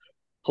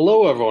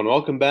Hello, everyone.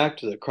 Welcome back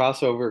to the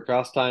Crossover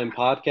Cross Time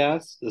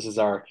podcast. This is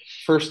our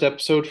first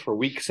episode for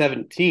week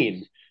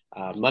 17,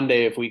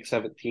 Monday of week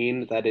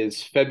 17. That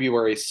is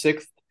February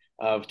 6th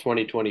of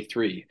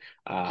 2023.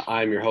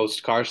 I'm your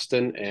host,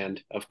 Karston.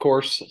 And of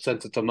course,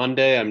 since it's a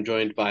Monday, I'm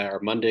joined by our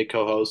Monday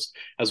co-host,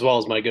 as well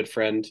as my good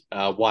friend,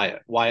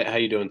 Wyatt. Wyatt, how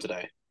you doing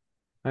today?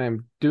 I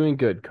am doing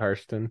good,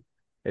 Karston.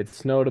 It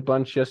snowed a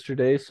bunch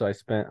yesterday, so I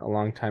spent a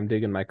long time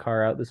digging my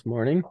car out this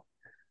morning.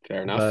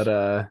 Fair But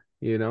enough.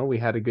 we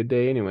had a good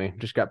day anyway.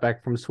 Just got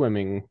back from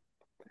swimming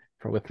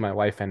with my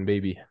wife and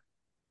baby.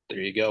 There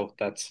you go.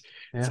 That's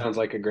Yeah. sounds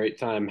like a great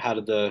time.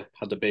 How'd the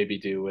baby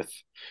do with?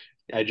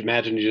 I'd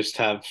imagine you just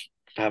have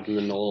him in a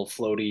little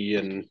floaty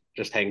and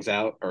just hangs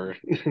out, or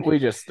We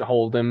just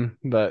hold him,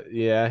 but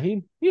yeah,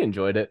 he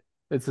enjoyed it.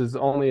 This is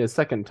only his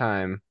second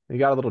time. He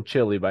got a little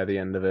chilly by the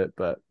end of it,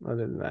 but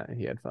other than that,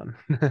 he had fun.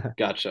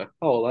 Gotcha.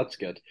 Oh, that's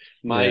good.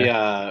 My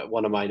Yeah.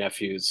 one of my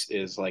nephews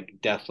is like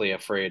deathly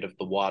afraid of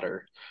the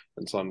water,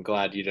 and so I'm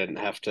glad you didn't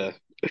have to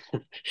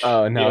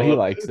Oh no, deal he with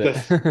likes it.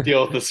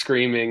 the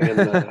screaming and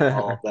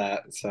all of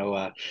that.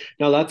 So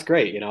no, that's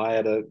great. I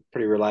had a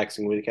pretty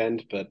relaxing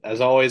weekend, but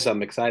as always,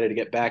 I'm excited to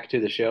get back to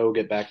the show,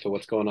 get back to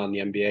what's going on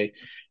in the NBA,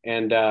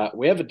 and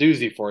we have a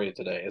doozy for you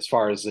today, as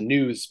far as the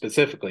news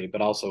specifically,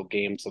 but also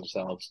games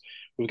themselves.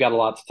 We've got a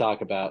lot to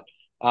talk about.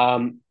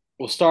 Um,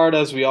 We'll start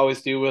as we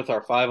always do with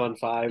our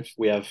 5-on-5.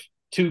 We have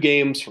two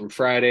games from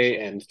Friday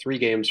and three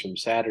games from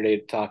Saturday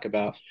to talk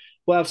about.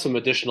 We'll have some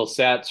additional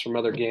stats from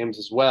other games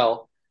as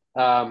well.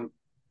 Um,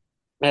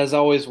 as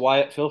always,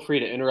 Wyatt, feel free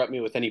to interrupt me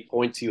with any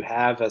points you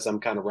have as I'm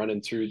kind of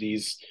running through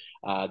these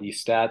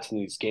stats and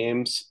these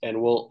games,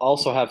 and we'll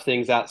also have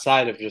things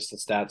outside of just the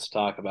stats to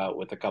talk about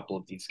with a couple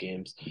of these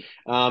games.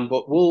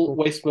 But we'll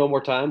waste no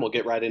more time. We'll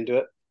get right into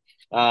it.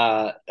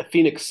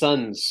 Phoenix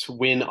Suns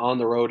win on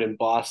the road in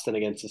Boston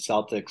against the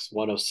Celtics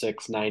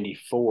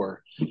 106-94.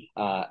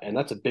 And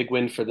that's a big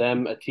win for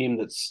them, a team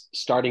that's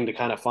starting to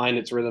kind of find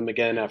its rhythm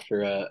again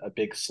after a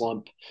big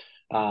slump.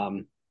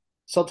 Um,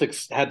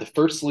 Celtics had the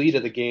first lead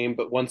of the game,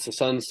 but once the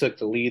Suns took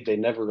the lead, they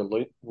never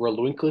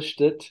relinquished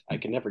it. I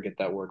can never get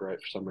that word right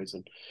for some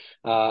reason.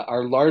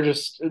 Their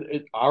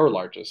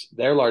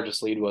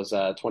largest lead was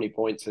 20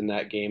 points in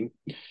that game.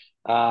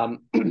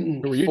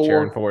 Who were you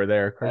cheering For for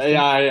there, Yeah,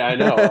 Karsten? I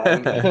know.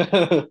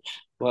 I'm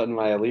letting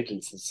my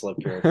allegiances slip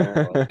here,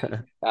 apparently.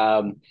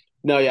 Um,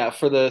 no, yeah,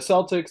 for the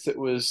Celtics, it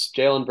was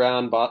Jaylen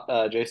Brown,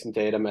 Jason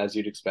Tatum, as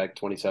you'd expect,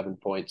 27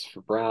 points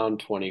for Brown,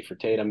 20 for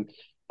Tatum.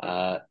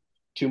 Uh,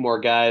 Two more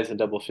guys in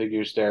double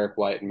figures, Derek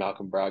White and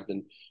Malcolm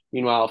Brogdon.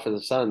 Meanwhile, for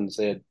the Suns,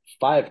 they had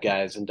five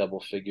guys in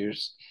double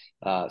figures.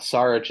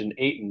 Saric and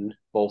Ayton,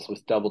 both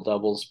with double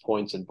doubles,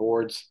 points and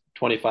boards.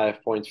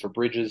 25 points for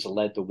Bridges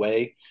led the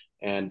way.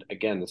 And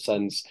again, the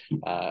Suns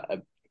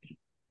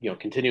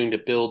continuing to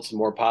build some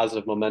more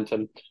positive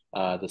momentum.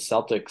 The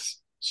Celtics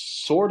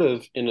sort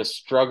of in a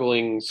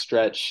struggling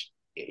stretch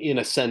in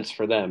a sense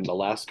for them. The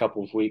last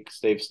couple of weeks,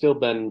 they've still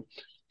been,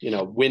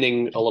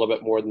 winning a little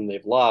bit more than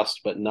they've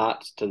lost, but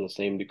not to the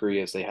same degree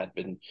as they had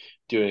been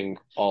doing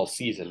all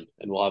season.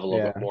 And we'll have a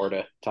little bit Yeah. more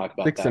to talk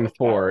about Six that and with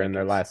power four in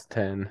their rankings. last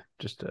 10,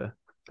 just to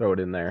throw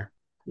it in there.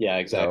 Yeah, So,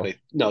 exactly.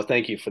 No,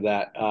 thank you for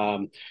that.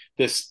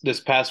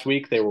 This past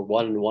week they were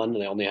 1-1 and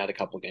they only had a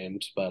couple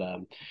games, but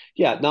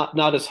yeah,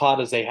 not as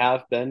hot as they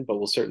have been, but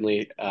we'll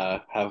certainly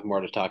have more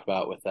to talk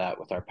about with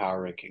that with our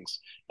power rankings.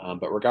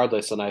 But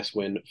regardless, a nice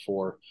win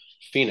for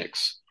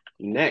Phoenix.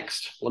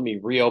 Next, let me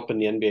reopen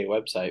the NBA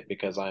website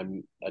because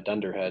I'm a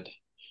dunderhead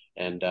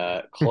and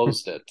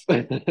closed it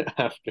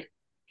after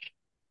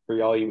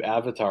for all you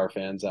Avatar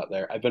fans out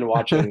there. I've been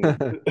watching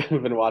I've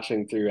been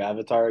watching through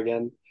Avatar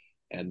again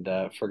and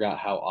forgot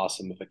how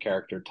awesome of a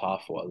character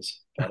Toph was.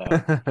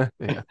 But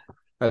yeah,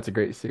 that's a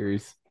great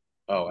series.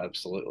 oh,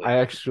 absolutely. I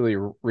actually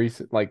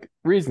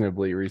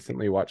reasonably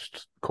recently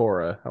watched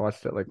Korra. I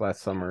watched it like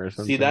last summer or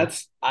See, something.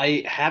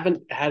 I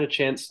haven't had a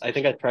chance. I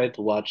think I tried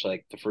to watch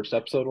like the first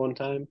episode one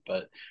time,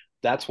 but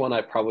that's one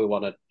I probably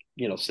want to,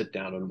 sit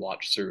down and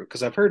watch through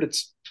because I've heard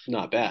it's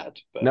not bad,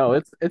 but No,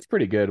 it's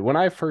pretty good. When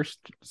I first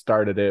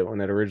started it, when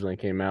it originally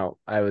came out,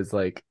 I was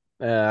like,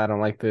 I don't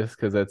like this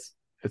because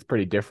it's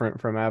pretty different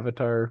from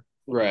Avatar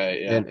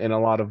right, yeah, in a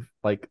lot of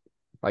like,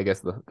 I guess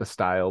the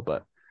style.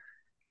 But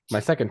my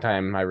second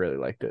time, I really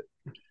liked it.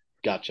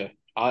 gotcha.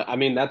 I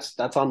mean, that's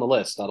on the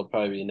list. That'll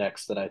probably be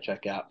next that I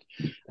check out.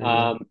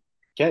 Yeah.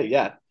 Okay,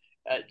 yeah.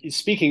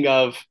 Speaking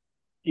of,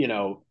 you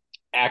know,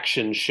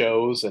 action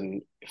shows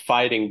and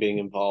fighting being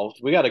involved,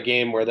 we got a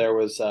game where there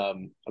was.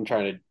 I'm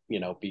trying to,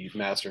 be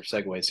master of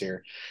segues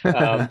here.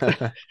 Um,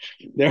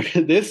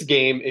 this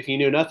game, if you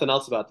knew nothing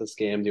else about this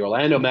game, the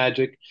Orlando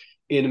Magic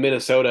in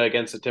Minnesota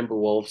against the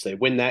Timberwolves, they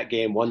win that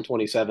game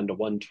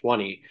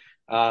 127-120.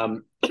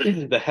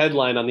 The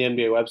headline on the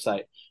NBA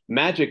website: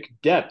 Magic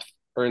depth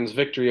earns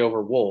victory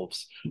over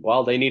Wolves.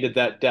 Well, they needed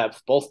that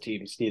depth. Both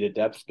teams needed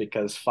depth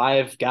because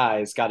five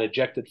guys got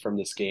ejected from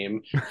this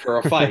game for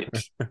a fight.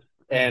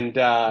 And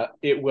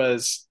it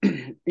was,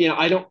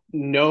 I don't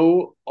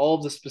know all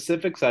of the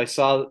specifics. I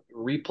saw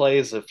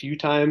replays a few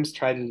times,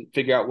 tried to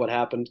figure out what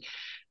happened.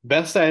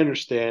 Best I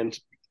understand,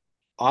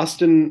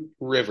 Austin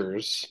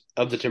Rivers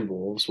of the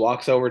Timberwolves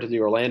walks over to the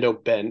Orlando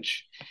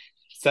bench,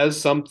 says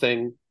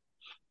something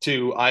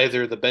to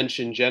either the bench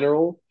in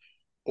general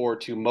or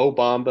to Mo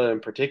Bamba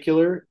in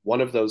particular, one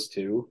of those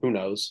two, who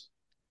knows.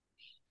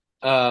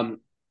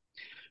 Um,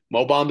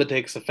 Mo Bamba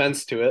takes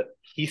offense to it.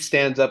 He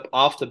stands up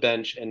off the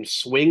bench and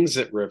swings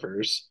at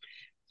Rivers.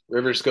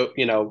 Rivers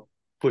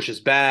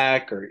pushes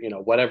back or,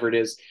 whatever it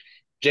is.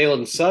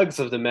 Jalen Suggs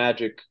of the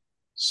Magic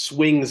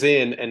swings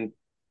in and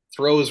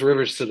throws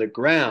Rivers to the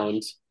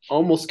ground.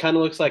 Almost kind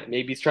of looks like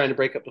maybe he's trying to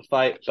break up the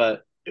fight,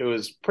 but it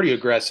was pretty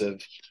aggressive.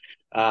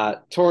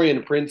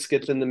 Torian Prince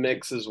gets in the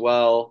mix as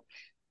well,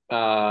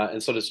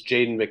 and so does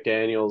Jaden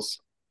McDaniels.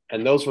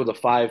 And those were the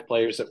five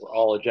players that were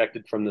all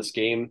ejected from this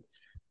game.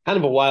 Kind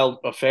of a wild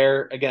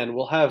affair. Again,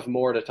 we'll have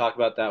more to talk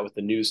about that with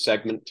the news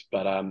segment,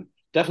 but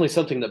definitely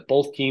something that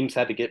both teams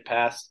had to get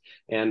past,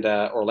 and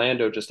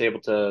Orlando just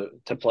able to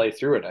play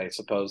through it. I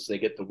suppose they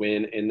get the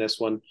win in this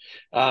one.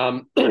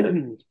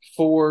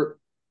 For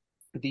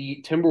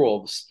the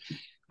Timberwolves,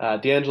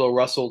 D'Angelo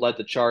Russell led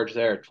the charge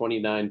there,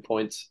 29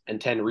 points and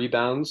 10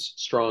 rebounds.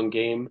 Strong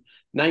game.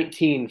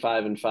 19,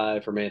 5 and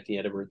 5 from Anthony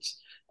Edwards.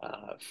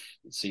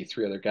 Let's see,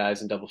 three other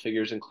guys in double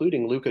figures,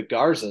 including Luka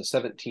Garza,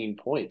 17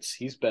 points.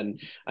 He's been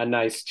a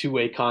nice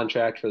two-way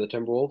contract for the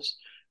Timberwolves.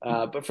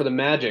 But for the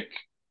Magic,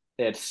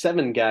 they had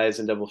seven guys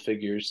in double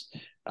figures.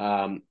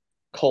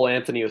 Cole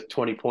Anthony with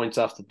 20 points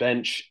off the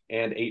bench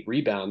and 8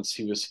 rebounds.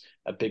 He was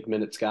a big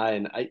minutes guy,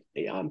 and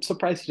I'm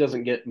surprised he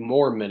doesn't get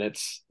more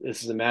minutes.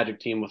 This is a Magic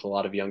team with a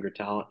lot of younger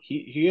talent.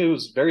 He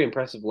was very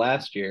impressive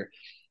last year.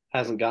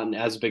 Hasn't gotten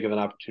as big of an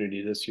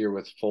opportunity this year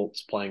with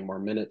Fultz playing more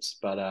minutes,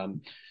 but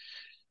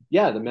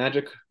yeah, the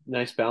Magic,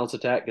 nice balance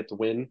attack, get the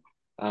win.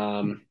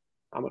 Not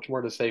much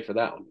more to say for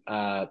that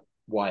one.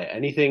 Wyatt,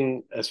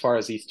 anything as far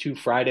as these two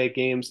Friday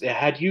games?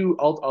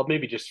 I'll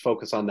maybe just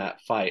focus on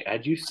that fight.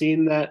 Had you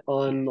seen that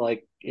on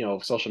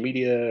social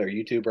media or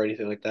YouTube or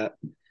anything like that?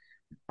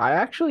 I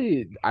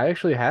actually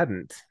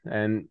hadn't.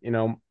 And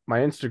my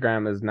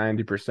Instagram is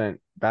 90%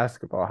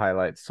 basketball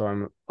highlights, so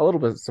I'm a little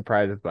bit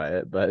surprised by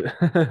it, but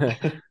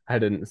I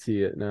didn't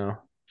see it, no.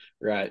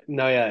 Right.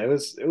 No, yeah, it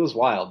was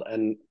wild.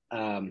 And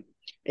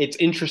it's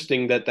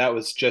interesting that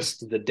was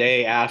just the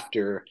day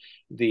after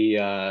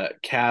the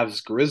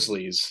Cavs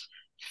Grizzlies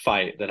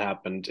fight that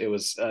happened. It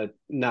was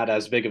not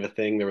as big of a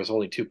thing. There was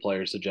only two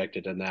players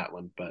ejected in that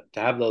one, but to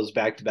have those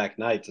back-to-back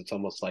nights, it's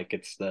almost like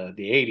it's the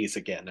 80s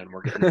again, and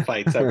we're getting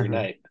fights every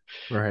night.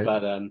 Right.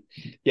 But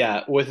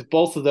yeah, with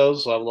both of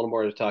those, we'll have a little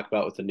more to talk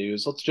about with the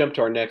news. Let's jump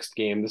to our next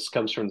game. This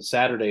comes from the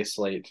Saturday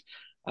slate.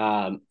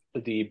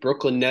 The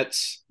Brooklyn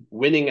Nets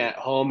winning at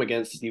home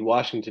against the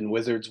Washington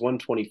Wizards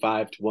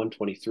 125 to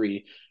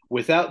 123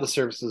 without the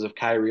services of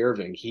Kyrie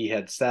Irving. He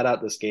had sat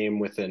out this game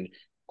with an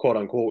quote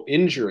unquote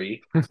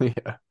injury.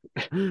 Yeah.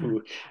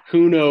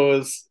 Who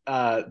knows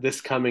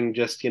this coming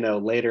just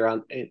later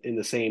on in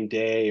the same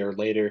day or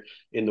later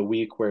in the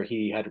week where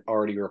he had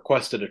already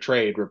requested a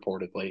trade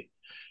reportedly.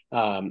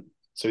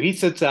 So he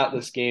sits out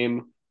this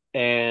game,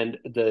 and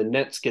the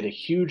Nets get a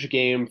huge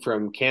game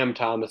from Cam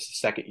Thomas, the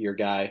second year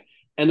guy.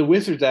 And the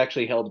Wizards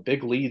actually held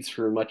big leads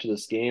for much of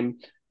this game.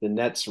 The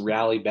Nets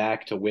rally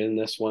back to win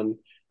this one.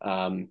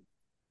 And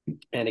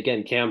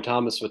again, Cam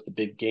Thomas with the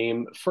big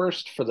game.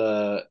 First for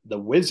the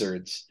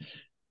Wizards,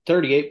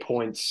 38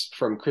 points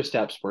from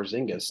Kristaps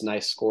Porzingis.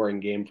 Nice scoring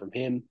game from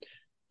him.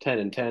 10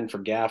 and 10 for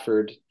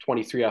Gafford.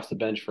 23 off the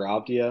bench for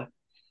Avdia.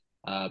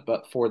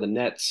 But for the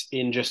Nets,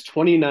 in just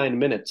 29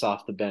 minutes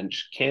off the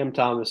bench, Cam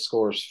Thomas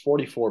scores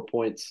 44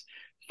 points,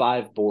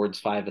 5 boards,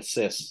 5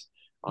 assists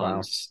on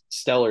Wow.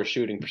 stellar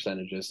shooting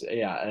percentages.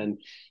 Yeah, and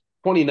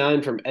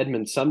 29 from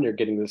Edmund Sumner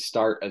getting the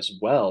start as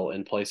well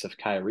in place of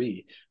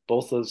Kyrie.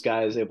 Both those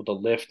guys able to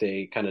lift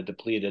a kind of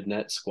depleted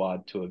net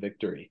squad to a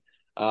victory.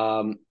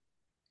 Let's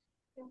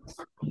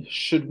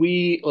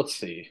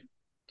see.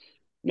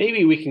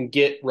 Maybe we can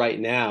get right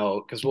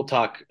now, because we'll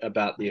talk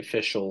about the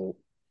official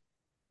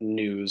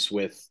news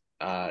with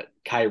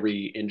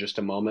Kyrie in just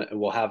a moment,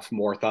 and we'll have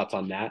more thoughts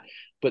on that.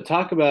 But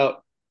talk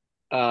about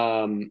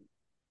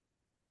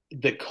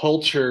the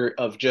culture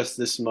of just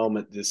this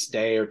moment, this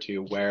day or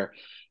two, where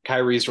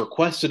Kyrie's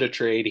requested a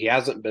trade. He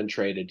hasn't been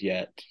traded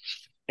yet.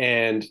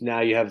 And now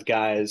you have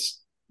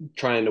guys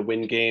trying to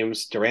win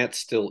games. Durant's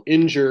still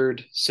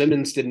injured.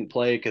 Simmons didn't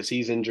play because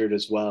he's injured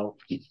as well.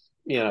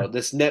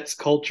 This Nets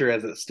culture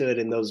as it stood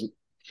in those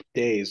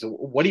days,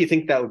 what do you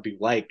think that would be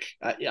like?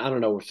 I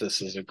don't know if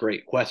this is a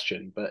great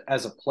question, but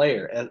as a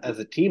player, as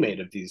a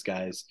teammate of these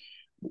guys,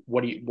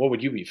 what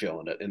would you be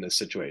feeling in this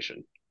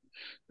situation?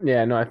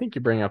 Yeah, no, I think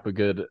you bring up a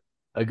good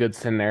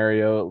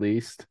scenario at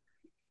least.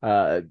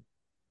 Uh,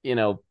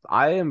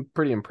 I am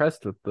pretty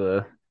impressed with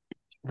the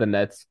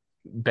Nets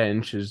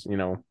bench is,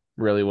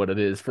 really what it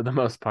is for the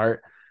most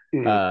part.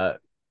 Mm-hmm.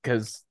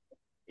 Because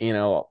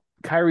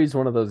Kyrie's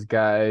one of those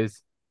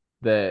guys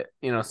that,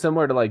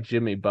 similar to like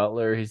Jimmy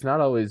Butler, he's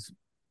not always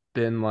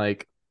been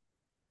like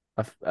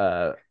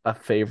a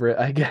favorite,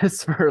 I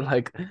guess, for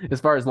like as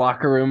far as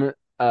locker room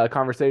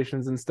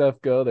conversations and stuff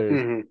go. There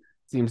Mm-hmm.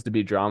 seems to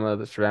be drama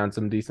that surrounds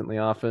him decently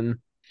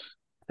often.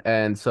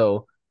 And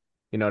so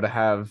to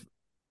have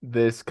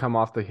this come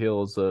off the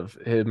heels of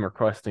him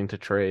requesting to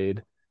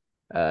trade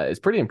is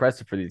pretty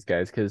impressive for these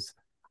guys because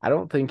I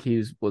don't think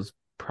he's was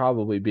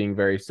probably being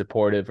very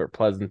supportive or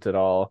pleasant at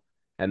all.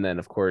 And then,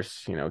 of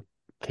course,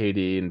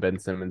 KD and Ben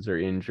Simmons are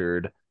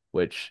injured,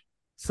 which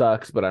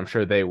sucks, but I'm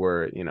sure they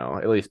were,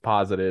 at least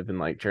positive and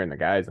like cheering the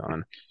guys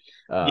on.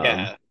 Um,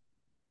 Yeah,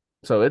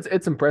 so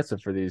it's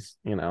impressive for these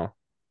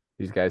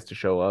guys to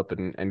show up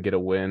and get a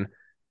win.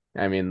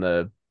 I mean,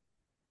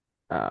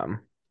 um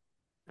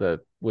the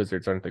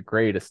Wizards aren't the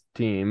greatest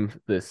team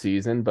this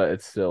season, but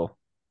it's still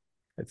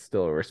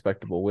a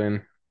respectable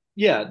win.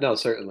 yeah, no,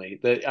 certainly.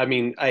 I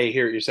mean, I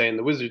hear what you're saying.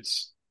 The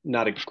Wizards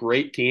not a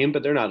great team,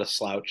 but they're not a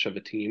slouch of a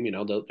team.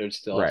 They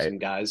still have Right. some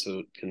guys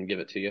who can give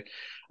it to you.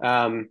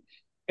 Um,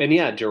 and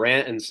yeah,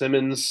 Durant and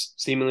Simmons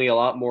seemingly a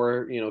lot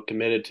more,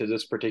 committed to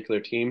this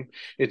particular team.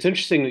 It's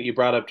interesting that you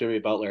brought up Jimmy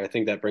Butler. I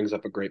think that brings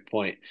up a great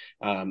point.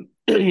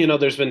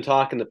 There's been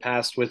talk in the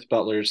past with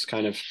Butler's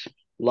kind of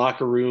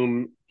locker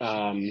room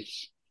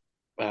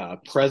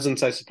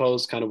presence, I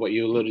suppose, kind of what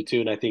you alluded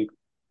to. And I think,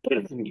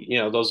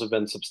 those have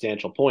been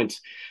substantial points.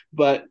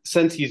 But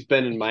since he's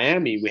been in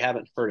Miami, we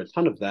haven't heard a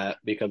ton of that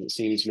because it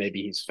seems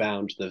maybe he's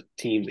found the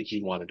team that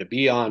he wanted to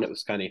be on. It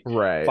was kind of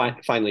Right.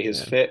 finally his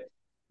Yeah. fit.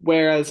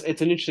 Whereas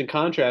it's an interesting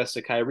contrast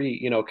to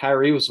Kyrie.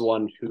 Kyrie was the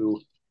one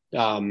who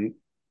um,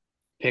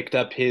 picked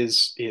up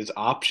his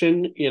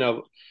option.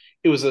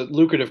 It was a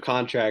lucrative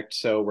contract,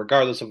 so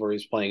regardless of where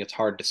he's playing, it's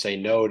hard to say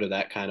no to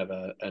that kind of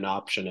an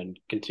option and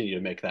continue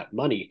to make that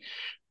money.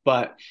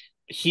 But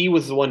he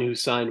was the one who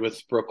signed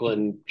with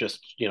Brooklyn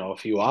just a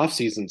few off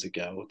seasons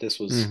ago. This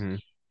was Hmm.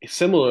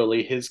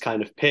 similarly his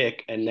kind of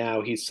pick, and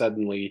now he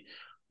suddenly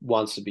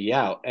wants to be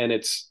out. And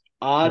it's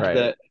odd Right.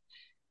 that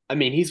I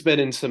mean he's been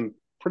in some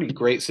pretty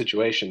great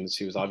situations.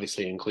 He was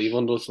obviously in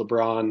Cleveland with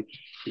LeBron.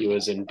 He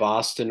was in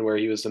Boston where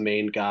he was the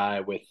main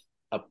guy with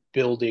a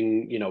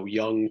building,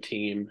 young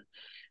team.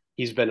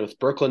 He's been with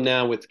Brooklyn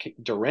now with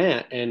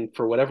Durant, and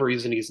for whatever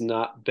reason, he's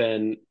not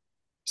been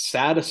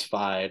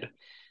satisfied.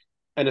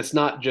 And it's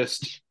not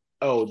just,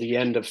 oh, the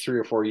end of 3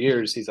 or 4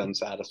 years, he's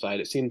unsatisfied.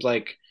 It seems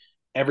like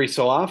every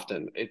so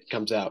often it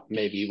comes out,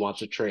 maybe he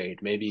wants a trade,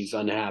 maybe he's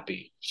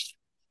unhappy.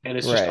 And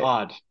it's just Right.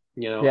 odd.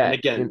 And Yeah.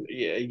 again,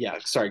 yeah,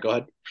 sorry, go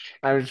ahead.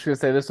 I was just gonna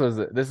say this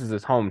is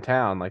his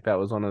hometown. Like that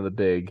was one of the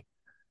big,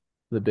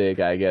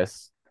 I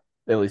guess,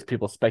 at least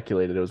people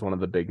speculated it was one of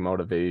the big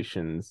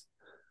motivations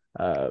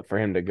for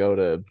him to go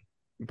to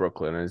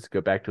Brooklyn is go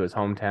back to his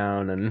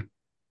hometown and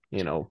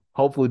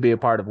hopefully be a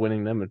part of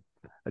winning them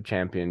a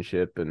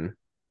championship. And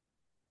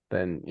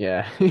then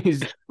yeah,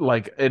 he's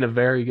like in a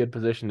very good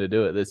position to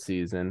do it this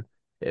season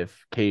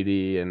if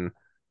KD and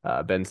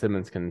Ben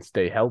Simmons can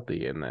stay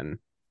healthy, and then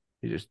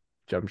he just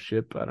jumps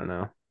ship. I don't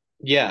know.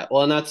 Yeah,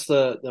 well, and that's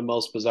the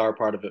most bizarre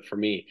part of it for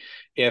me.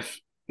 If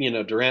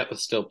Durant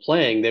was still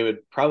playing, they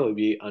would probably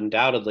be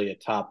undoubtedly a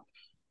top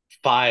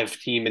five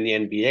team in the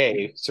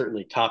NBA,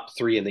 certainly top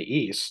three in the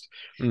East.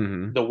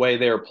 Hmm. The way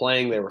they were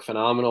playing, they were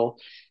phenomenal.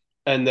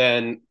 And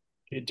then,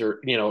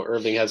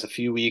 Irving has a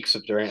few weeks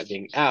of Durant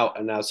being out,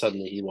 and now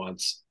suddenly he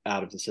wants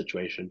out of the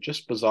situation.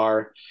 Just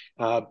bizarre.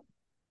 Uh,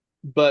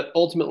 but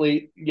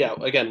ultimately, yeah,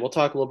 again, we'll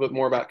talk a little bit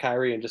more about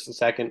Kyrie in just a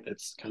second.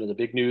 It's kind of the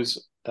big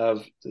news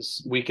of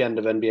this weekend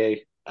of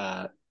NBA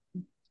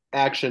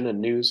action and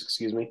news,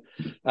 excuse me.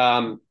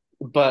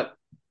 But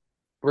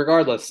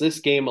regardless, this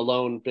game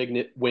alone,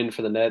 big win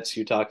for the Nets.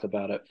 You talked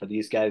about it for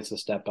these guys to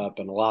step up,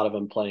 and a lot of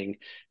them playing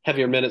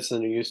heavier minutes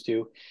than they're used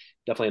to.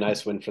 Definitely a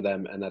nice win for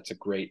them, and that's a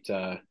great,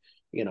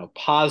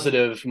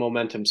 positive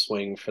momentum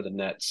swing for the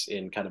Nets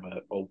in kind of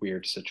a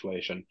weird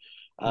situation.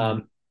 Hmm.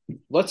 Um,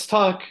 let's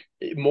talk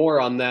more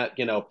on that.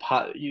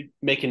 You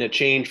making a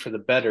change for the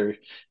better,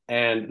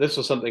 and this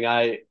was something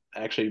I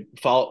actually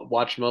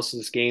watched most of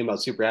this game. I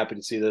was super happy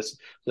to see this.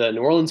 The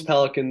New Orleans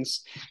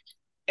Pelicans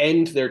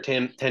end their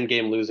 10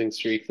 game losing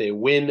streak. They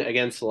win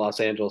against the Los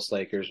Angeles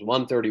Lakers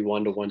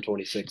 131 to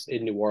 126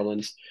 in New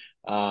Orleans.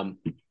 Um,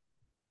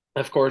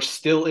 of course,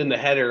 still in the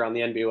header on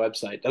the NBA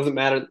website. Doesn't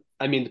matter.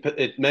 I mean,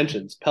 it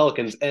mentions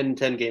Pelicans end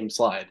 10 game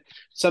slide,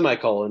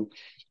 semicolon,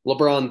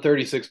 LeBron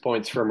 36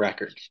 points from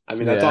record. I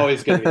mean, that's Yeah.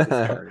 always going to get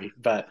the story.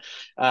 But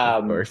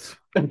Of um, course.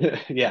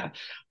 yeah.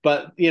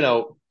 But,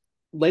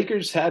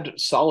 Lakers had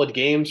solid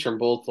games from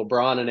both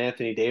LeBron and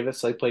Anthony Davis.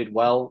 They played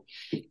well.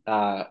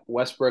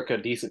 Westbrook, a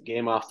decent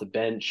game off the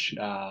bench.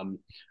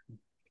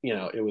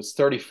 It was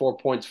 34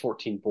 points,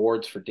 14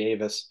 boards for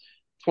Davis,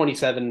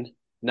 27,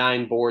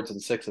 9 boards,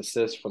 and 6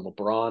 assists for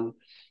LeBron,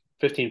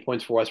 15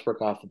 points for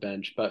Westbrook off the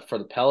bench. But for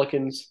the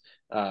Pelicans,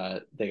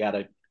 they got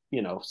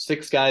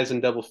 6 guys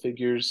in double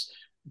figures.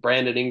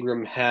 Brandon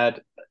Ingram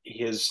had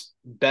his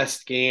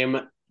best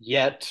game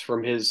yet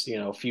from his,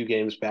 few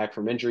games back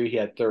from injury. He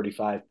had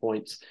 35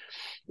 points,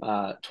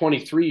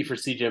 23 for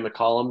CJ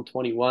McCollum,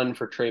 21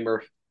 for Trey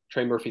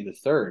Murphy the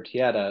third. He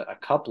had a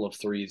couple of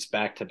threes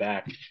back to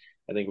back.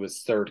 I think it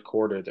was third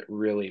quarter that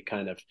really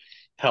kind of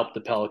helped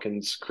the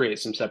Pelicans create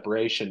some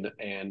separation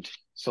and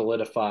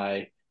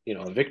solidify,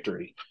 a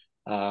victory.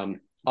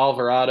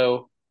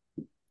 Alvarado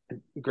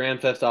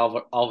Grand Theft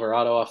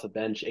Alvarado off the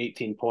bench,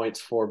 18 points,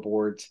 4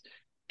 boards,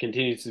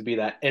 continues to be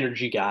that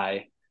energy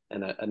guy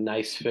and a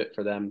nice fit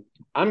for them.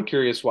 I'm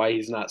curious why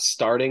he's not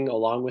starting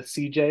along with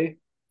CJ.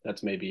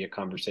 That's maybe a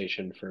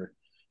conversation for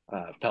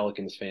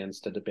Pelicans fans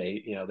to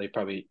debate. They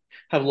probably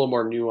have a little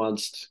more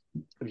nuanced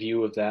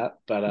view of that.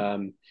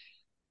 But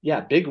yeah,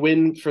 big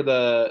win for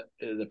the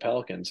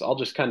Pelicans. I'll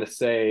just kind of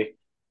say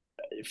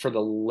for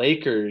the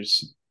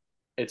Lakers,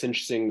 it's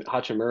interesting.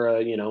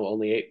 Hachimura,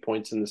 only 8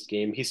 points in this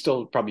game. He's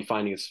still probably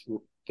finding his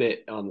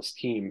fit on this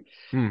team.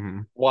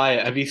 Hmm.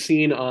 Wyatt, have you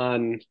seen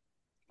on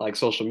like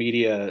social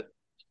media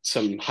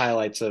some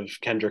highlights of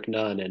Kendrick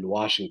Nunn in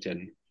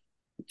Washington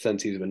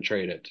since he's been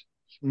traded?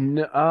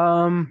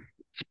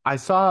 I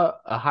saw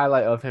a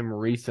highlight of him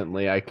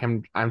recently.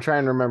 I'm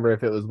trying to remember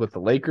if it was with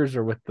the Lakers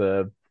or with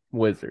the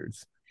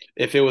Wizards.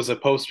 If it was a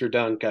poster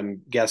dunk,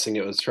 I'm guessing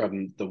it was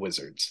from the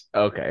Wizards.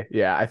 Okay.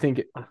 Yeah, I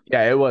think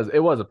yeah, it was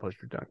a push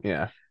for dunk.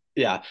 Yeah.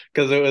 Yeah,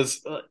 because it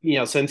was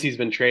since he's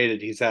been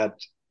traded, he's had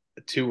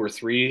two or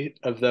three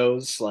of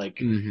those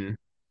Hmm.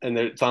 and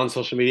it's on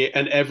social media,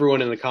 and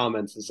everyone in the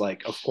comments is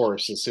like, of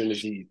course, as soon as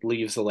he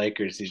leaves the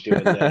Lakers, he's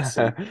doing this.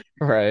 And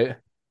Right.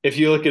 if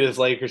you look at his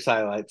Lakers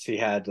highlights, he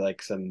had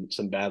like some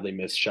badly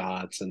missed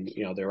shots, and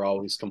they're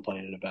always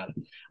complaining about it.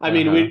 I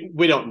mean, Uh-huh.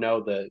 we don't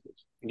know the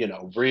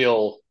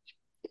real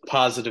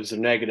positives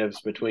and negatives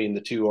between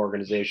the two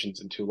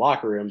organizations and two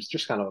locker rooms.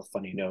 Just kind of a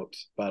funny note,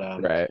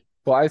 but Right.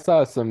 Well, I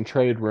saw some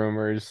trade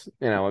rumors,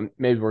 and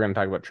maybe we're going to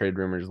talk about trade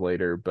rumors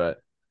later, but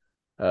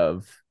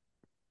of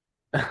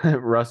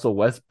Russell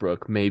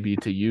Westbrook maybe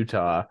to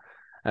Utah.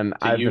 And to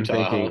I've been Utah,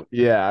 huh? thinking,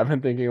 yeah, I've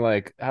been thinking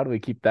like, how do we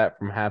keep that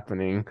from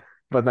happening?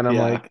 But then I'm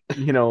Yeah, like,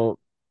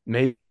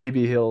 maybe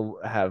he'll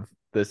have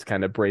this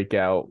kind of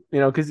breakout,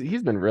 because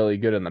he's been really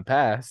good in the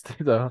past.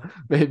 So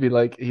maybe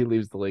like he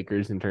leaves the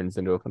Lakers and turns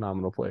into a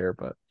phenomenal player,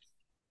 but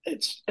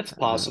it's I don't know.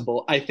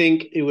 possible. I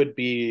think it would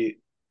be.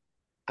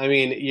 I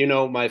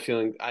mean, my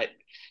feeling. I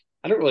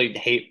don't really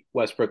hate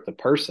Westbrook the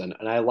person,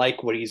 and I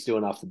like what he's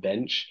doing off the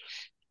bench.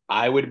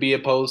 I would be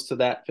opposed to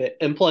that fit,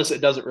 and plus,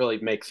 it doesn't really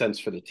make sense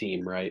for the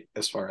team, right?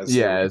 As far as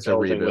they're Yeah, it's a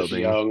rebuilding with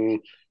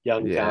rebuilding.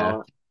 young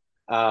Yeah.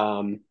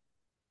 talent.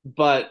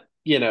 But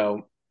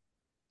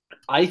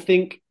I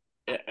think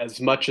as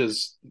much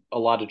as a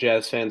lot of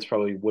Jazz fans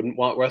probably wouldn't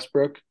want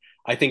Westbrook,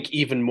 I think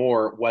even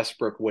more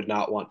Westbrook would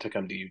not want to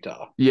come to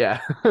Utah.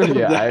 Yeah.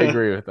 Yeah, I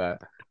agree with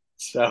that.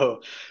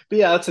 So, but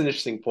yeah, that's an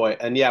interesting point.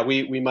 And yeah,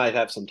 we might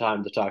have some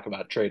time to talk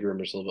about trade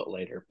rumors a little bit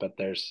later. But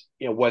there's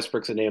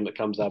Westbrook's a name that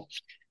comes up.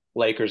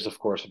 Lakers, of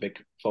course, a big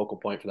focal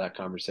point for that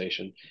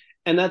conversation,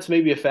 and that's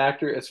maybe a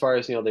factor as far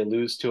as they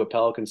lose to a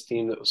Pelicans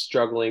team that was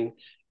struggling,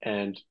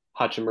 and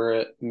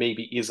Hachimura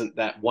maybe isn't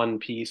that one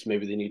piece.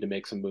 Maybe they need to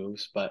make some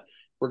moves, but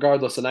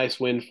regardless, a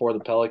nice win for the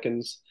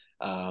Pelicans.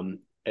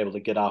 Able to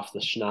get off the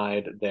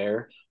schneid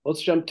there.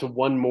 Let's jump to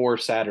one more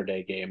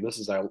Saturday game. This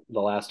is the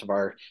last of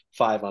our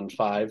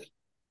 5-on-5.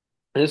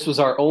 This was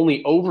our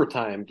only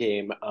overtime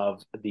game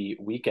of the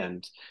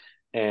weekend,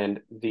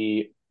 and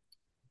the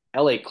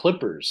LA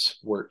Clippers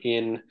were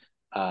in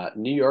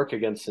New York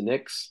against the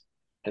Knicks,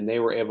 and they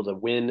were able to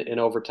win in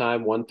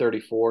overtime,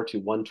 134 to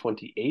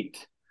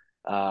 128.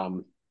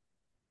 For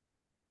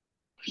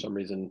some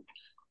reason,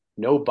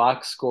 no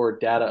box score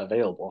data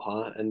available,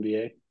 huh?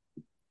 NBA.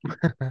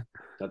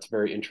 That's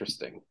very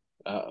interesting.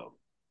 Oh,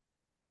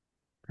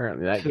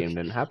 Apparently that game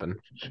didn't happen.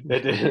 they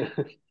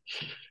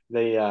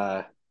they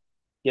the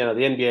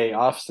NBA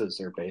offices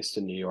are based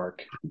in New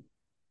York,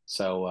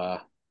 so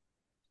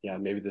yeah,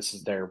 maybe this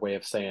is their way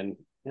of saying,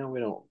 we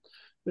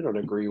don't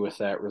agree with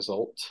that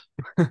result.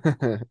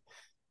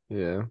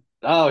 Yeah.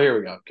 Oh, here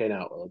we go. Okay,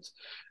 now it loads.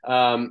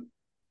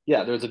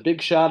 Yeah, there was a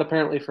big shot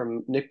apparently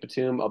from Nick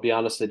Batum. I'll be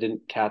honest, I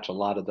didn't catch a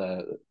lot of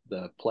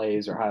the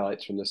plays or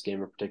highlights from this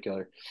game in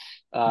particular.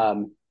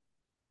 Um,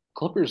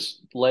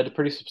 Clippers led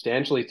pretty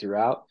substantially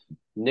throughout.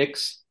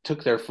 Knicks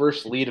took their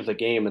first lead of the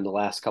game in the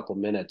last couple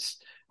of minutes.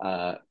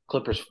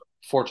 Clippers,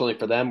 fortunately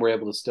for them, were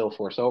able to still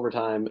force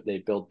overtime. They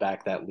build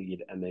back that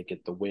lead and they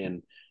get the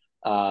win.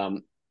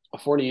 Um,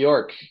 for New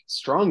York,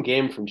 strong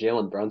game from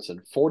Jalen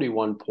Brunson,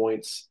 41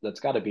 points. That's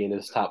got to be in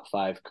his top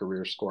 5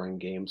 career scoring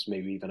games,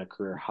 maybe even a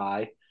career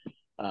high,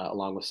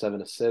 along with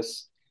 7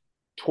 assists.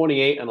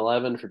 28 and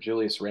 11 for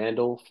Julius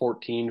Randle,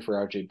 14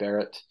 for RJ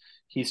Barrett.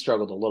 He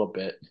struggled a little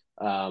bit.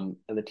 And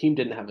the team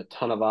didn't have a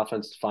ton of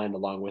offense to find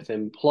along with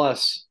him.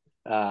 Plus,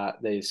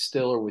 they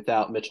still are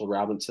without Mitchell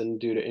Robinson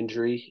due to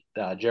injury.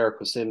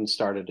 Jericho Sims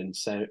started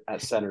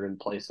at center in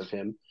place of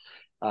him.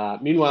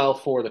 Meanwhile,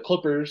 for the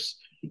Clippers,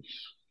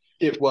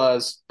 it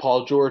was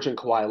Paul George and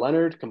Kawhi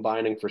Leonard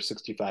combining for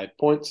 65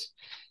 points.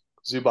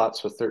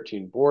 Zubats with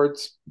 13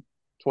 boards,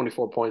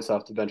 24 points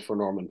off the bench for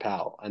Norman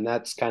Powell. And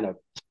that's kind of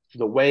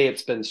the way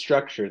it's been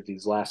structured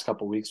these last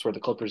couple of weeks where the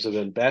Clippers have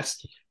been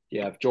best.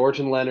 You have George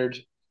and Leonard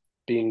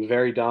being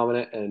very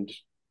dominant and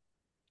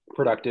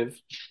productive.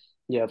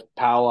 You have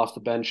Powell off the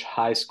bench,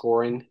 high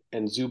scoring,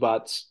 and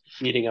Zubats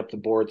eating up the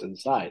boards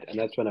inside. And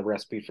that's been a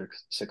recipe for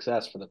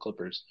success for the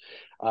Clippers.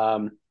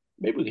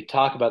 Maybe we could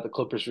talk about the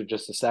Clippers for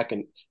just a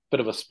second. bit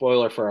of a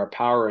spoiler for our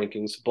power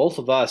rankings. Both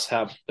of us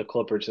have the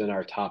Clippers in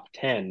our top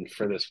 10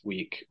 for this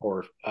week,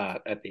 or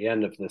at the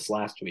end of this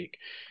last week.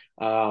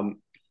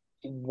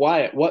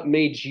 Wyatt, what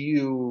made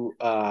you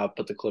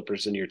put the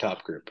Clippers in your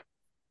top group?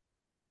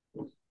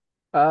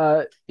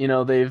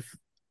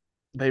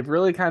 They've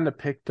really kind of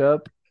picked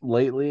up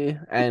lately,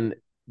 and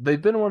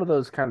they've been one of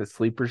those kind of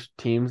sleeper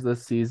teams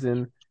this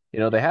season.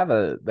 They have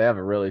a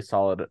really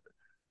solid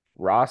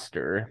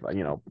roster, like,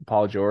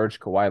 Paul George,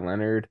 Kawhi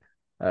Leonard,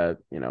 uh,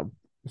 you know,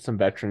 some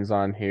veterans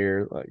on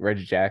here like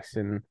Reggie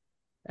Jackson,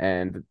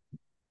 and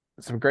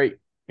some great,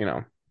 you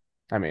know,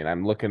 I mean,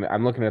 I'm looking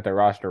at their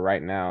roster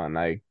right now, and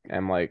I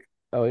am like,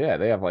 oh yeah,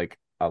 they have like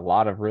a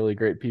lot of really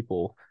great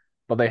people,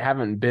 but they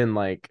haven't been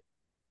like,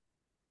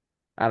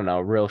 I don't know,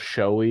 real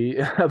showy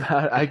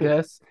about, I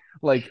guess.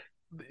 Like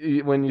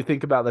when you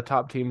think about the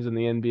top teams in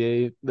the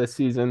NBA this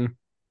season,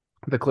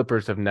 the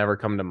Clippers have never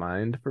come to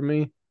mind for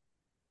me.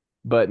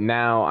 But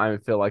now I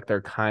feel like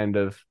they're kind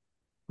of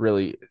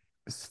really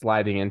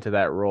sliding into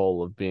that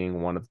role of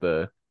being one of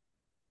the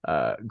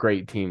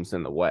great teams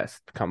in the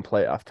West come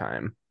playoff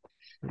time,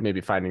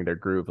 maybe finding their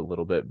groove a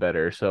little bit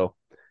better. So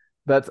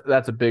that's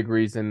a big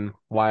reason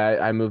why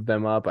I moved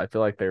them up. I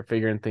feel like they're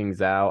figuring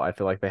things out. I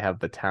feel like they have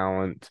the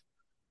talent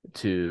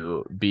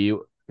to be,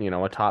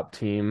 a top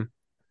team,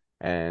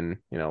 and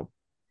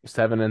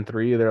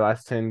 7-3 of their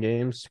last 10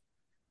 games.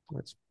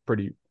 That's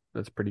pretty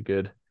that's pretty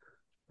good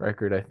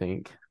record, I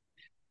think.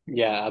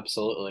 Yeah,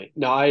 absolutely.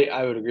 No,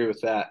 I would agree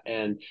with that.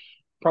 And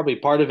probably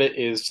part of it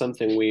is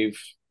something we've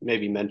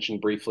maybe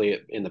mentioned briefly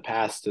in the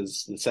past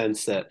is the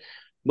sense that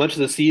much of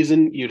the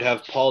season you'd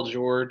have Paul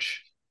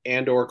George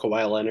and or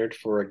Kawhi Leonard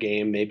for a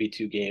game, maybe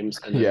two games,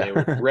 and then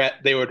Yeah.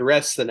 they would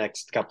rest the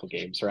next couple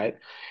games, right?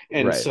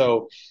 And Right.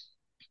 so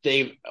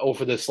they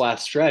over this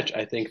last stretch,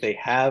 I think they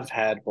have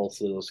had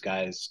both of those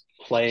guys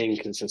playing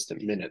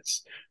consistent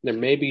minutes. They're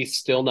maybe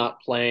still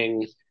not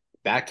playing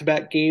back to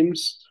back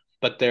games,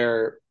 but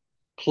they're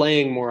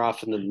playing more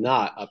often than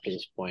not up to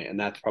this point, and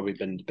that's probably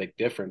been the big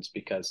difference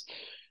because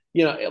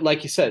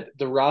like you said,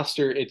 the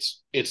roster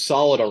it's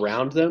solid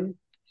around them,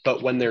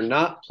 but when they're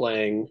not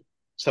playing,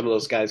 some of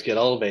those guys get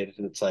elevated,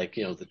 and it's like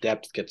the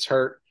depth gets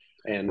hurt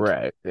and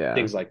Right. Yeah.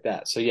 things like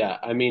that. So yeah,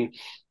 I mean,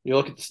 you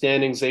look at the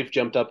standings; they've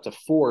jumped up to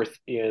fourth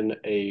in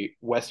a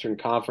Western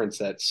Conference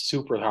that's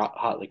super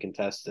hotly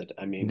contested.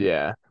 I mean,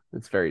 Yeah.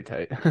 It's very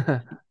tight.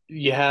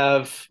 you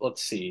have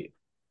let's see,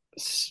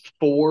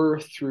 4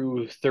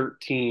 through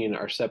 13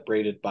 are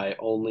separated by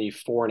only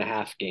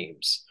 4.5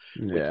 games,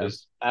 which Yeah.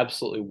 is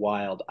absolutely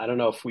wild. I don't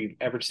know if we've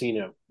ever seen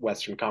a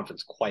Western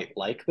Conference quite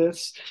like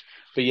this,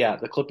 but yeah,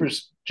 the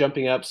Clippers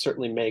jumping up,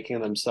 certainly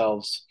making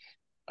themselves,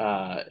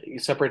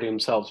 separating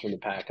themselves from the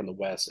pack in the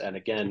West. And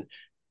again,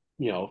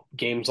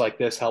 games like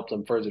this help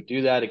them further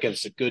do that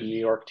against a good New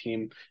York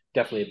team.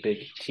 Definitely a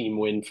big team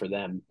win for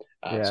them.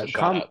 Yeah. So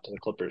shout out to the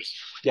Clippers.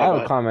 I Yeah, go have a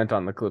ahead. comment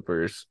on the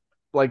Clippers.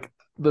 Like,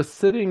 the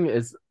sitting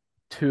is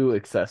too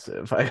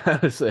excessive, I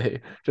gotta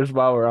say, just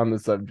while we're on the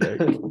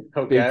subject.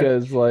 Okay.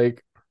 Because,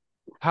 like,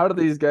 how do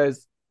these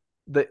guys,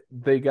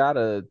 they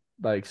gotta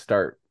like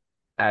start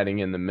adding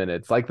in the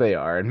minutes like they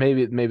are. And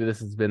maybe this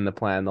has been the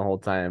plan the whole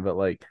time, but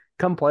like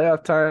come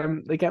playoff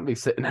time, they can't be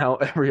sitting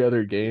out every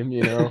other game.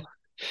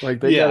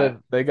 Like they Yeah, gotta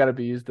they gotta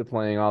be used to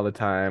playing all the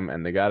time,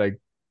 and they gotta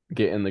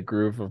get in the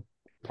groove of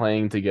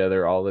playing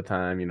together all the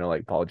time,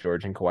 like Paul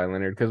George and Kawhi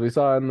Leonard. Because we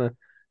saw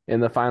in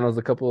the finals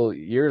a couple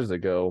years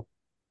ago,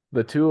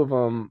 the two of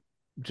them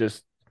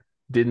just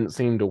didn't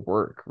seem to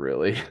work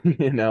really,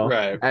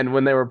 right. And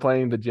when they were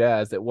playing the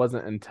Jazz, it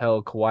wasn't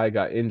until Kawhi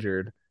got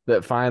injured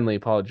that finally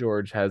Paul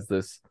George has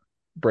this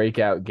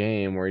breakout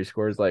game where he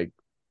scores like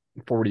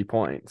 40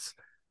 points,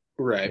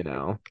 you Right.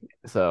 know.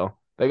 So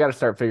they got to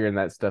start figuring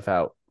that stuff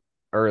out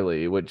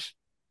early, which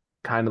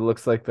kind of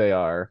looks like they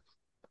are.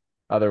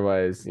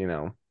 Otherwise,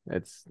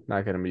 it's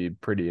not going to be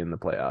pretty in the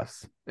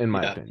playoffs, in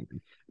my Yeah. opinion.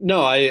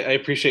 No, I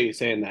appreciate you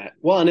saying that.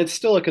 Well, and it's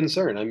still a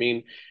concern. I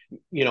mean,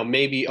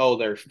 maybe, oh,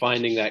 they're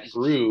finding that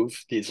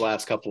groove these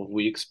last couple of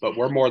weeks, but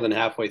we're more than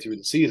halfway through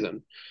the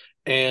season.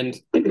 And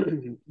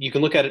you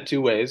can look at it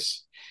two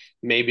ways.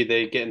 Maybe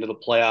they get into the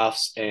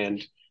playoffs,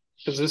 and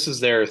because this is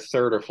their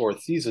third or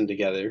fourth season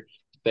together,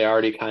 they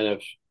already kind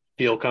of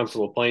feel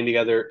comfortable playing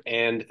together,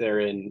 and they're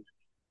in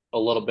a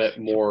little bit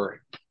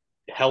more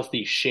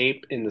healthy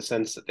shape in the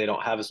sense that they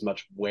don't have as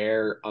much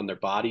wear on their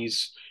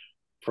bodies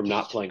from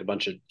not playing a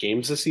bunch of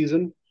games this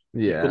season.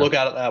 You could Yeah. look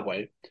at it that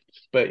way,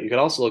 but you could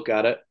also look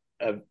at it,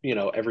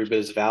 every bit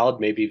as valid,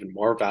 maybe even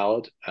more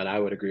valid. And I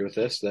would agree with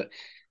this that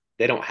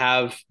they don't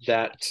have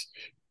that,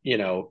 you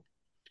know,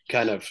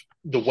 kind of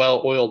the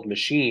well-oiled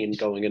machine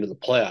going into the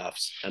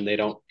playoffs, and they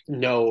don't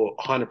know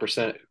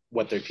 100%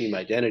 what their team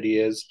identity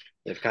is.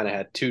 They've kind of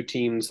had two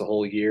teams the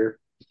whole year,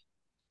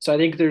 so I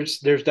think there's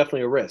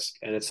definitely a risk,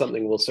 and it's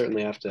something we'll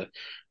certainly have to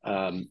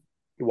um,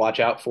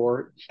 watch out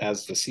for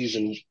as the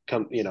season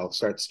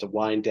starts to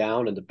wind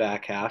down in the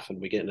back half,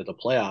 and we get into the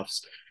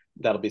playoffs.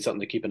 That'll be something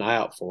to keep an eye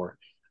out for.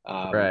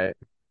 Um, Right.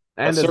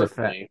 but And as a fan,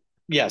 certainly,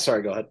 yeah.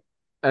 Sorry, go ahead.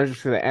 I was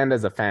just gonna, and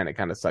as a fan, it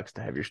kind of sucks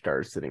to have your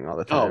stars sitting all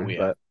the Oh time. yeah,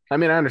 But I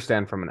mean, I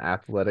understand from an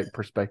athletic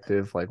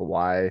perspective, like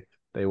why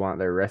they want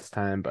their rest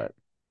time, but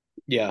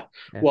Yeah.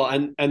 yeah. Well,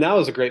 and that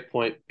was a great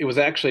point. It was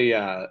actually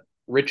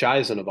Rich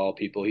Eisen of all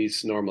people.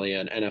 He's normally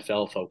an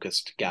NFL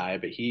focused guy,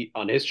 but he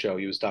on his show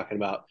he was talking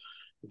about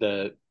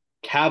the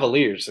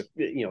Cavaliers,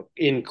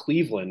 in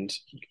Cleveland.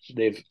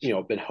 They've,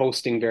 been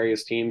hosting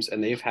various teams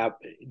and they've have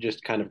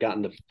just kind of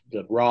gotten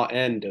the raw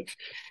end of,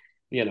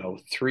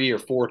 three or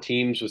four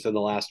teams within the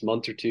last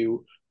month or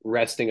two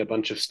resting a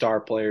bunch of star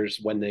players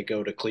when they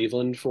go to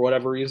Cleveland for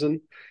whatever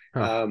reason.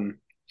 Huh. Um,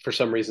 for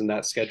some reason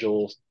that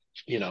schedule,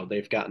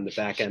 they've gotten the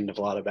back end of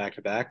a lot of back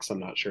to backs. I'm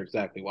not sure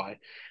exactly why.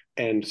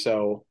 And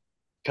so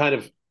kind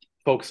of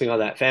focusing on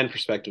that fan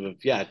perspective of,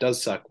 yeah, it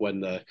does suck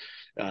when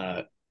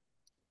uh,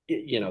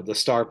 the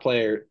star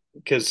player,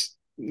 because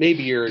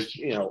maybe you're,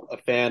 a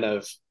fan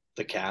of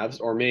the Cavs,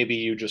 or maybe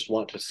you just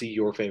want to see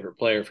your favorite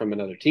player from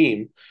another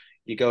team.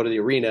 You go to the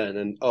arena and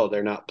then, oh,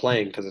 they're not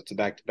playing because it's a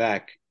back to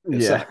back.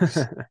 It Yeah. sucks,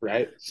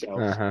 right? So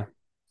Uh-huh.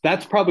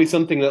 that's probably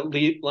something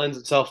that lends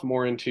itself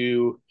more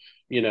into,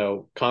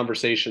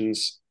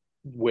 conversations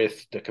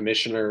with the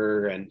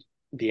commissioner and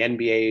the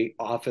NBA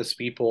office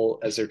people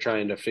as they're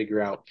trying to figure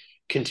out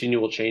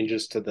continual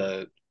changes to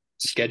the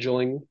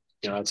scheduling.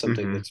 It's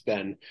something Hmm. that's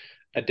been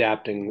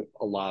adapting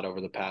a lot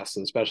over the past,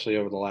 and especially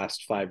over the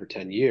last 5 or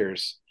 10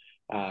 years.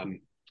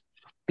 Um,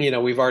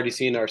 we've already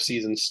seen our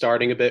season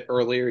starting a bit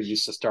earlier. It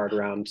used to start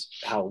around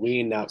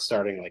Halloween. Now it's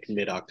starting like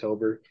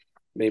mid-October.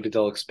 Maybe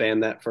they'll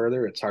expand that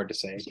further. It's hard to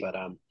say, but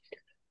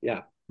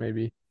yeah,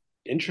 Maybe.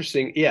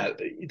 interesting. Yeah,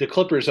 the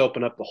Clippers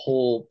open up the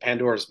whole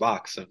Pandora's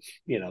box of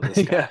this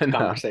Yeah, no.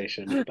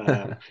 conversation.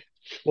 But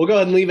we'll go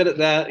ahead and leave it at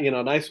that.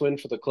 Nice win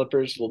for the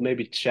Clippers. We'll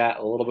maybe chat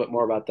a little bit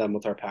more about them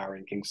with our power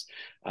rankings.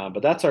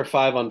 But that's our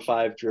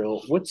 5-on-5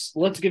 drill.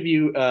 Let's give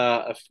you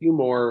a few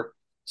more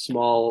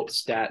small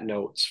stat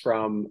notes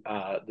from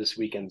this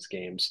weekend's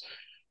games.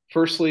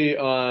 Firstly,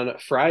 on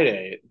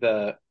Friday,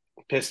 the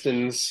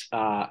Pistons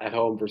at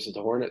home versus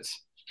the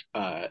Hornets.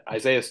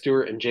 Isaiah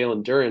Stewart and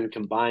Jalen Duren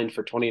combined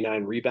for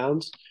 29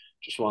 rebounds.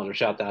 Just wanted to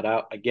shout that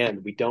out.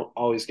 Again, we don't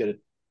always get a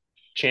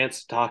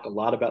chance to talk a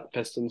lot about the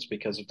Pistons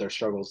because of their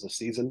struggles this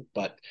season,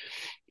 but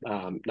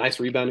nice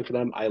rebounding for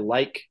them. I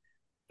like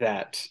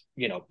that,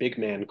 big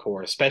man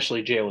core,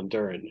 especially Jalen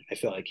Duren. I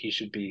feel like he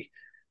should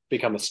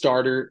become a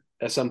starter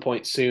at some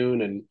point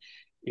soon. And,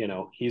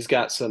 he's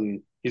got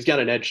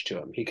an edge to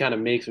him. He kind of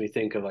makes me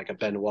think of like a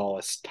Ben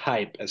Wallace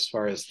type as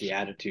far as the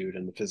attitude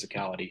and the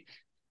physicality.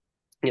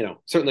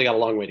 Certainly got a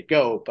long way to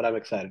go, but I'm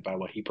excited by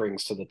what he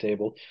brings to the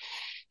table.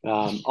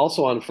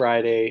 Also on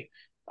Friday,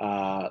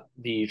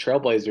 the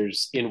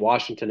Trailblazers in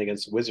Washington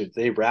against the Wizards,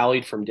 they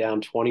rallied from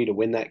down 20 to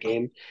win that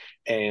game.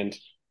 And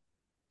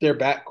their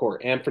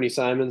backcourt, Anthony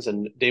Simons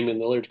and Damian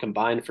Lillard,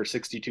 combined for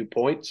 62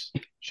 points.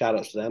 Shout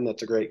out to them.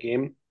 That's a great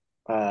game.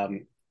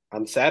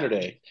 On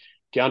Saturday,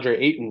 DeAndre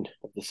Ayton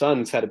of the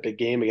Suns had a big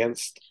game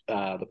against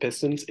the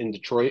Pistons in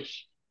Detroit.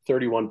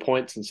 31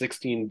 points and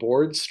 16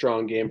 boards.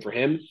 Strong game for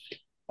him.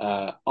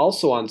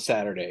 Also on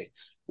Saturday,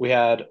 we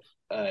had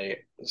a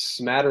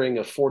smattering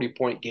of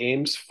 40-point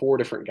games. Four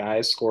different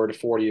guys scored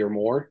 40 or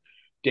more.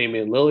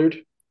 Damian Lillard,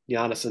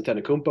 Giannis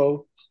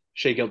Antetokounmpo,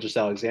 Shai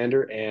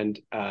Gilgeous-Alexander, and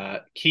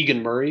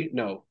Keegan Murray.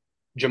 No,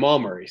 Jamal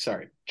Murray.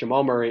 Sorry,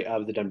 Jamal Murray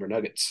of the Denver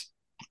Nuggets.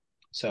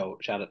 So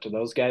shout out to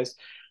those guys.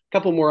 A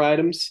couple more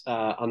items.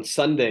 On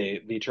Sunday,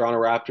 the Toronto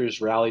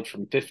Raptors rallied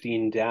from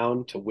 15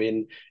 down to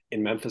win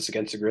in Memphis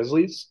against the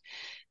Grizzlies.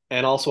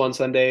 And also on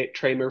Sunday,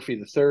 Trey Murphy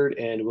III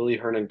and Willie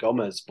Hernan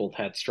Gomez both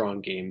had strong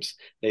games.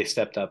 They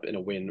stepped up in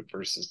a win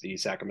versus the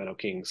Sacramento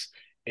Kings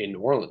in New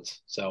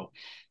Orleans. So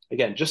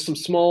again, just some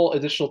small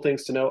additional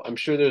things to note. I'm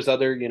sure there's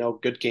other,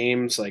 good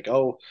games like,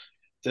 oh,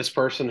 this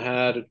person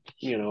had,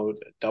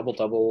 double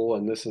double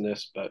and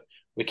this, but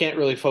we can't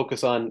really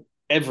focus on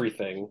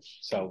everything.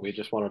 So we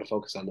just wanted to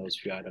focus on those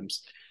few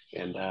items.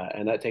 And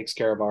that takes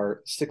care of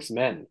our six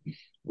men.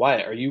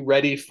 Wyatt, are you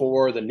ready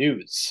for the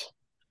news?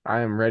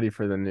 I am ready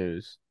for the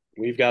news.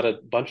 We've got a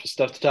bunch of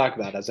stuff to talk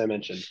about, as I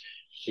mentioned.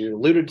 You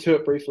alluded to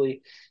it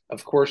briefly.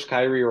 Of course,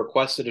 Kyrie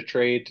requested a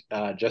trade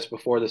just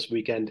before this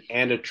weekend,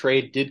 and a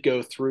trade did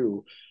go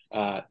through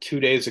 2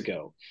 days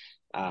ago.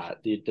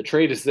 The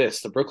trade is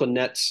this: the Brooklyn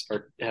Nets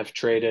have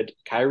traded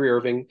Kyrie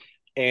Irving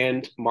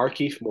and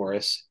Markieff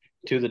Morris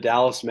to the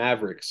Dallas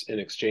Mavericks in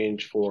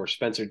exchange for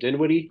Spencer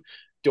Dinwiddie,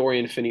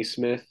 Dorian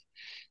Finney-Smith,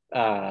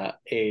 a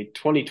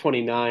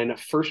 2029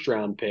 first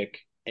round pick,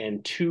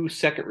 and two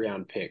second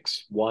round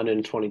picks, one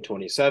in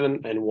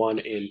 2027 and one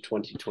in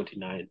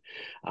 2029.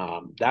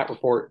 That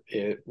report,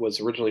 it was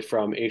originally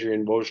from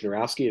Adrian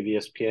Wojnarowski of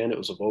ESPN. It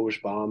was a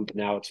Woj bomb, but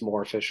now it's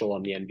more official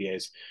on the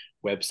NBA's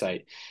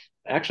website.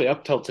 Actually,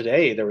 up till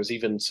today, there was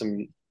even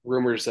some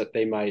rumors that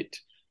they might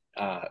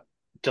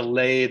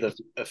delay the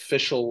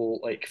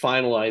official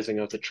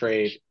finalizing of the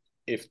trade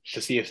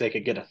to see if they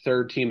could get a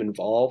third team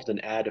involved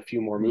and add a few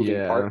more moving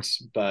Yeah,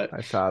 parts. But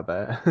I saw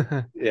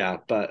that. yeah,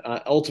 but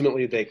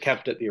ultimately they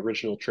kept it the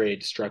original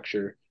trade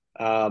structure.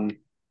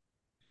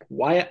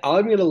 Why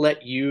I'm going to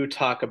let you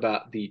talk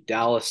about the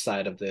Dallas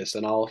side of this,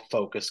 and I'll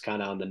focus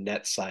kind of on the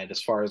net side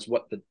as far as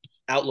what the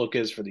outlook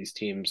is for these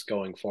teams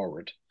going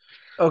forward.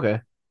 Okay.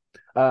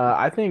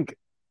 I think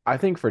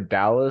for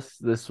Dallas,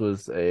 this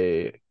was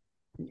a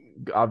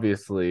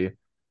obviously,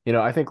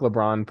 I think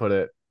LeBron put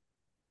it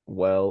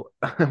well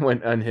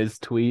when on his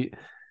tweet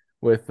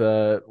with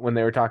when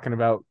they were talking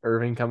about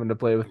Irving coming to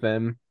play with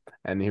them,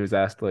 and he was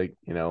asked like,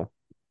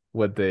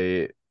 would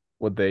they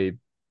would they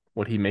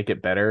would he make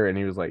it better? And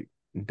he was like,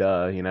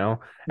 duh. And I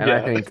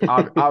Yeah. think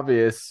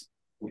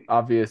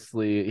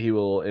obviously he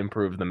will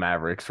improve the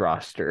Mavericks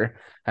roster.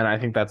 And I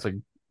think that's a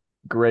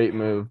great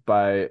move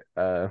by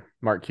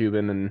Mark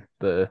Cuban and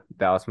the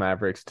Dallas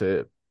Mavericks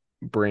to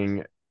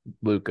bring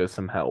Luka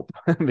some help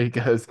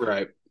because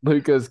Right.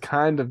 Luka's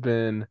kind of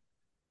been,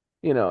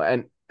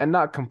 and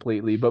not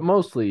completely, but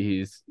mostly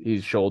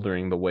he's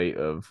shouldering the weight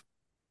of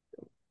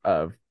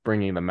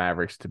bringing the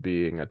Mavericks to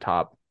being a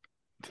top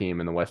team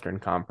in the Western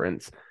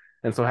Conference.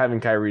 And so having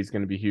Kyrie is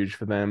going to be huge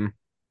for them.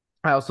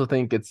 I also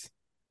think it's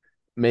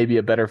maybe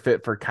a better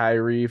fit for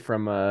Kyrie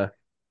from a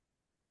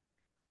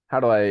how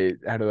do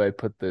I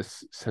put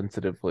this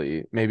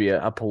sensitively? Maybe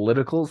a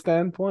political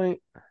standpoint,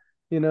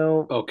 you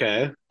know.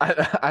 Okay.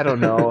 I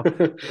don't know.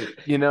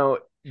 You know,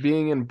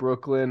 being in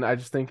Brooklyn, I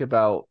just think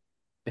about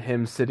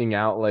him sitting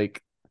out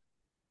like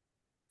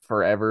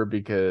forever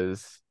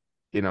because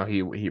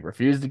he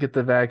refused to get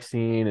the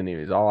vaccine and he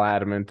was all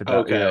adamant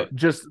about Okay.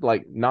 just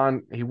like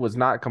non he was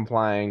not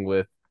complying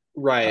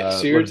Right.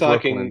 So you're with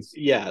talking, Brooklyn's.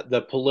 yeah,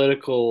 the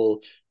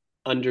political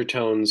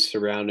undertones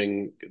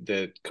surrounding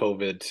the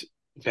COVID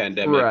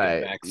pandemic and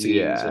Right, vaccines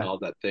and yeah. all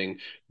that thing.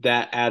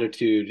 That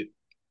attitude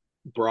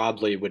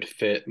broadly would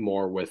fit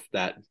more with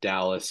that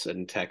Dallas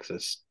and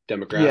Texas Yeah,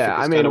 demographic,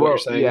 I is kind mean, of what you're well,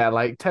 saying. yeah,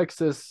 like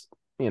Texas,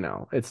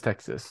 it's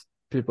Texas.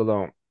 People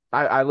don't.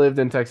 I lived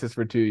in Texas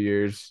for 2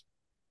 years.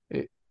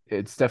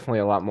 It's definitely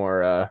a lot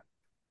more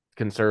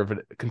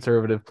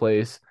conservative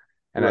place,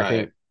 and I Right.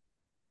 think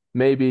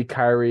maybe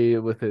Kyrie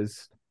with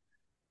his,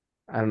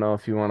 I don't know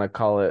if you want to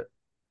call it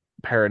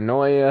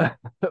paranoia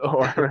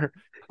or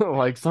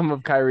like some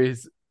of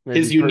Kyrie's maybe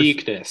His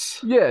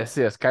uniqueness.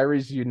 yes,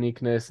 Kyrie's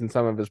uniqueness and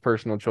some of his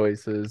personal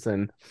choices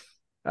and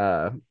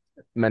uh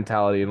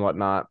mentality and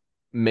whatnot.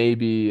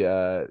 Maybe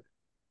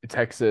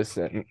Texas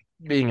and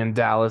being in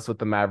Dallas with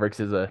the Mavericks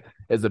is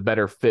a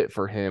better fit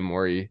for him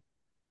where he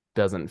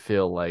doesn't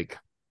feel like,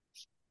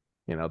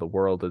 the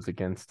world is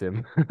against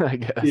him, I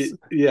guess.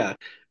 Yeah,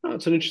 oh,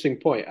 it's an interesting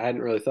point. I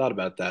hadn't really thought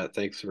about that.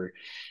 Thanks for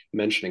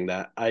mentioning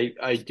that.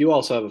 I do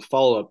also have a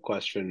follow-up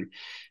question.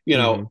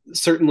 Hmm.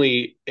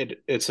 Certainly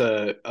it's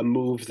a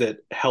move that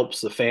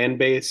helps the fan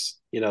base.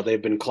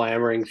 They've been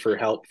clamoring for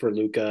help for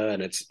Luca,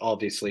 and it's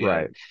obviously a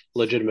Right.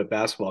 legitimate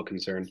basketball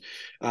concern.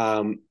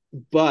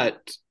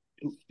 But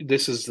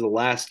this is the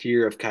last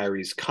year of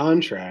Kyrie's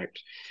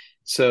contract.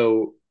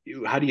 So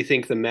how do you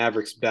think the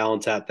Mavericks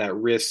balance out that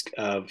risk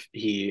of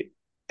he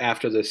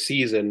after this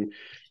season,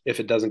 if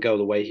it doesn't go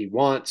the way he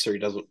wants or he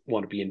doesn't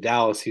want to be in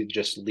Dallas, he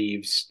just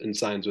leaves and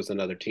signs with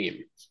another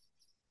team?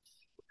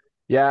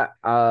 Yeah,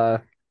 I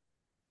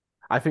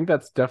think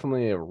that's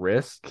definitely a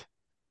risk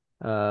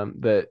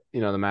that,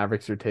 the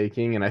Mavericks are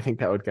taking, and I think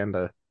that would kind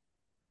of,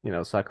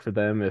 suck for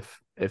them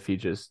if he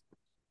just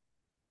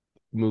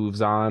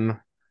moves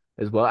on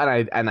as well.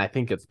 And I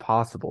think it's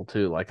possible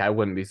too. Like I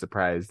wouldn't be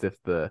surprised if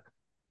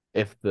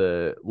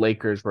the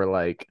Lakers were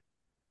like,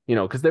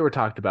 because they were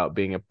talked about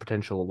being a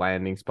potential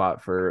landing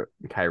spot for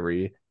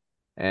Kyrie.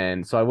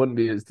 And so I wouldn't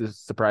be as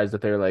surprised if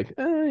they're like,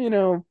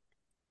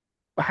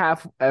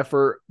 half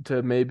effort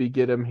to maybe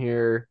get him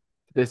here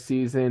this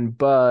season,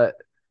 but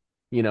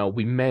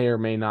we may or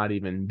may not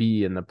even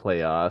be in the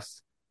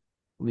playoffs.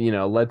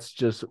 Let's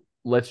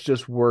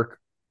just work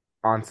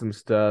on some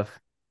stuff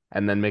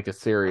and then make a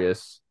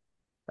serious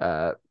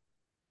uh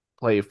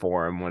play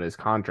for him when his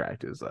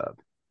contract is up.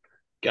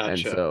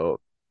 And Gotcha. so,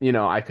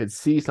 I could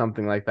see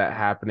something like that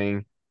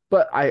happening,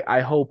 but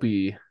I hope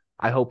he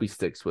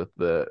sticks with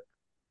the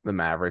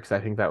Mavericks. I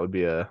think that would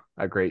be a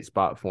great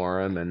spot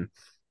for him. And,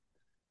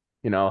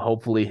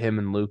 hopefully him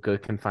and Luca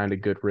can find a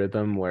good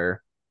rhythm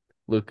where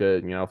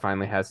Luca,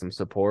 finally has some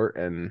support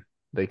and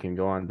they can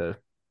go on to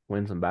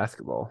win some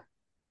basketball.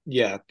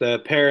 Yeah, the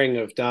pairing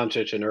of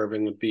Doncic and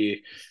Irving would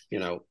be,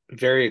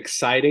 very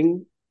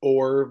exciting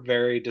or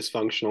very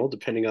dysfunctional,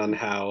 depending on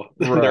how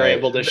they're Right.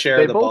 able to share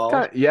They the both ball.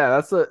 kind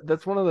yeah,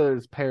 that's one of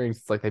those pairings.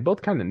 It's like they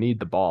both kind of need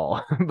the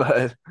ball,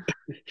 but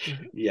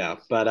Yeah,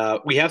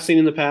 but we have seen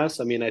in the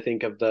past. I mean, I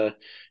think of the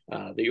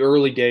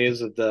early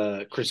days of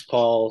the Chris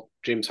Paul,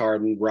 James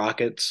Harden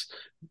Rockets.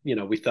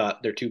 We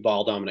thought they're two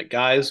ball dominant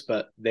guys,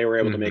 but they were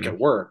able to make hmm it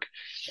work.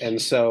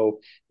 And so,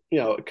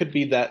 it could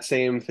be that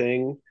same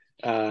thing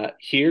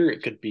here.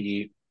 It could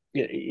be,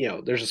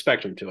 there's a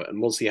spectrum to it,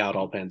 and we'll see how it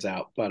all pans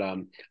out. But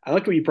I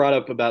liked what you brought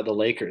up about the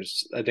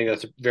Lakers. I think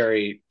that's a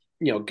very,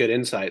 good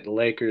insight. The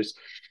Lakers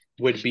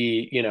would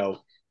be,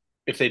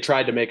 if they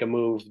tried to make a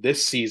move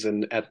this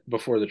season at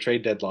before the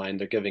trade deadline,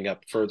 they're giving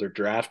up further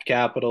draft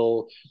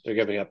capital. They're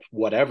giving up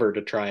whatever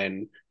to try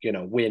and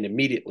win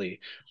immediately.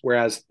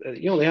 Whereas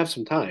they have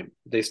some time.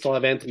 They still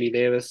have Anthony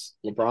Davis.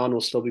 LeBron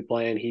will still be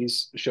playing.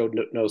 He's showed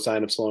no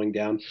sign of slowing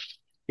down.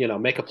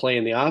 make a play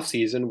in the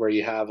offseason where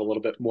you have a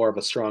little bit more of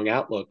a strong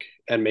outlook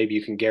and maybe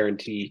you can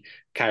guarantee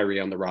Kyrie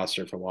on the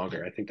roster for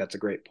longer. I think that's a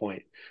great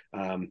point.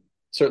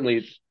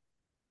 Certainly,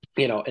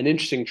 an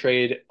interesting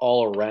trade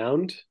all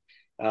around.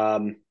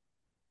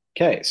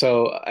 Okay,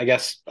 so I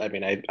guess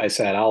I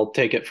said I'll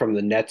take it from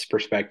the Nets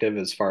perspective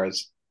as far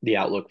as the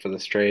outlook for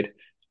this trade.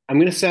 I'm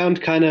going to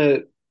sound kind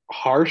of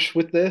harsh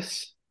with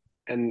this,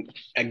 and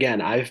again,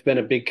 I've been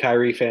a big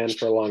Kyrie fan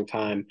for a long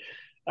time.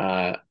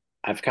 Uh,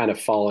 I've kind of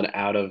fallen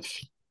out of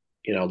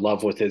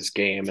love with his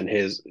game and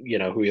his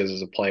who he is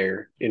as a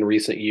player in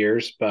recent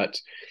years, but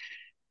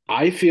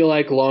I feel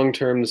like long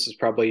term this is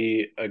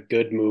probably a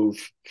good move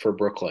for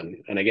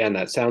Brooklyn. And again,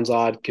 that sounds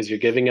odd because you're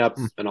giving up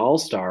Mm. an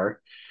all-star.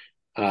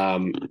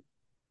 Um,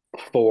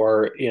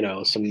 for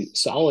some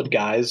solid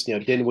guys.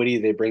 Dinwiddie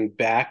they bring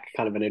back,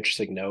 kind of an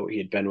interesting note. He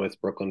had been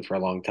with Brooklyn for a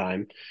long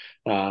time.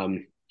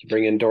 You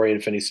bring in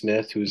Dorian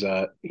Finney-Smith, who's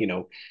a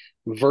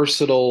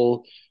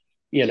versatile,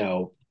 you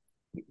know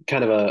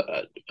kind of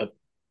a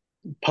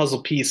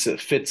puzzle piece that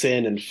fits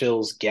in and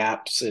fills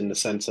gaps in the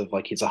sense of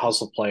like he's a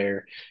hustle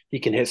player. He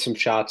can hit some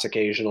shots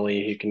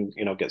occasionally. He can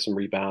get some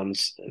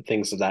rebounds,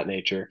 things of that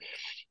nature.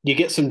 You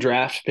get some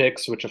draft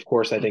picks, which of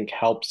course I think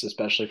helps,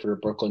 especially for a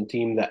Brooklyn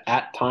team that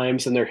at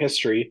times in their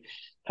history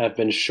have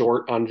been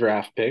short on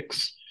draft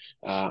picks.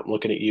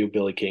 Looking at you,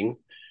 Billy King.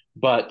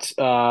 But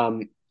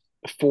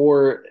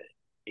for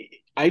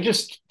I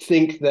just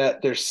think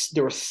that there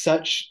was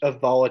such a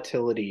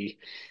volatility,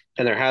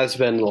 and there has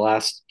been the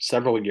last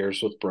several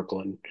years with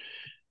Brooklyn,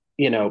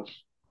 you know,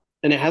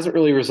 and it hasn't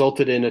really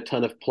resulted in a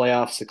ton of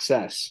playoff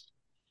success.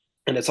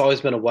 And it's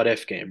always been a what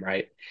if game,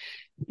 right?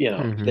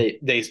 Hmm. They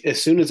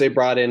as soon as they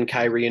brought in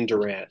Kyrie and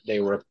Durant, they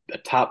were a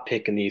top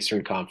pick in the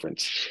Eastern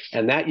Conference.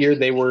 And that year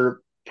they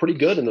were pretty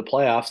good in the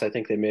playoffs. I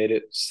think they made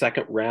it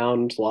second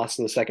round, lost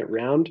in the second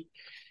round.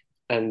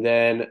 And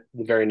then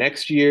the very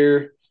next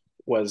year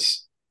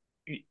was,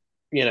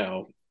 you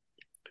know,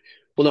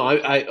 well,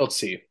 no, let's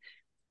see.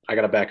 I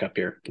got to back up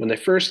here. When they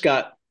first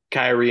got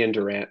Kyrie and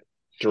Durant,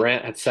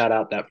 Durant had sat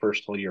out that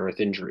first whole year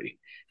with injury.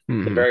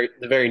 Hmm.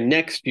 The very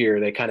next year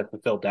they kind of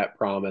fulfilled that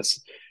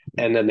promise,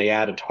 and then they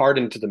added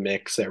Harden to the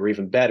mix. They were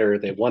even better.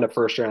 They won a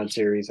first round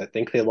series. I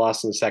think they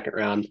lost in the second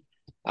round.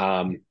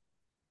 Um,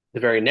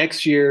 the very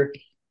next year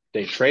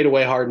they trade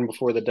away Harden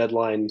before the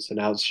deadline, so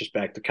now it's just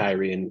back to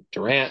Kyrie and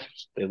Durant.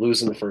 They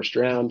lose in the first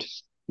round.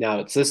 Now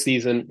it's this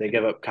season. They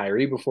give up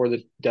Kyrie before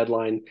the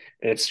deadline,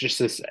 and it's just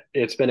this.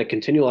 It's been a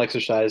continual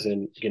exercise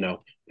in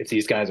if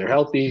these guys are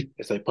healthy,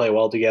 if they play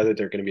well together,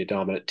 they're going to be a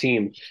dominant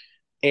team.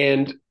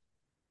 And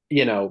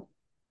you know,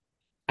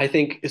 I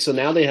think so.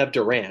 Now they have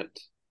Durant,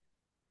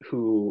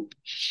 who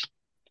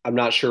I'm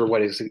not sure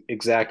what his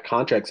exact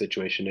contract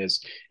situation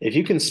is. If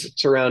you can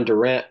surround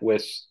Durant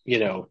with,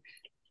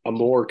 a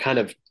more kind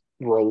of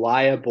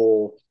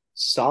reliable,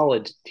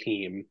 solid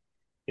team,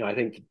 I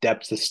think the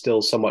depth is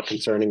still somewhat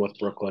concerning with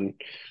Brooklyn.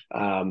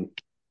 Um,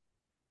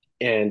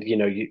 and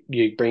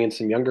you bring in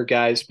some younger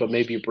guys, but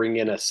maybe you bring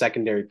in a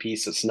secondary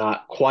piece that's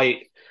not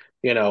quite,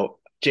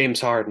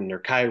 James Harden or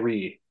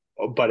Kyrie,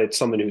 but it's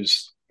someone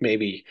who's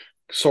maybe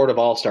sort of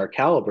all-star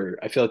caliber.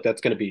 I feel like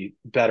that's going to be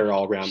better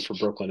all around for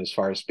Brooklyn as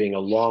far as being a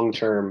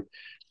long-term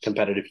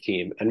competitive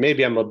team. And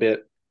maybe I'm a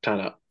bit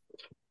kind of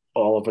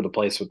all over the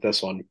place with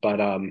this one,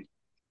 but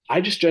I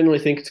just generally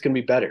think it's going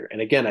to be better.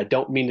 And again, I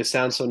don't mean to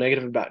sound so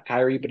negative about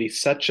Kyrie, but he's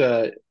such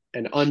an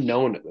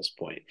unknown at this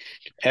point.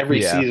 Yeah.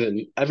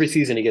 Every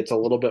season he gets a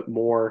little bit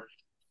more,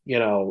 you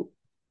know,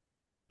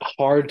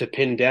 hard to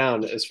pin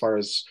down as far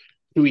as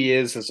who he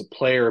is as a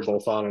player,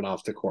 both on and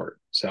off the court.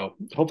 So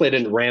hopefully I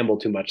didn't ramble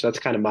too much. That's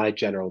kind of my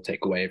general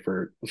takeaway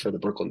for the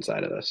Brooklyn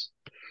side of this.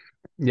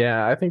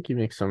 Yeah, I think you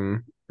make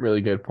some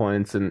really good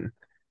points. And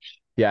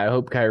yeah, I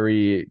hope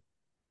Kyrie,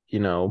 you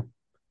know,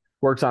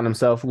 works on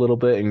himself a little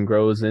bit and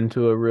grows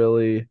into a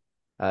really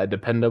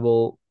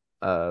dependable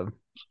uh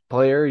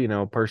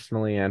player,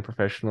 personally and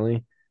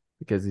professionally,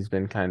 because he's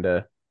been kind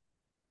of,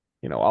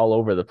 all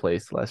over the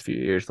place the last few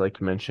years, like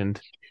you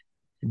mentioned.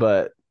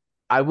 But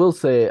I will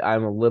say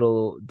I'm a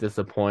little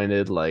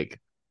disappointed. Like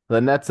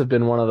the Nets have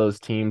been one of those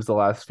teams the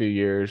last few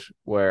years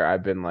where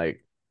I've been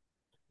like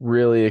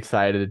really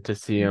excited to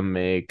see them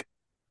make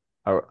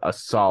a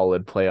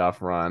solid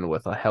playoff run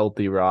with a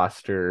healthy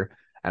roster.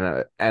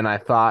 And I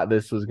thought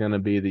this was going to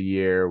be the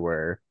year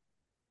where,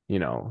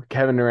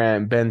 Kevin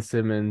Durant, Ben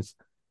Simmons,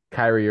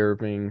 Kyrie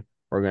Irving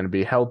were going to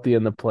be healthy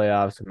in the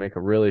playoffs and make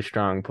a really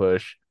strong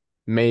push,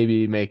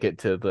 maybe make it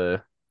to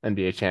the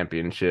NBA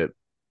championship.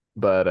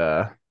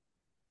 But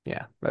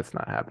yeah, that's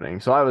not happening.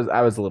 So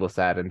I was a little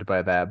saddened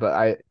by that,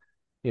 but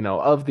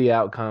of the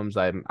outcomes,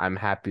 I'm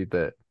happy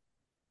that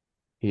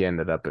he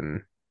ended up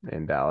in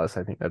Dallas.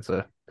 I think that's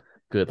a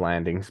good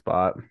landing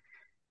spot.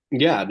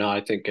 Yeah, no,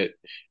 I think it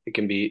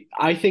can be.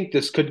 I think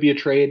this could be a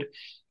trade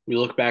we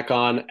look back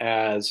on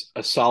as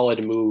a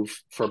solid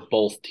move for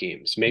both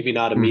teams. Maybe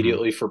not Hmm.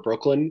 immediately for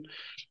Brooklyn,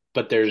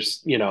 but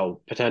there's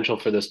potential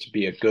for this to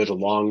be a good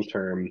long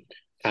term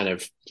kind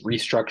of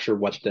restructure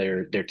what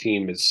their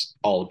team is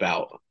all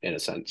about in a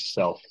sense.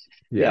 So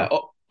yeah, Yeah.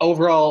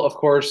 overall, of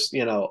course,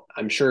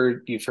 I'm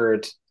sure you've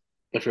heard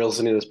if you're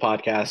listening to this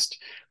podcast,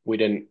 we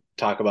didn't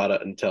talk about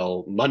it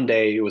until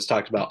Monday. It was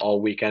talked about all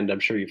weekend. I'm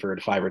sure you've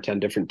heard 5 or 10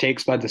 different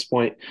takes by this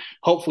point.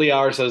 Hopefully,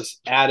 ours has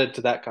added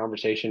to that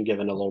conversation,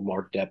 given a little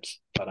more depth.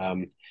 But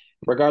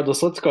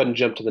regardless, let's go ahead and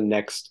jump to the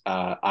next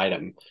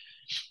item.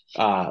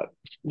 Uh,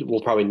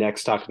 we'll probably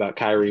next talk about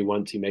Kyrie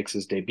once he makes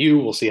his debut.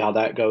 We'll see how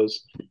that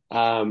goes.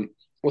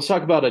 Let's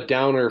talk about a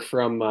downer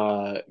from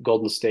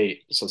Golden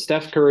State. So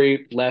Steph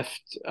Curry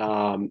left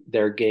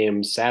their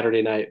game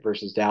Saturday night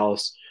versus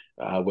Dallas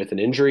with an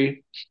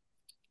injury,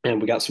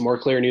 and we got some more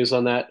clear news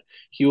on that.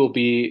 He will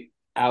be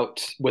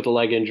out with a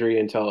leg injury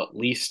until at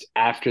least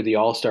after the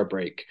All-Star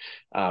break,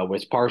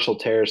 with partial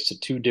tears to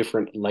two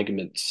different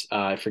ligaments.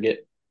 I forget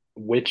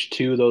which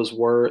two those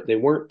were. They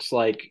weren't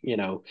like,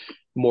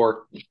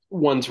 more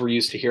ones we're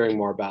used to hearing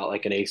more about,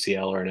 like an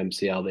ACL or an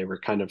MCL. They were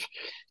kind of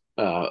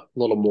a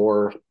little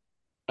more,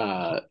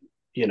 uh,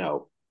 you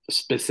know,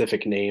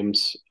 specific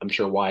names. I'm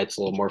sure Wyatt's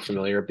a little more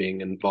familiar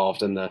being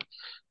involved in the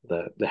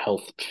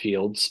health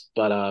fields,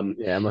 but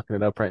Yeah, I'm looking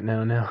it up right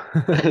now.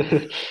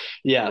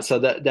 yeah. So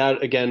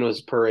that again was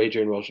per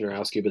Adrian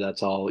Wojnarowski, but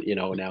that's all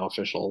now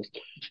official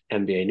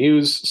NBA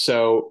news.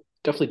 So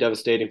definitely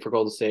devastating for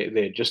Golden State.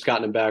 They had just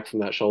gotten him back from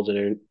that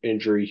shoulder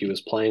injury. He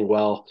was playing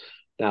well.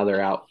 Now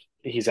they're out.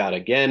 He's out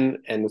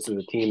again, and this is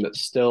a team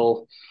that's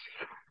still,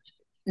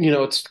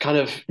 it's kind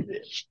of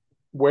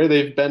where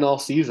they've been all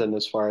season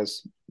as far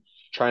as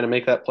trying to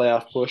make that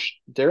playoff push.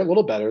 They're a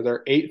little better.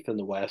 They're eighth in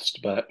the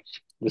West, but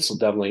this will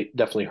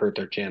definitely hurt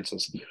their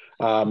chances.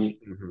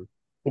 Mhm.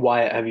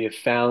 Wyatt, have you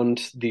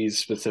found these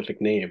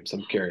specific names?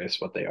 I'm curious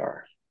what they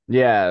are.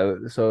 Yeah,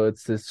 so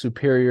it's the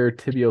superior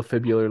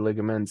tibiofibular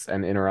ligaments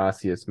and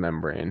interosseous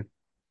membrane.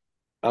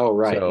 Oh,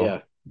 right, So yeah,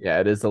 yeah,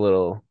 it is a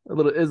little.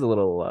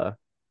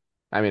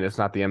 I mean, it's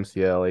not the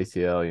MCL,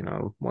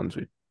 ACL, ones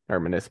we or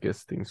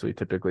meniscus things we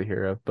typically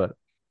hear of, but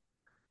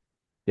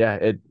yeah,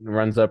 it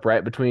runs up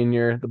right between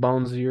the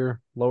bones of your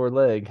lower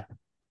leg.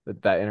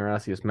 That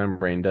interosseous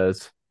membrane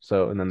does.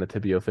 So, and then the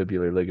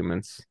tibiofibular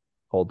ligaments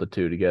hold the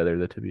two together,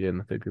 the tibia and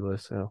the fibula.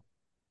 So,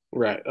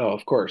 right. Oh,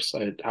 of course.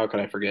 How could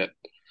I forget?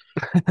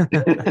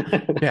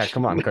 yeah,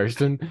 come on,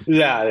 Karston.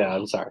 Yeah, yeah.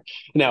 I'm sorry.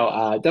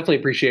 No, definitely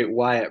appreciate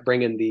Wyatt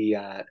bringing the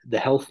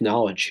health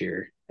knowledge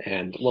here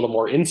and a little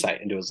more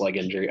insight into his leg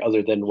injury,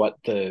 other than what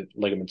the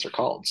ligaments are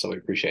called. So we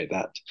appreciate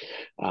that.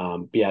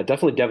 But yeah,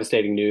 definitely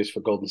devastating news for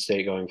Golden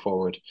State going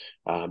forward,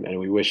 and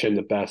we wish him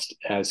the best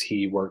as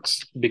he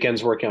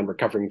begins working on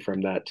recovering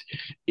from that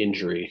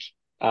injury.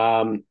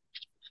 Um,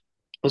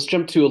 let's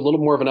jump to a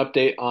little more of an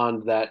update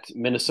on that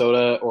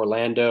Minnesota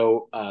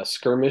Orlando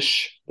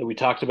skirmish that we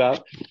talked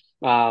about.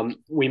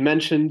 We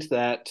mentioned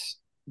that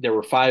there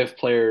were 5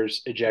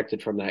 players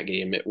ejected from that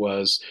game. It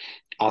was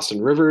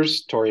Austin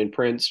Rivers, Torian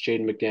Prince,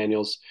 Jaden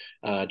McDaniels,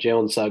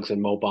 Jalen Suggs,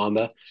 and Mo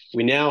Bamba.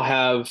 We now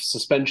have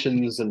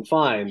suspensions and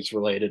fines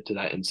related to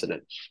that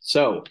incident.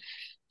 So,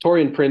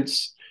 Torian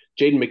Prince,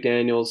 Jaden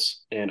McDaniels,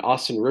 and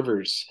Austin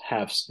Rivers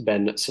have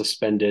been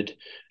suspended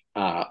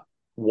uh,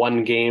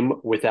 1 game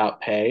without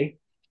pay,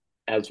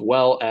 as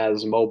well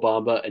as Mo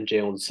Bamba and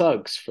Jalen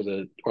Suggs for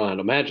the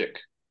Orlando Magic.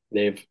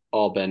 They've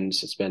all been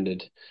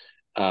suspended.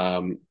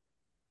 Um,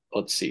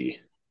 let's see.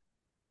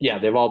 Yeah,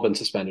 they've all been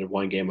suspended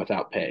 1 game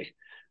without pay.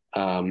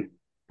 Um,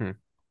 Hmm.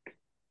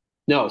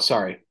 no,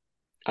 sorry.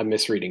 I'm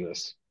misreading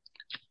this.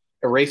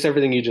 Erase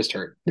everything you just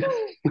heard.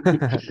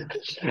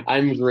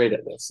 I'm great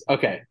at this.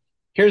 Okay,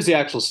 here's the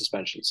actual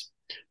suspensions.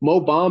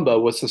 Mo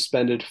Bamba was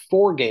suspended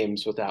 4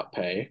 games without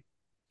pay.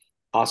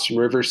 Austin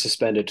Rivers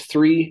suspended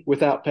 3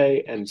 without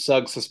pay, and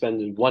Suggs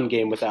suspended 1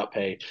 game without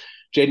pay.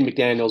 Jaden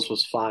McDaniels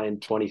was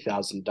fined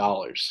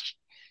 $20,000.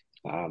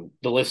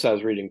 The list I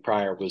was reading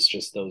prior was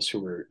just those who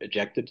were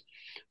ejected.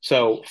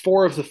 So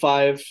 4 of the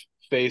 5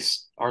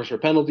 faced harsher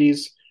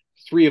penalties.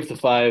 3 of the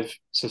 5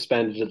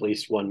 suspended at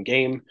least 1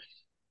 game.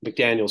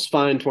 McDaniels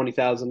fined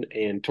 20,000,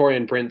 and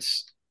Torian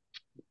Prince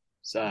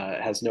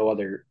has no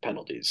other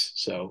penalties.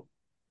 So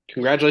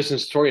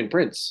congratulations to Torian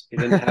Prince. He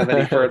didn't have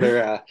any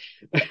further.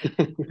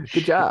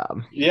 Good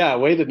job. Yeah,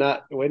 way to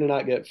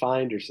not get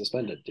fined or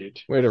suspended, dude.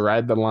 Way to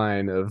ride the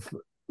line of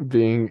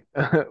being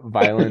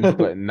violent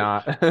but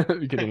not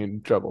getting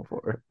in trouble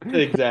for it.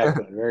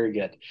 Exactly. Very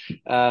good.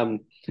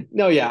 Um,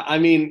 no, yeah. I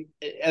mean,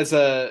 as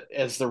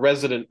the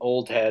resident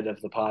old head of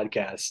the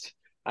podcast,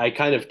 I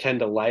kind of tend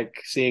to like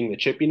seeing the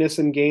chippiness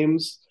in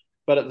games,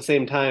 but at the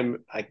same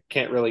time, I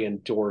can't really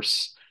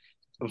endorse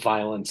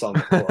violence on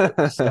the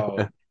court.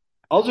 So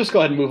I'll just go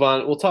ahead and move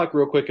on. We'll talk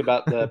real quick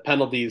about the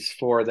penalties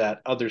for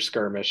that other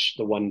skirmish,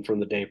 the one from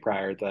the day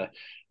prior, the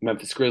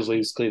Memphis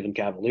Grizzlies, Cleveland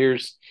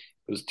Cavaliers.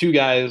 It was 2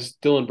 guys,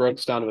 Dylan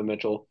Brooks, Donovan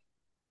Mitchell.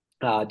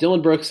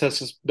 Dylan Brooks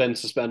has been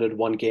suspended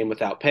 1 game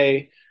without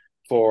pay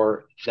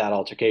for that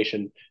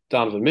altercation.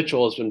 Donovan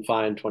Mitchell has been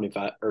fined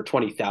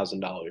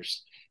 $20,000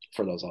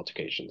 for those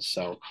altercations.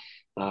 So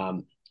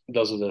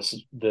those are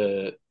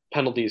the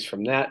penalties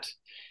from that.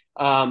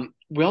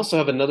 We also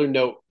have another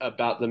note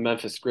about the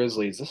Memphis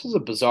Grizzlies. This is a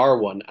bizarre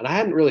one, and I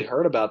hadn't really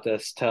heard about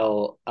this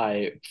till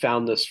I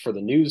found this for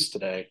the news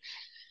today.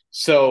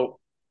 So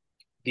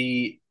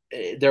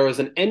there was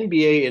an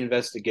NBA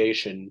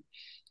investigation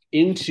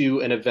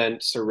into an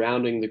event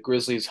surrounding the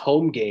Grizzlies'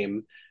 home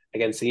game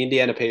against the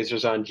Indiana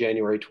Pacers on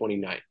January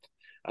 29th.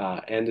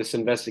 And this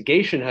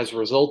investigation has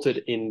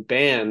resulted in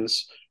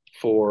bans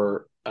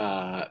for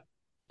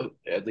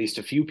at least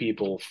a few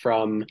people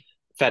from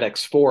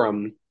FedEx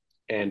Forum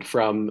and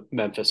from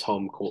Memphis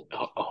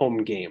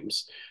home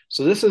games.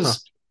 So this Huh.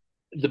 is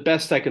the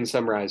best I can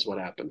summarize what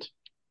happened.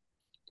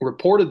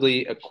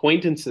 Reportedly,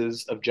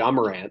 acquaintances of Ja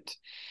Morant,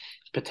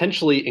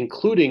 potentially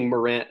including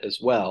Morant as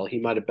well, he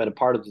might have been a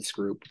part of this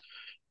group,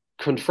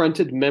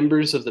 confronted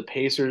members of the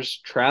Pacers'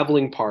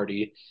 traveling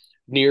party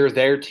near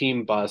their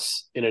team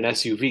bus in an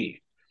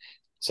SUV.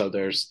 So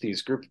there's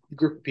these group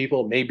of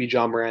people, maybe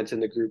Ja Morant's in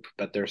the group,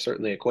 but they're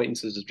certainly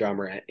acquaintances of Ja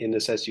Morant in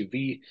this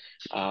SUV.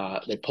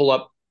 They pull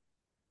up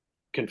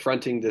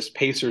confronting this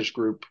Pacers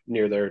group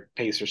near their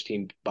Pacers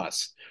team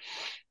bus.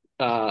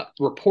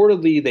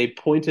 Reportedly, they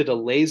pointed a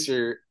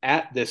laser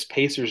at this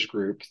Pacers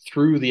group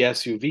through the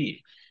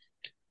SUV.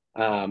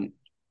 Um,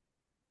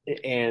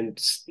 and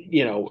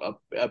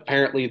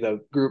apparently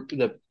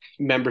the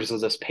members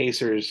of this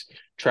Pacers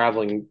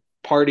traveling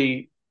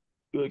party,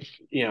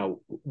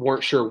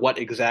 weren't sure what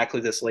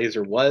exactly this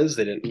laser was.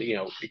 They didn't,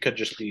 it could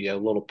just be a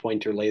little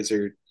pointer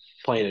laser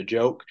playing a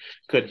joke,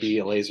 could be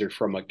a laser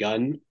from a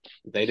gun.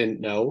 They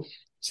didn't know.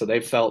 So they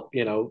felt,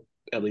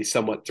 at least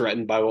somewhat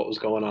threatened by what was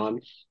going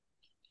on.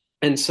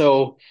 And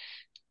so,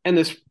 and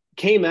this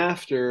came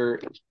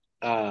after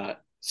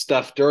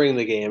stuff during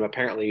the game.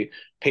 Apparently,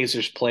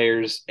 Pacers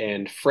players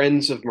and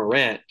friends of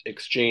Morant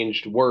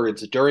exchanged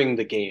words during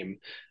the game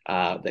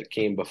that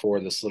came before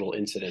this little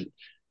incident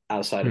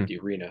outside of Hmm. the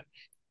arena.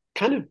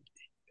 Kind of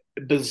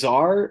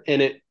bizarre,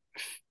 and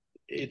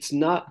it's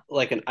not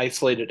like an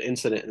isolated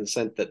incident in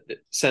the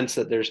sense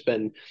that there's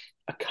been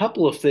a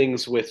couple of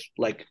things with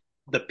like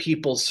the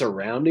people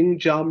surrounding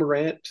Ja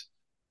Morant,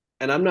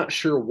 and I'm not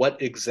sure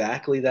what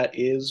exactly that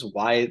is.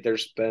 Why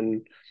there's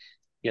been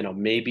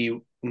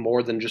maybe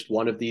more than just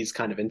one of these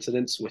kind of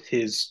incidents with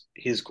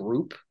his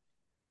group,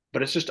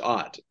 but it's just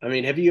odd. I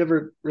mean, have you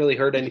ever really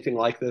heard anything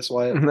like this,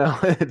 Wyatt? No,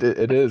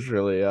 it is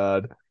really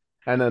odd.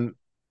 And then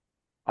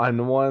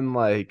on one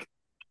like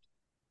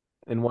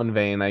in one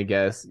vein, I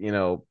guess,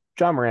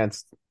 John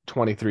Morant's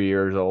 23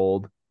 years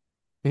old.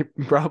 He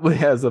probably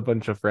has a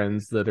bunch of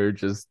friends that are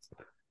just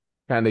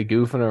kind of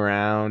goofing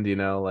around,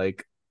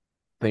 like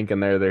thinking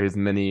they're his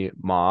mini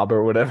mob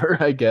or whatever,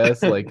 I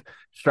guess, like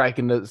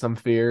striking some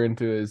fear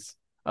into his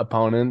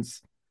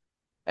opponents.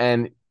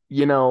 And,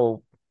 you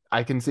know,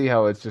 I can see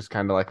how it's just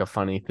kind of like a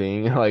funny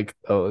thing, like,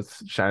 oh,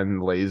 it's shining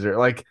laser.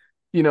 Like,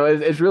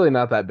 it's really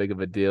not that big of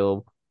a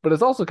deal. But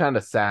it's also kind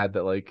of sad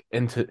that, like,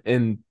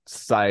 in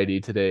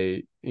society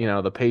today,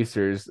 the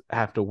Pacers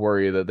have to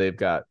worry that they've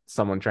got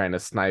someone trying to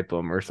snipe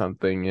them or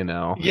something,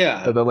 that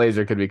Yeah, the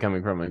laser could be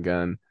coming from a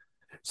gun.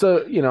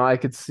 So, I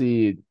could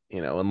see,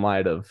 in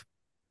light of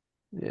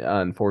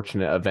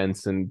unfortunate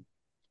events in,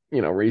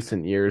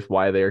 recent years,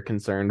 why they're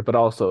concerned. But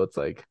also, it's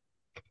like,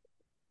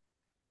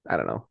 I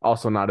don't know.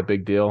 Also, not a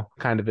big deal.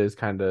 Kind of is,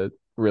 kind of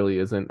really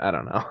isn't. I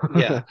don't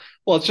yeah. know.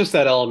 Well, it's just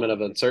that element of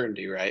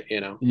uncertainty, right?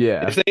 If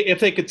Yeah.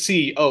 they could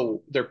see,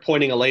 oh, they're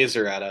pointing a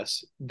laser at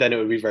us, then it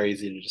would be very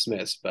easy to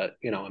dismiss. But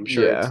I'm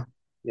sure it's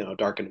Yeah.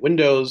 darkened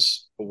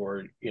windows,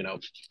 or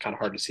kind of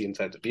hard to see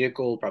inside the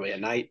vehicle, probably at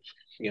night.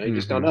 You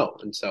just don't Hmm. know.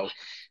 And so,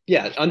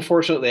 yeah,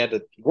 unfortunately, I had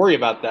to worry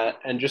about that,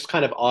 and just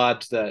kind of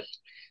odd that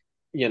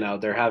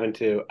they're having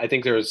to. I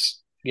think there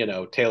was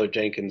Taylor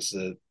Jenkins,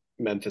 the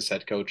Memphis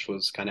head coach,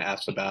 was kind of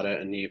asked about it,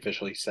 and he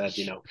officially said,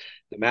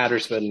 the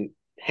matter's been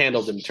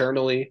handled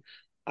internally.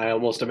 I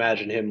almost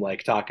imagine him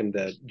like talking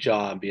to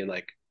John, being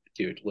like,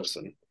 "Dude,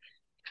 listen,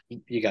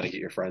 you got to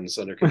get your friends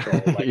under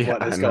control. Like, Yeah,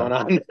 what I is going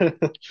know. on?"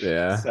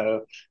 Yeah.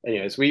 So,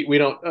 anyways, we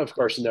don't, of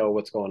course, know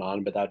what's going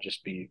on, but that'd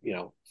just be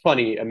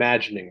funny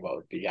imagining what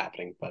would be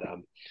happening. But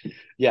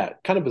yeah,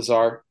 kind of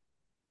bizarre.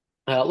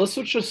 Let's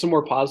switch to some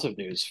more positive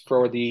news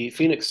for the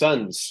Phoenix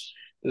Suns.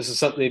 This is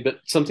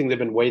something they've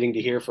been waiting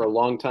to hear for a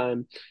long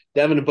time.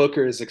 Devin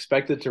Booker is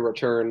expected to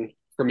return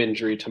from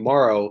injury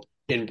tomorrow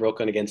in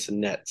Brooklyn against the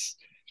Nets.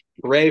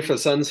 Hooray for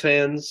Suns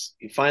fans!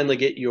 You finally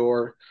get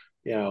your,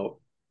 you know,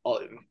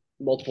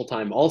 multiple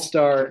time All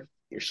Star,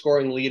 your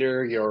scoring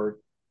leader, your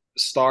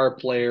star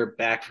player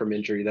back from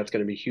injury. That's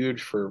going to be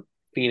huge for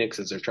Phoenix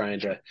as they're trying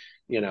to,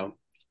 you know,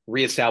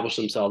 reestablish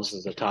themselves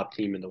as a top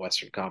team in the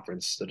Western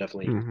Conference. So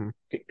definitely,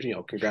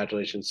 Hmm.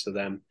 congratulations to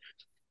them.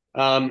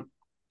 Um,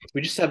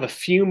 we just have a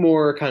few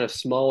more kind of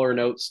smaller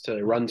notes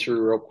to run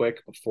through real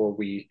quick before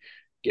we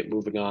get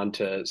moving on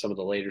to some of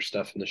the later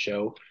stuff in the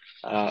show.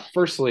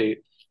 Firstly,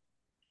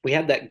 we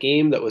had that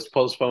game that was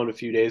postponed a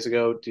few days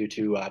ago due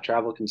to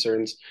travel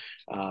concerns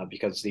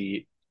because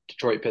the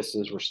Detroit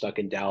Pistons were stuck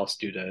in Dallas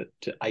due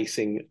to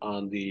icing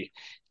on the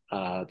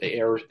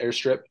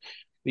airstrip.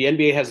 The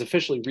NBA has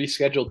officially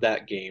rescheduled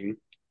that game.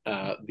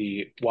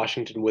 The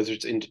Washington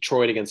Wizards in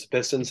Detroit against the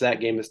Pistons.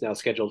 That game is now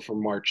scheduled for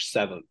March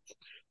 7th.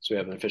 So we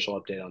have an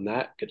official update on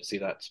that. Good to see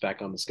that's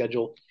back on the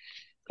schedule.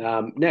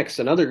 Next,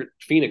 another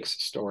Phoenix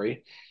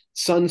story.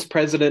 Suns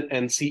president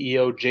and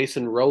CEO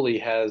Jason Rowley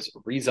has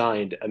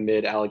resigned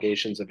amid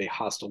allegations of a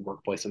hostile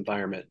workplace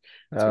environment.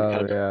 It's been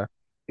kind Oh of yeah.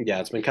 yeah,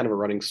 it's been kind of a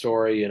running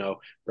story.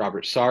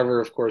 Robert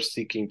Sarver, of course,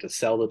 seeking to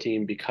sell the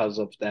team because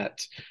of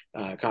that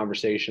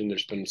conversation.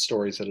 There's been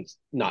stories that it's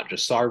not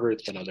just Sarver,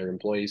 it's been other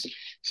employees.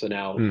 So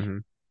now Hmm.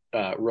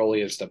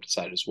 Rowley has stepped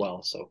aside as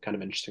well. So kind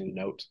of interesting to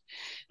note.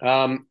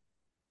 Um,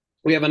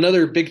 we have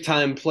another big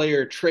time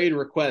player trade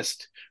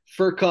request.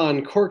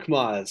 Furkan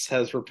Korkmaz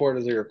has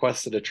reportedly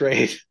requested a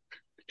trade.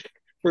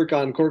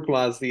 Furkan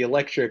Korkmaz, the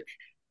electric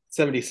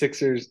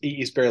 76ers,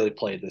 he's barely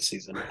played this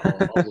season.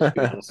 I'll just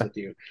be honest with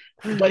you.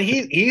 But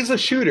he's a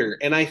shooter.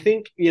 And I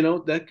think,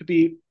 that could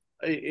be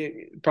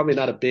probably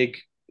not a big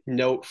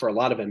note for a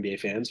lot of NBA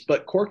fans,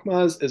 but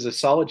Korkmaz is a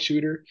solid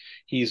shooter.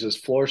 He's a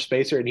floor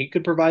spacer, and he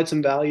could provide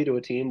some value to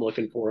a team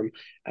looking for him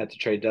at the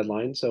trade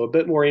deadline. So a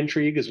bit more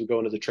intrigue as we go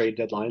into the trade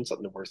deadline,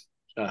 something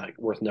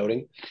worth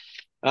noting.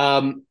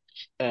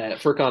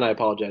 Furkan, I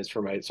apologize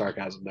for my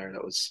sarcasm there.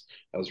 That was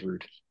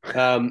rude.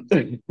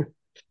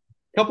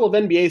 Couple of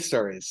NBA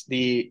stories.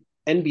 The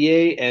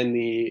NBA and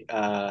the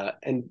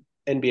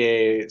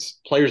NBA's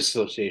Players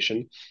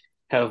Association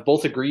have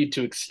both agreed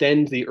to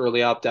extend the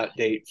early opt-out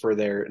date for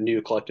their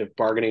new collective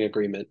bargaining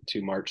agreement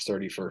to March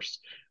 31st.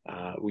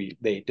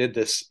 They did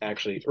this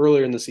actually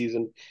earlier in the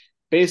season.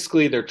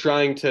 Basically, they're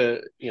trying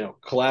to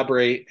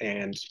collaborate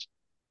and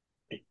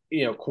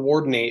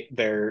coordinate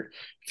their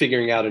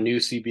figuring out a new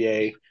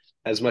CBA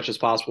as much as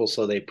possible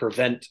so they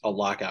prevent a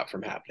lockout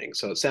from happening.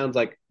 So it sounds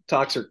like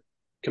talks are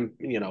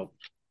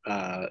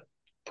uh,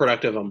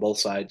 productive on both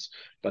sides,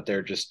 but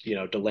they're just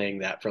delaying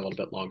that for a little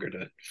bit longer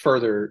to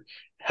further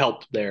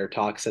help their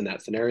talks in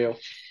that scenario.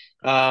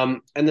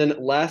 And then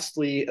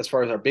lastly, as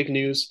far as our big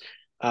news,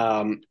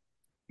 Giannis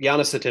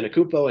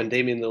Antetokounmpo and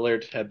Damian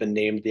Lillard have been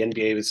named the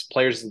NBA's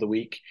Players of the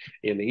Week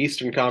in the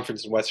Eastern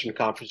Conference and Western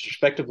Conference,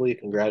 respectively.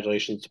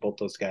 Congratulations to both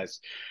those guys.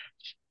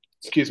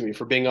 Excuse me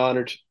for being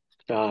honored.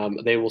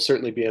 They will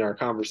certainly be in our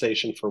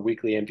conversation for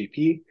weekly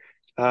MVP.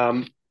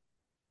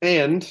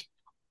 And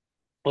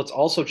let's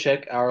also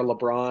check our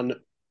LeBron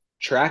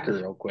tracker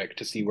real quick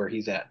to see where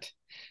he's at.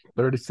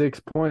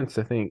 36 points,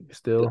 I think,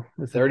 still,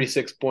 isn't it?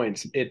 36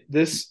 points.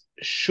 This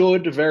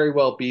should very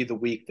well be the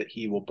week that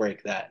he will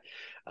break that.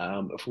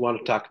 If we want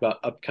to talk about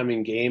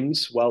upcoming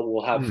games, well,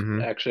 we'll have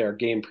Hmm. actually our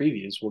game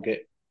previews. We'll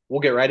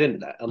get right into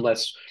that.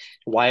 Unless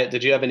Wyatt,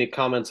 did you have any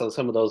comments on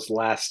some of those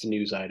last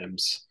news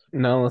items?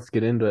 No, let's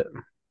get into it.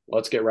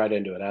 Let's get right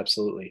into it.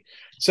 Absolutely.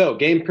 So,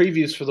 game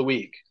previews for the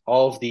week.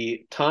 All of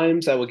the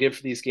times I will give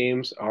for these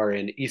games are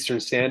in Eastern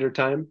Standard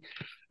Time.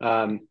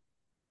 And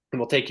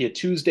we'll take you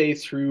Tuesday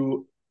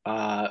through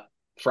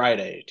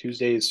Friday.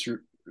 Tuesday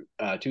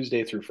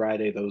through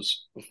Friday,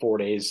 those 4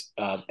 days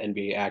of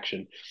NBA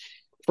action.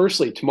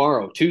 Firstly,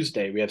 tomorrow,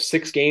 Tuesday, we have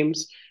 6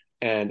 games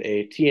and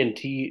a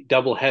TNT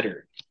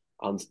doubleheader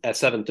at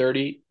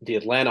 7:30. The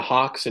Atlanta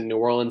Hawks in New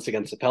Orleans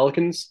against the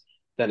Pelicans.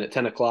 Then at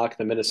 10 o'clock,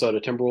 the Minnesota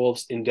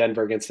Timberwolves in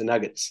Denver against the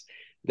Nuggets.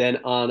 Then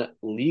on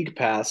League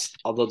Pass,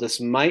 although this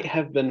might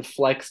have been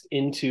flexed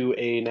into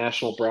a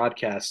national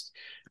broadcast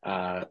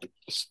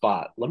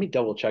spot. Let me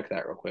double check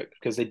that real quick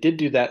because they did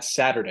do that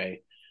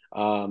Saturday.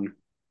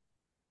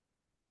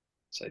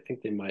 So I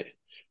think they might.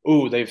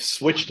 Ooh, they've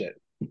switched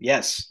it.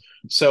 Yes.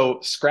 So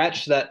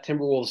scratch that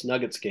Timberwolves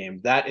Nuggets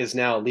game. That is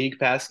now a League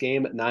Pass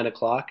game at 9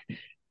 o'clock.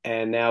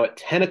 And now at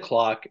 10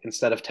 o'clock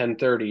instead of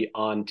 10:30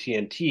 on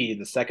TNT,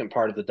 the second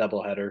part of the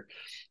doubleheader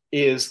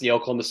is the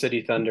Oklahoma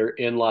City Thunder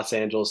in Los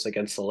Angeles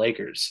against the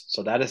Lakers.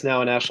 So that is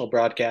now a national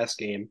broadcast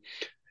game.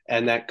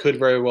 And that could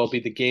very well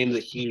be the game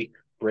that he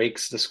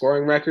breaks the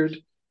scoring record.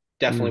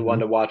 Definitely one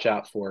Hmm. to watch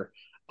out for,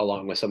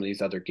 along with some of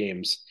these other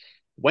games.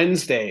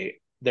 Wednesday,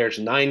 there's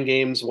 9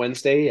 games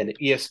Wednesday, an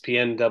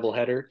ESPN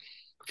doubleheader.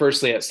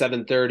 Firstly, at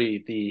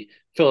 7:30, the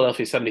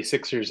Philadelphia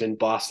 76ers in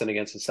Boston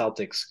against the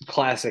Celtics.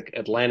 Classic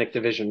Atlantic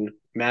Division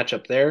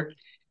matchup there.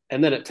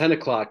 And then at 10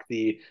 o'clock,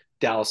 the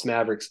Dallas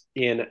Mavericks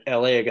in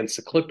LA against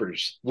the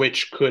Clippers,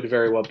 which could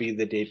very well be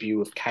the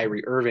debut of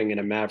Kyrie Irving in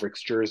a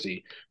Mavericks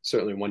jersey.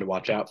 Certainly one to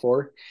watch out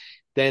for.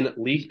 Then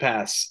League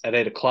Pass at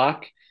 8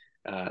 o'clock.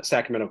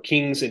 Sacramento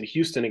Kings in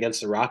Houston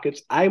against the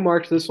Rockets. I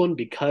marked this one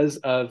because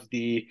of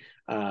the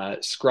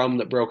scrum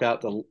that broke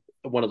out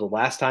one of the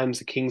last times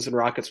the Kings and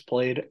Rockets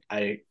played.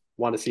 I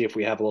want to see if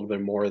we have a little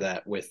bit more of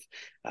that with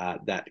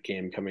that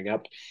game coming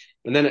up.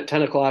 And then at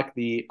 10 o'clock,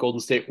 the Golden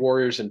State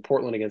Warriors in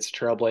Portland against the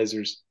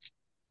Trailblazers.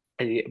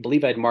 I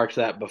believe I'd marked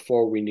that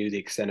before we knew the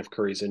extent of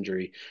Curry's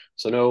injury.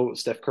 So no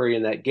Steph Curry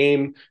in that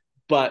game,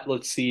 but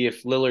let's see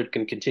if Lillard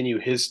can continue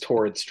his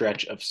torrid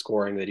stretch of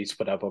scoring that he's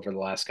put up over the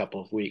last couple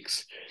of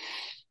weeks.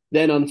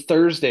 Then on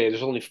Thursday,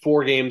 there's only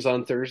 4 games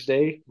on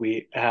Thursday.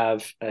 We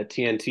have a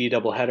TNT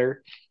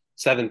doubleheader.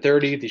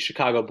 7:30, the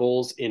Chicago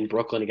Bulls in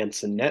Brooklyn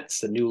against the Nets,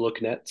 the new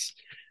look Nets.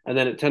 And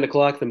then at 10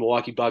 o'clock, the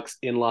Milwaukee Bucks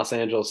in Los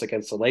Angeles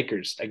against the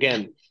Lakers.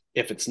 Again,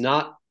 if it's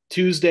not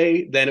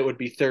Tuesday, then it would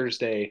be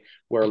Thursday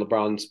where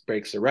LeBron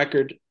breaks the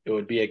record. It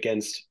would be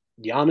against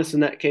Giannis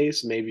in that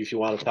case. Maybe if you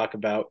want to talk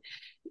about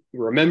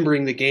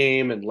remembering the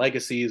game and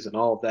legacies and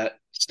all of that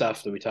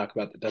stuff that we talk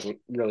about that doesn't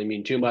really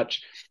mean too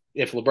much.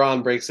 If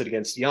LeBron breaks it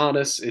against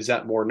Giannis, is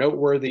that more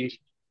noteworthy?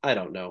 I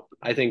don't know.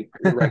 I think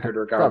the record,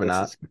 Probably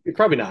regardless, not. is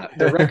probably not.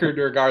 The record,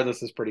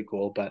 regardless, is pretty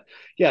cool. But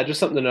yeah, just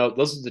something to note.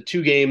 Those are the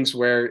two games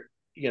where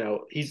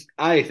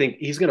I think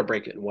he's going to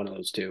break it in one of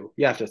those two.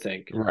 You have to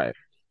think. Right.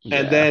 And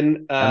Yeah.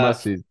 then,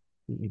 Unless he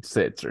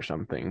sits or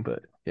something,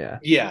 but yeah.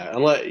 yeah,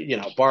 unless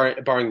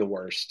barring the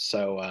worst.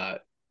 So,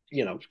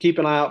 keep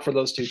an eye out for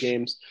those two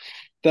games.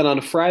 Then on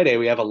Friday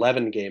we have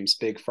 11 games,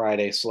 big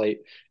Friday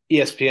slate.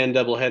 ESPN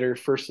doubleheader.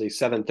 Firstly,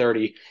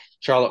 7:30,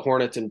 Charlotte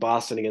Hornets in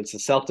Boston against the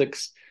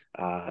Celtics.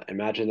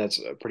 Imagine that's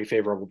a pretty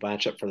favorable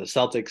matchup for the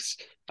Celtics.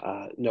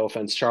 No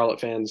offense,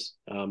 Charlotte fans.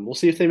 We'll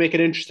see if they make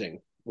it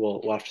interesting.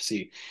 We'll have to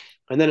see.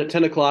 And then at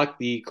 10 o'clock,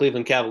 the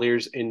Cleveland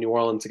Cavaliers in New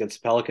Orleans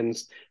against the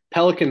Pelicans.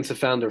 Pelicans have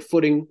found their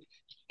footing.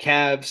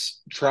 Cavs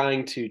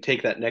trying to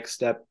take that next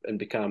step and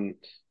become,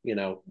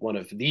 one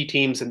of the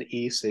teams in the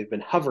East. They've been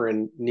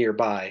hovering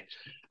nearby,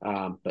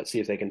 but see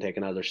if they can take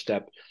another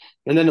step.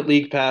 And then at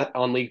League Pass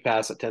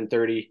at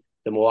 10:30,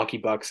 the Milwaukee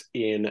Bucks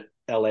in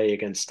LA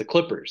against the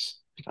Clippers.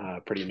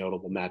 Pretty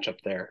notable matchup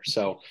there.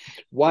 So,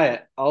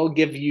 Wyatt, I'll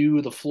give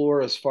you the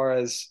floor as far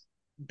as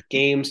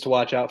games to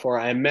watch out for.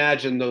 I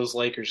imagine those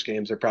Lakers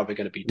games are probably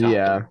going to be top three.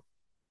 Yeah.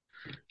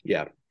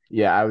 Yeah.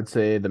 Yeah, I would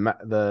say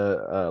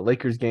the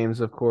Lakers games,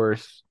 of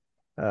course,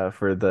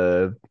 for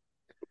the,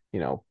 you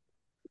know,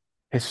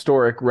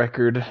 historic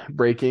record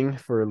breaking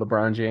for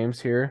LeBron James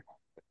here.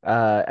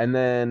 And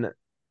then,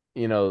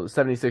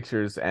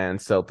 76ers and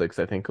Celtics,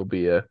 I think will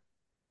be a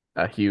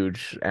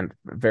huge and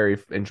very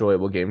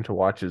enjoyable game to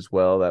watch as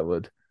well. That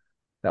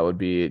would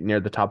be near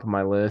the top of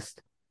my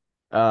list.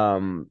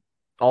 Um,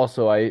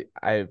 Also,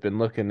 I've been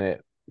looking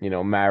at,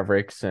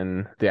 Mavericks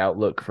and the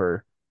outlook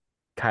for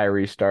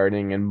Kyrie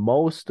starting, and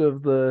most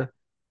of the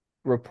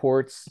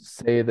reports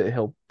say that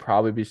he'll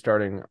probably be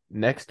starting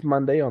next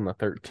Monday on the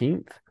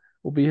 13th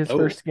will be his Oh.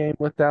 first game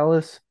with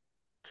Dallas.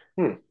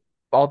 Hmm.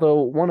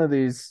 Although one of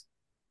these,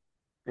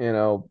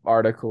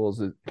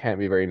 articles it can't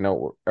be very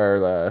note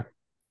or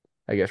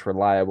I guess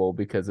reliable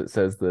because it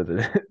says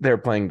that they're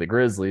playing the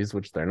Grizzlies,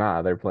 which they're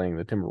not. They're playing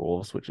the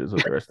Timberwolves, which is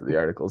what the rest of the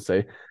articles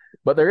say.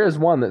 But there is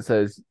one that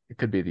says it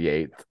could be the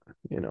 8th,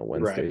 Right.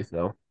 Wednesday.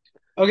 So,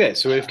 Okay,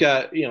 so we've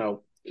got,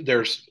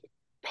 there's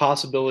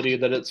possibility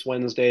that it's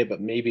Wednesday,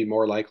 but maybe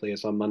more likely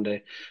it's on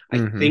Monday. I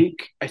hmm.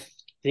 think I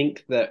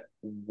think that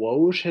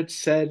Woj had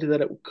said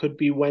that it could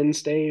be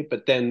Wednesday,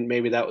 but then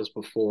maybe that was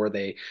before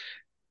they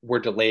were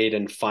delayed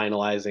in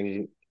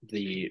finalizing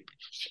the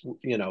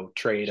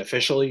trade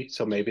officially.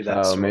 So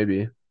Oh,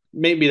 maybe.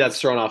 maybe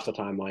that's thrown off the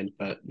timeline,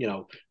 but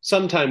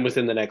sometime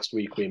within the next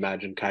week, we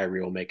imagine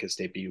Kyrie will make his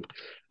debut.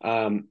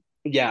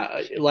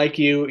 Yeah, like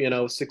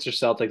Sixers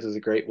Celtics is a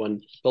great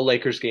one. The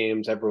Lakers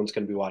games, everyone's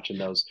going to be watching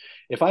those.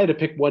 If I had to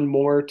pick one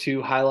more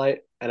to highlight,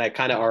 and I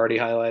kind of already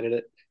highlighted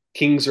it,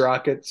 Kings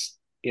Rockets.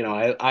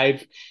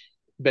 I've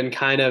been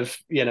kind of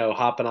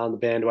hopping on the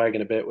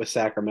bandwagon a bit with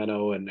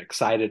Sacramento and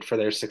excited for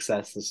their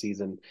success this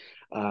season.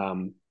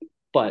 Um,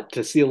 but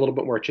to see a little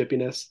bit more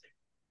chippiness,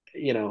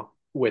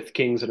 with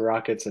Kings and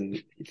Rockets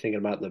and thinking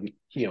about the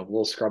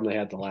little scrum they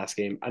had the last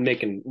game, I'm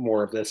making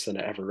more of this than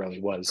it ever really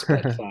was.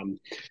 But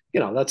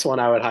that's one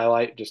I would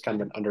highlight, just kind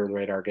of an under the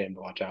radar game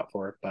to watch out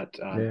for. But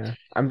Yeah.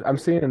 I'm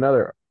seeing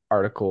another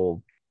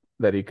article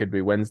that he could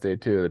be Wednesday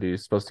too, that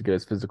he's supposed to get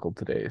his physical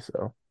today.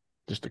 So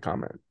just a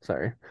comment.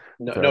 Sorry.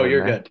 no, Throw no, that in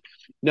you're there. good.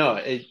 No,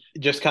 it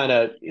just kind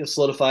of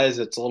solidifies.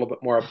 It's a little bit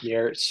more up in the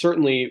air.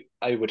 Certainly,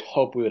 I would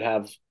hope we would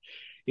have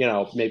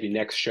maybe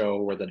next show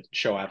or the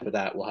show after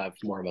that, we'll have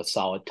more of a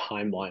solid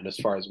timeline as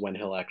far as when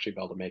he'll actually be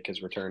able to make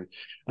his return.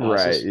 Uh, so,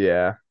 Right.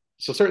 Yeah.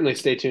 so certainly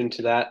stay tuned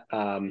to that.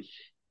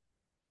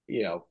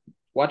 You know,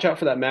 watch out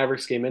for that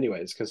Mavericks game,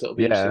 anyways, because it'll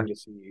be Yeah,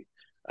 interesting to see.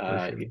 for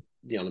Uh,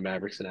 sure. the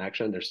Mavericks in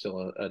action. They're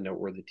still a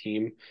noteworthy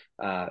team.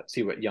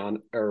 See what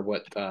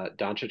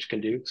Doncic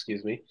can do.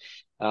 Excuse me.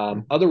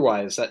 Mhm.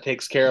 Otherwise, that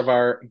takes care of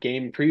our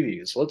game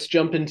previews. Let's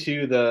jump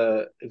into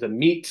the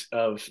meat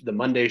of the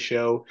Monday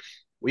show.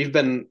 We've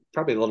been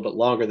probably a little bit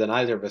longer than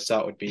either of us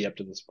thought would be up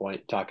to this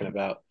point, talking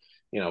about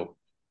you know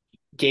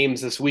games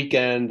this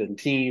weekend and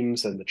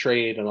teams and the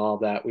trade and all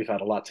that. We've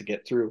had a lot to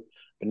get through,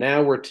 but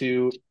now we're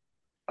to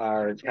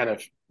our kind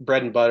of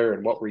bread and butter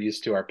and what we're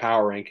used to, our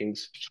power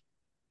rankings.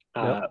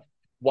 Yep. Uh,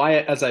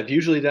 Wyatt, as I've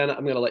usually done,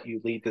 I'm going to let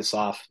you lead this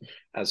off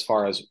as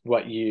far as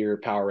what your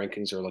power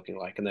rankings are looking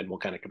like, and then we'll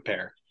kind of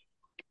compare.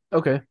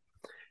 Okay.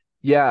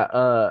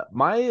 Yeah,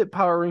 my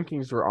power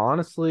rankings were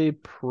honestly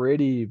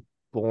pretty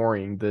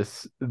boring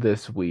this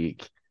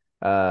week.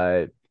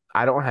 Uh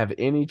I don't have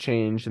any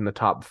change in the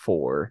top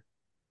four.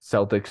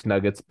 Celtics,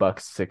 Nuggets,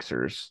 Bucks,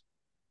 Sixers.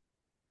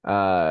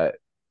 Uh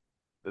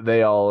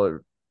they all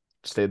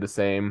stayed the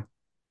same.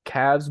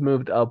 Cavs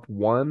moved up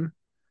one,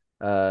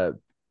 uh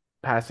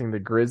passing the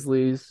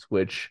Grizzlies,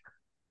 which,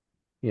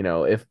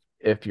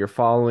 if you're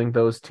following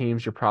those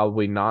teams, you're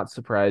probably not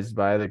surprised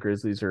by. The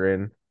Grizzlies are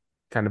in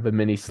kind of a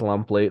mini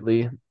slump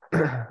lately.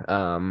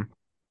 Um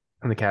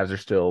and the Cavs are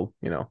still,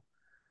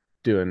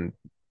 doing,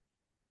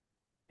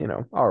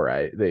 all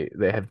right. They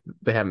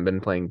haven't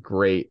been playing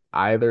great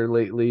either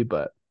lately,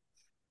 but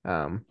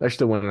they're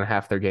still winning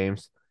half their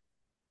games.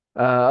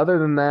 Other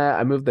than that,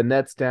 I moved the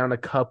Nets down a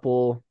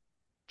couple,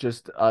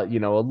 just a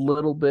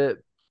little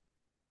bit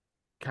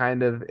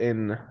kind of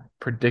in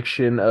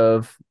prediction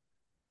of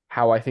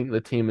how I think the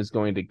team is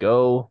going to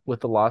go with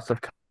the loss of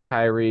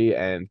Kyrie,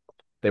 and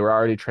they were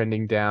already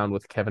trending down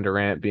with Kevin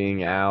Durant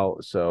being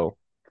out, so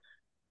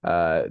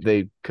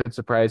they could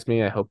surprise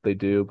me. I hope they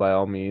do by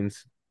all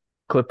means.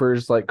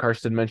 Clippers, like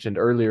Karston mentioned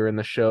earlier in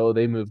the show,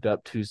 they moved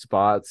up 2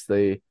 spots.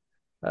 They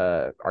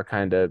are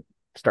kind of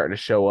starting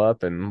to show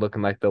up and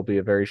looking like they'll be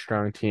a very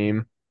strong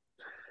team.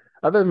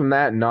 Other than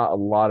that, not a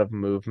lot of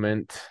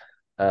movement.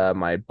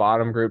 My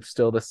bottom group's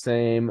still the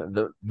same.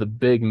 The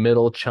big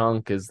middle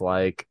chunk is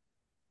like,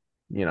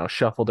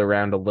 shuffled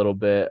around a little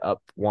bit,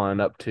 up one,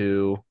 up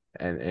two,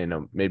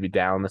 and maybe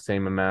down the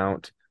same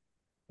amount.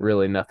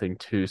 Really nothing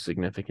too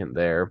significant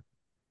there.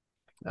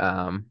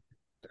 Um,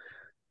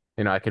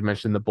 I could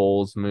mention the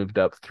Bulls moved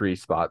up 3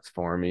 spots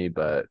for me,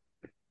 but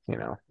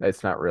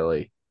it's not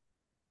really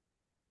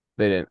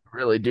they didn't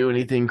really do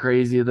anything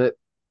crazy that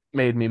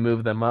made me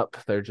move them up.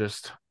 They're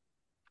just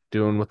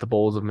doing what the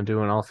Bulls have been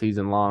doing all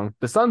season long.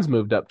 The Suns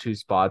moved up 2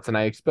 spots, and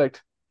I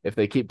expect if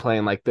they keep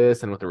playing like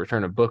this and with the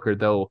return of Booker,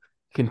 they'll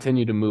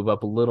continue to move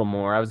up a little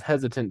more. I was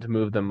hesitant to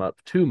move them up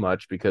too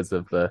much because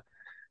of the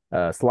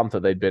slump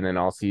that they'd been in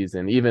all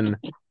season, even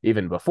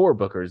before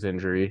Booker's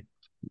injury.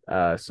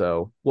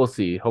 So we'll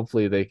see.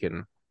 Hopefully they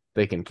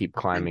can keep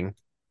climbing.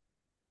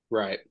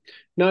 Right.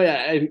 No,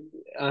 yeah,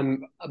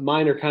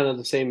 mine are kind of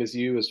the same as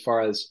you as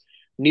far as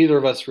neither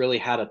of us really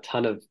had a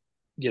ton of,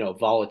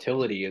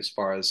 volatility as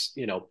far as,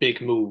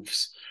 big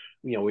moves.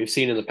 We've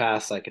seen in the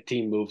past like a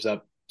team moves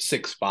up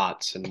 6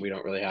 spots and we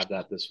don't really have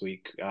that this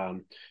week.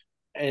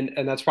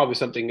 And that's probably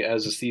something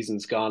as the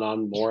season's gone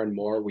on more and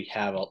more, we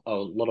have a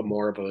little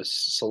more of a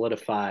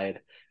solidified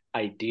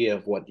idea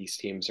of what these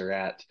teams are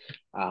at.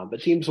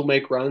 But teams will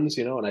make runs,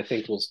 and I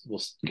think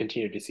we'll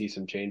continue to see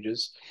some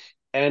changes.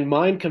 And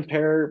mine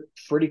compare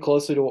pretty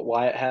closely to what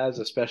Wyatt has,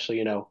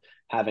 especially,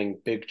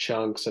 having big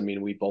chunks. I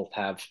mean, we both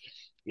have,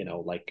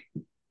 like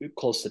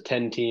close to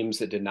 10 teams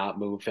that did not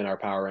move in our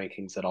power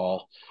rankings at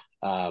all.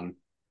 Um,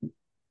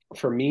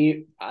 for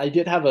me, I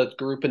did have a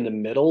group in the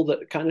middle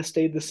that kind of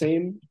stayed the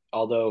same,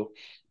 although,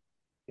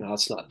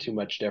 it's not too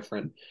much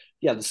different.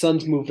 Yeah, the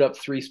Suns moved up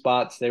 3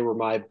 spots. They were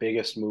my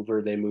biggest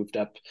mover. They moved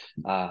up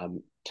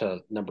to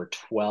number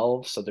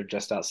 12, so they're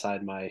just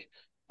outside my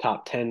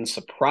top 10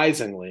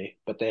 surprisingly,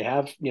 but they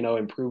have,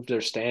 improved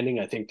their standing.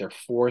 I think they're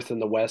fourth in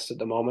the West at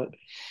the moment.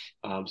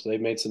 So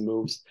they've made some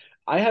moves.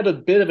 I had a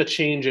bit of a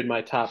change in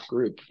my top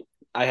group.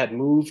 I had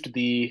moved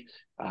the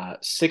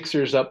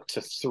Sixers up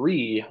to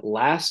 3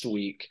 last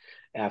week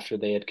after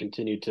they had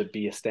continued to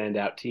be a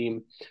standout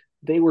team.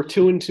 They were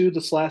 2-2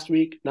 this last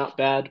week, not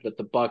bad, but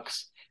the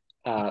Bucks,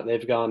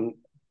 they've gone,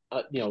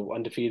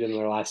 undefeated in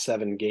their last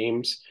 7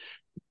 games.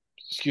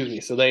 Excuse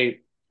me. So they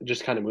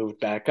just kind of moved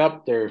back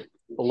up. They're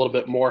a little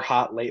bit more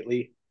hot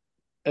lately.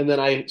 And then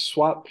I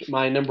swapped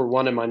my number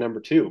 1 and my number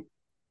 2.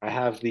 I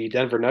have the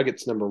Denver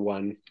Nuggets number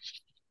 1.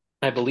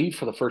 I believe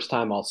for the first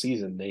time all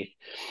season they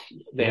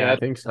Yeah, I had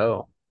think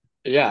so.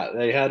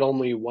 they had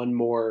only one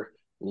more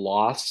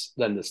loss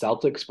than the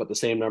Celtics, but the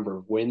same number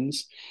of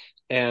wins.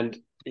 And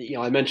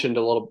I mentioned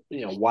a little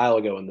while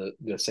ago in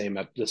the same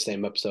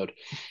episode,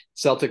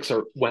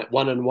 Celtics went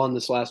 1-1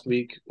 this last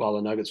week, while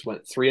the Nuggets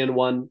went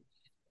 3-1.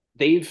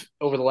 They've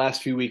over the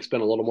last few weeks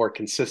been a little more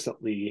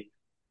consistently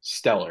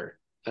stellar,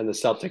 and the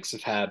Celtics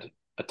have had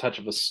a touch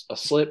of a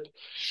slip.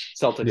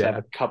 Celtics have Yeah.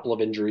 a couple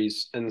of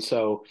injuries, and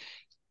so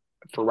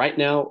for right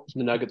now,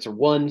 the Nuggets are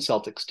 1,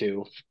 Celtics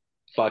 2,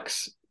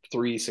 Bucks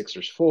 3,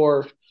 Sixers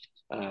 4.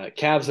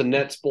 Cavs and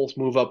Nets both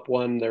move up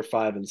 1. They're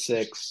 5 and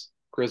 6.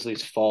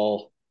 Grizzlies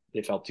fall.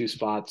 They fell 2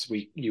 spots.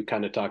 You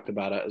kind of talked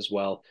about it as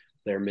well.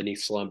 Their mini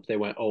slump. They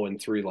went 0 and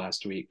 3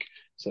 last week,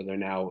 so they're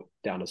now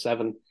down to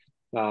 7.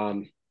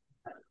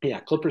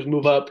 Clippers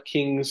move up.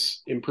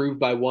 Kings improve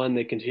by 1.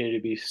 They continue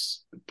to be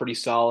pretty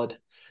solid.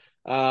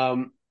 A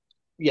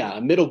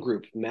middle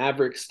group.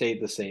 Maverick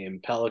stayed the same.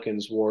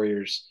 Pelicans,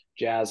 Warriors,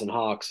 Jazz, and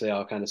Hawks. They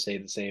all kind of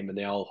stayed the same, and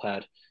they all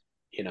had,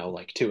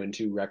 like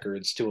 2-2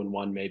 records,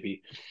 2-1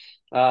 maybe.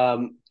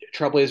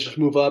 Trailblazers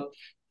move up.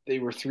 They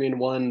were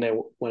 3-1. They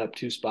went up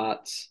 2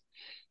 spots.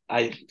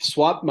 I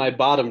swapped my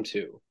bottom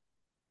 2.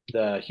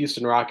 The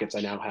Houston Rockets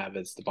I now have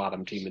as the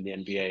bottom team in the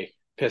NBA.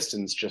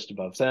 Pistons just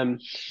above them.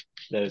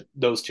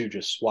 Those 2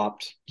 just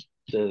swapped.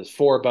 The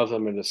 4 above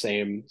them are the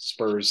same.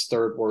 Spurs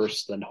third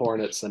worst, then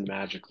Hornets, then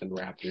Magic, then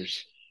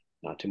Raptors.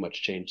 Not too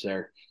much change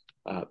there.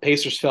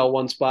 Pacers fell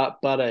 1 spot,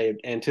 but I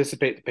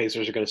anticipate the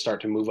Pacers are going to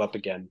start to move up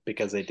again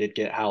because they did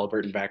get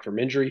Halliburton back from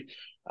injury.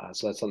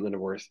 So that's something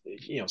worth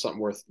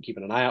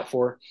keeping an eye out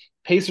for.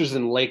 Pacers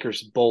and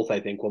Lakers both, I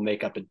think, will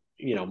make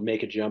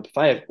a jump. If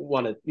I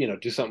want to,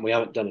 do something, we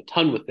haven't done a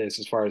ton with this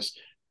as far as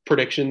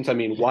predictions. I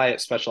mean,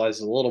 Wyatt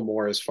specializes a little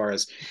more as far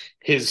as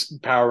his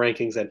power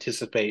rankings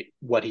anticipate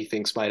what he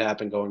thinks might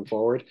happen going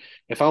forward.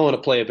 If I want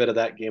to play a bit of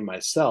that game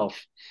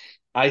myself,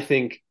 I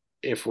think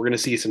if we're going to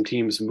see some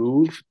teams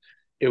move,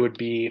 it would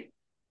be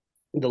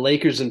the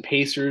Lakers and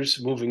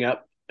Pacers moving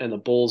up and the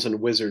Bulls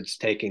and Wizards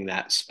taking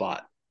that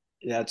spot.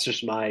 That's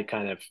just my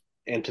kind of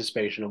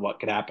anticipation of what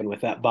could happen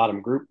with that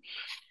bottom group.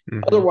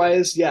 Hmm.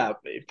 Otherwise, yeah,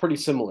 pretty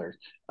similar.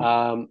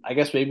 I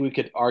guess maybe we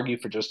could argue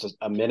for just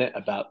a minute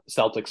about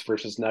Celtics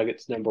versus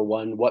Nuggets number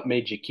one. What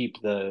made you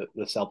keep the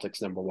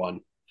Celtics number one?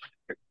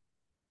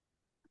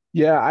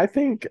 Yeah, I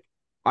think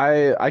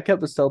I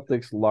kept the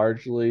Celtics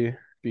largely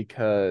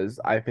because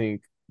I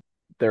think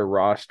their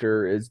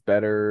roster is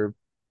better,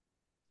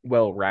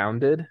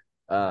 well-rounded.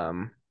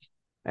 Um,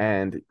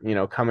 and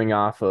coming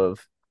off of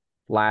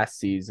last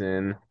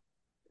season,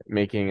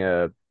 making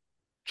a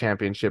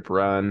championship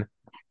run,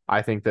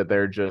 I think that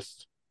they're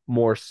just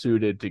more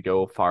suited to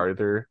go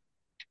farther.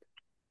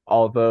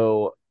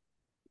 Although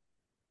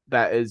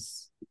that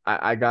is,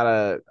 I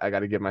gotta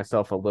give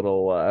myself a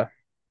little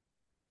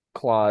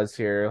clause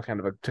here, kind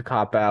of to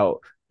cop out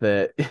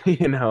that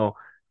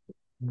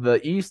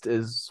the East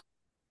is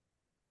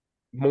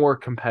more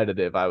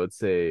competitive, I would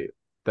say,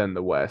 than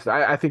the West.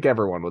 I think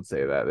everyone would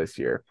say that this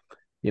year.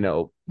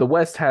 The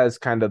West has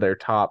kind of their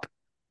top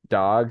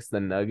dogs, the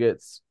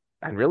Nuggets,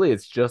 and really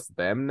it's just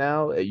them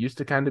now. It used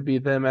to kind of be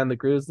them and the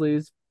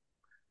Grizzlies,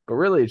 but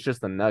really it's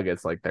just the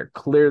Nuggets. Like they're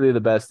clearly the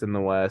best in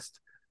the West,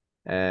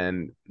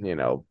 and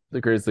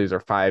the Grizzlies are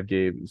 5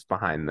 games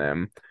behind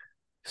them.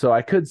 So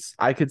I could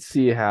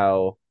see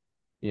how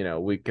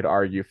we could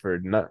argue for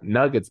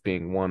Nuggets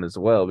being one as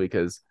well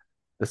because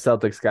the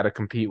Celtics got to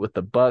compete with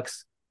the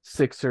Bucks,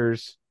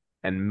 Sixers,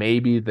 and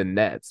maybe the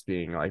Nets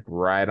being like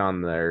right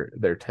on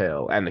their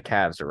tail, and the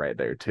Cavs are right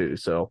there too.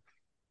 So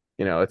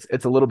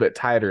it's a little bit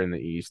tighter in the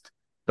East,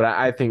 but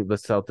I think the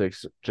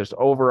Celtics just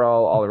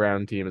overall all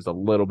around team is a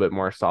little bit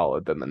more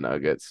solid than the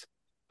Nuggets.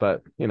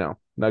 But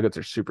Nuggets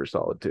are super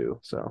solid too.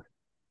 So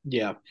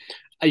Yeah,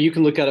 you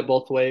can look at it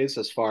both ways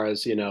as far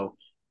as,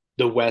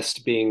 the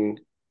West being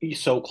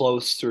so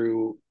close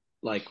through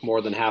like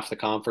more than half the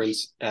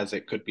conference as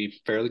it could be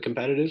fairly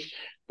competitive.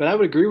 But I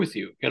would agree with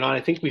you. I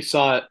think we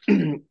saw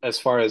it as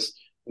far as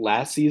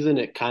last season,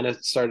 it kind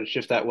of started to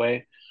shift that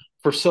way.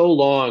 For so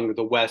long,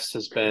 the West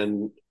has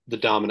been the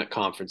dominant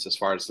conference as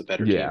far as the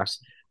better yeah. teams.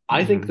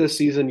 I think Hmm. this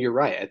season, you're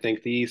right. I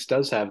think the East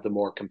does have the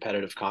more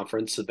competitive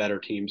conference, the better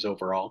teams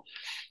overall.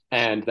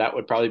 And that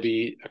would probably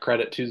be a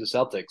credit to the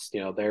Celtics.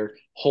 They're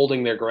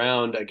holding their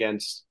ground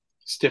against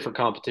stiffer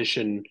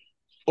competition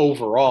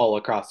overall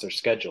across their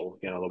schedule.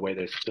 The way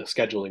the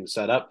scheduling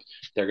set up,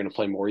 they're going to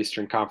play more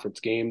Eastern Conference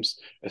games,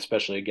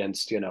 especially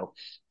against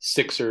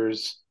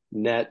Sixers,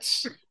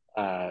 Nets,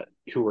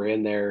 who are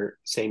in their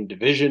same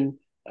division.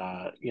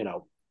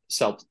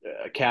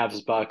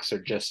 Cavs, Bucks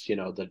are just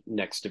the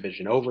next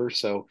division over.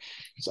 So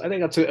I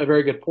think that's a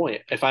very good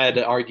point. If I had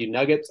to argue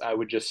Nuggets, I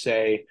would just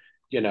say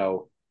you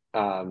know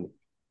um,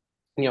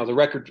 the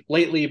record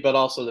lately, but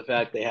also the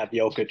fact they have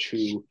Jokic,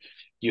 who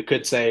you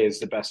could say is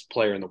the best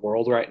player in the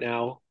world right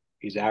now.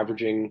 He's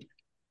averaging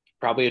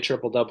probably a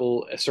triple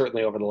double.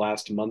 Certainly over the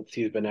last month,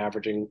 he's been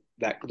averaging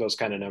those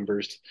kind of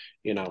numbers.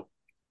 You know,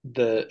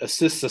 the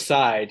assists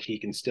aside, he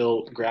can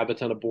still grab a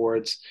ton of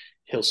boards.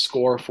 He'll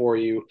score for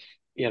you.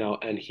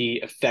 And he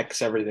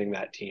affects everything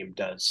that team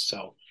does.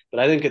 So, but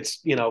I think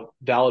it's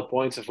valid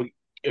points.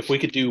 If we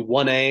could do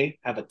 1A,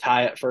 have a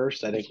tie at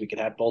first, I think we could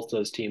have both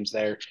those teams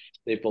there.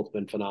 They've both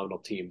been phenomenal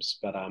teams.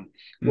 But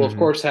we'll of Hmm.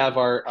 course have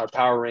our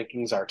power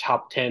rankings, our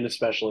top 10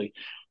 especially,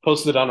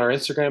 posted on our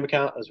Instagram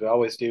account as we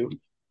always do.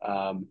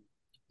 Um,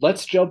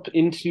 let's jump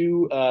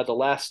into the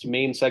last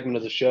main segment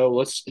of the show.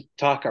 Let's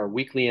talk our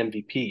weekly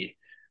MVP.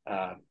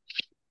 Uh,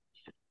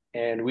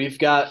 and we've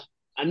got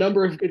a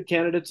number of good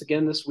candidates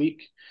again this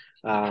week.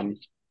 Um,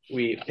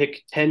 we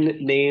pick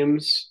 10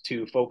 names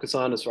to focus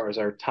on as far as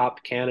our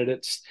top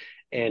candidates,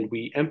 and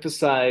we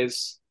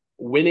emphasize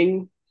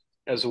winning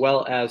as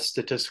well as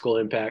statistical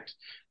impact.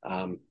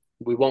 Um,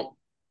 we won't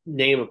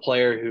name a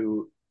player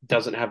who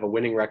doesn't have a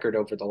winning record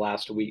over the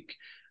last week.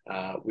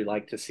 We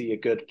like to see a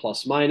good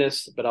plus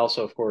minus, but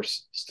also, of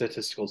course,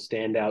 statistical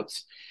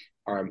standouts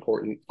are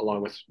important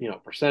along with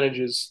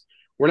percentages.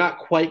 We're not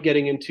quite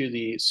getting into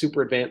the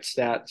super advanced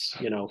stats,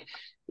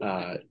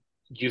 uh,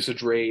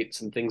 usage rates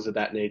and things of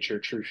that nature,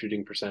 true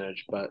shooting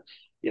percentage. But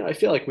I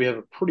feel like we have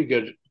a pretty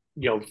good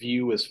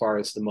view as far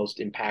as the most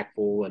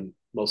impactful and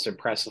most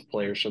impressive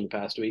players from the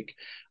past week.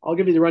 I'll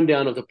give you the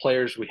rundown of the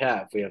players we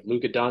have. We have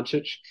Luka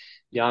Doncic,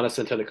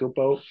 Giannis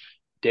Antetokounmpo,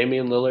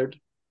 Damian Lillard,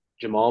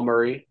 Jamal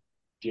Murray,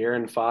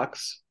 De'Aaron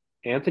Fox,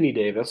 Anthony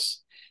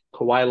Davis,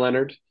 Kawhi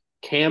Leonard,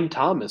 Cam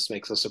Thomas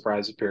makes a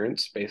surprise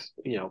appearance, based,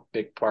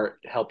 big part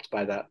helped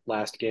by that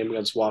last game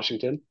against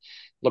Washington.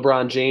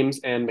 LeBron James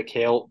and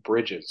Mikal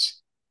Bridges.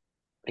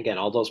 Again,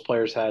 all those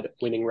players had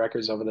winning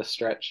records over this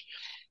stretch.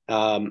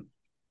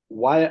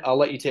 Wyatt, I'll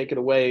let you take it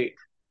away.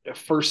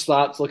 First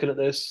thoughts looking at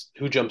this,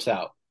 who jumps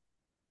out?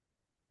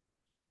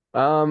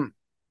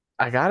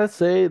 I gotta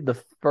say the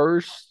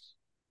first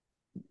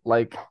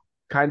like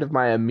kind of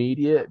my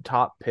immediate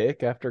top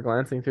pick after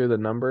glancing through the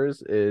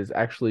numbers is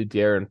actually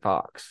De'Aaron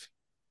Fox.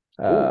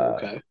 Oh, Uh,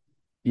 okay.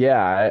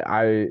 yeah,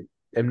 I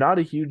am not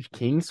a huge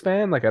Kings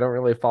fan. Like I don't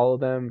really follow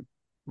them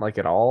like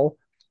at all,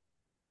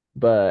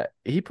 but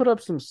he put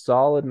up some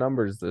solid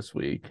numbers this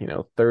week.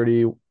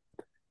 30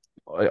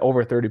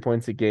 over 30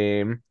 points a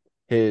game.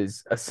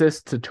 His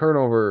assist to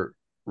turnover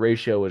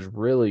ratio was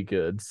really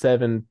good.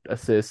 7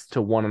 assists to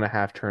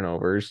 1.5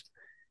 turnovers.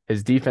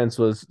 His defense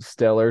was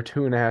stellar,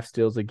 2.5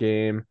 steals a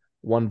game,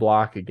 1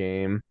 block a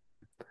game,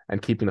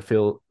 and keeping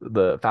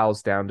the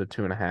fouls down to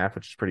 2.5,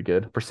 which is pretty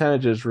good.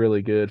 Percentage is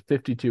really good,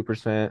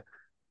 52%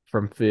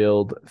 from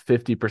field,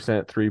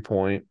 50% 3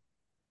 point,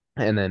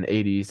 and then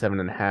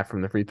 87.5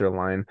 from the free throw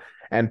line,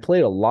 and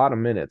played a lot of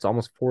minutes,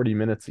 almost 40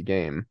 minutes a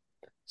game.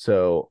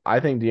 So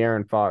I think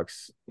De'Aaron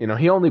Fox,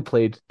 he only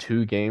played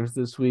 2 games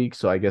this week,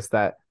 so I guess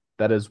that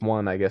is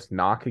one, I guess,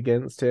 knock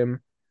against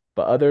him.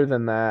 But other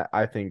than that,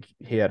 I think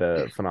he had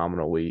a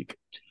phenomenal week.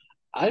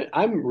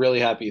 I'm really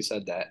happy you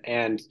said that.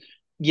 And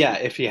yeah,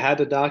 if you had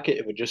to dock it,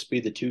 it would just be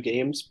the 2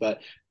 games,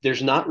 but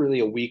there's not really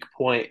a weak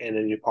point in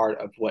any part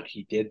of what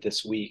he did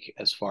this week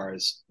as far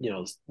as,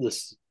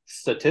 the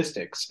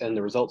statistics and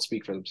the results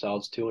speak for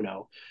themselves,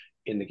 2-0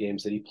 in the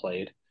games that he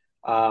played.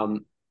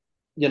 Um,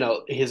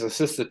 his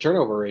assist to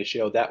turnover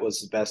ratio, that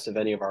was the best of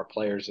any of our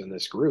players in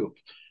this group.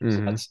 So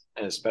Hmm. that's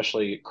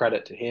especially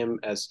credit to him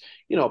as,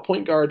 a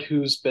point guard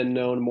who's been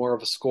known more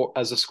of a score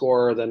as a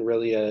scorer than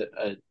really a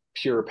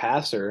pure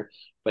passer,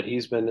 but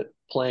he's been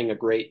playing a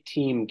great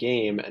team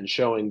game and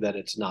showing that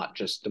it's not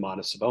just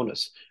Domantas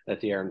Sabonis,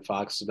 that De'Aaron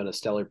Fox has been a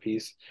stellar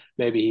piece.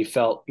 Maybe he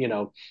felt,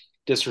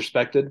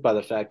 disrespected by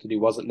the fact that he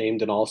wasn't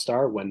named an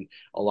all-star when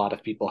a lot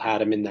of people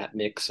had him in that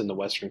mix in the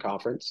Western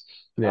Conference.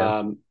 Yeah.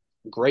 Um,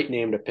 Great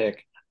name to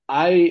pick.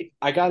 I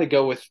got to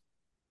go with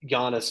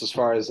Giannis as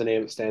far as the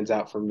name that stands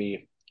out for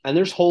me. And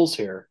there's holes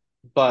here,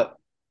 but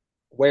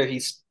where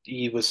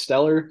he was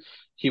stellar,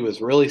 he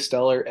was really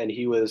stellar, and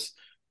he was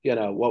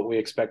what we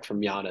expect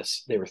from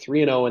Giannis. They were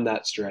 3-0 in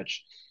that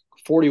stretch,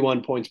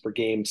 41 points per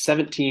game,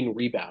 17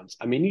 rebounds.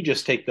 I mean, you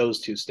just take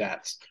those two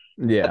stats.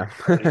 Yeah.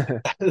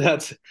 Already,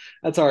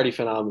 that's already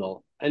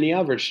phenomenal. And he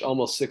averaged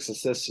almost 6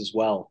 assists as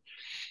well.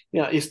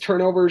 His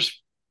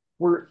turnovers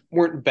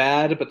weren't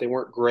bad, but they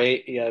weren't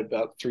great. He had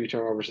about 3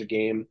 turnovers a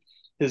game.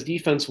 His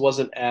defense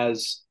wasn't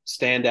as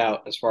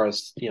standout as far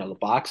as the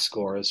box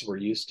score as we're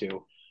used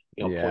to.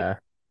 Point Yeah.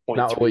 point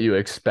Not what three. you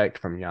expect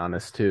from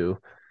Giannis, too.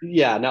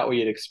 Yeah, not what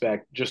you'd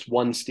expect. Just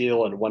 1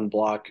 steal and 1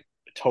 block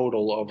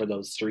total over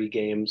those 3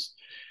 games.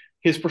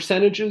 His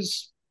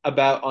percentages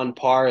about on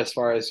par as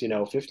far as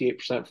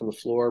 58% from the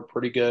floor,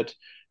 pretty good.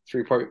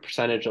 3 point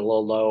percentage a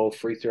little low.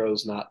 Free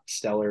throws not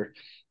stellar.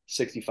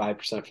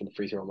 65% from the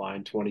free throw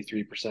line,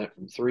 23%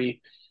 from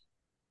three.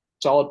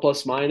 Solid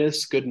plus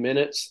minus, good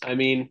minutes. I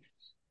mean,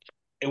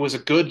 it was a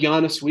good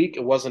Giannis week.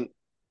 It wasn't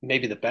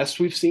maybe the best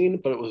we've seen,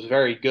 but it was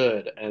very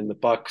good. And the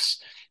Bucks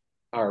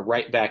are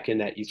right back in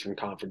that Eastern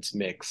Conference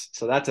mix.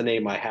 So that's a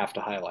name I have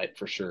to highlight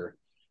for sure.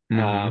 Hmm.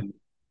 Um,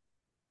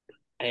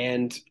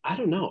 and I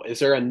don't know, is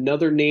there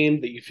another name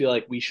that you feel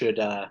like we should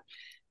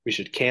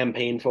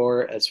campaign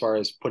for as far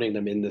as putting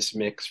them in this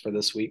mix for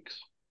this week?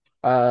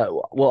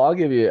 Well, I'll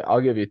give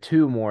you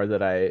 2 more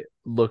that I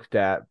looked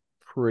at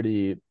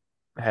pretty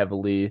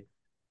heavily,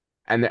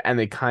 and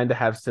they kind of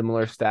have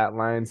similar stat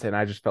lines, and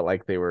I just felt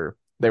like they were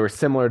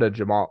similar to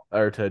Jamal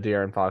or to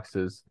De'Aaron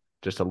Fox's,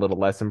 just a little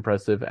less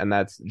impressive, and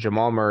that's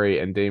Jamal Murray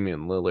and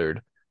Damian Lillard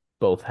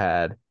both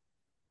had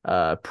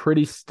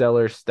pretty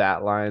stellar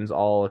stat lines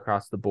all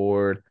across the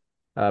board.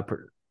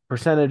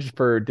 Percentage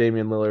for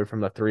Damian Lillard from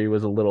the three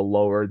was a little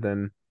lower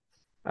than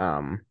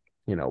um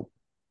you know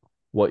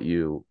what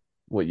you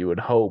would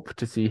hope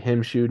to see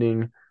him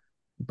shooting,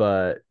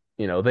 but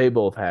they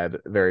both had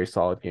very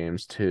solid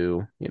games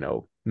too.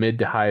 Mid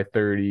to high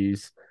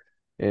 30s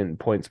in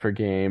points per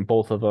game,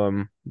 both of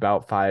them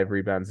about 5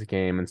 rebounds a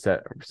game and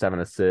 7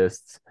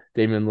 assists.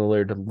 Damian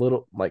Lillard a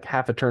little like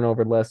half a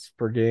turnover less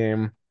per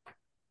game,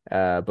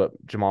 but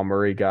Jamal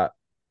Murray got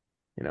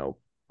you know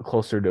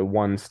closer to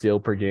 1 steal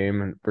per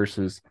game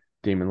versus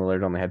Damian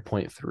Lillard only had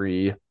point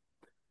 0.3.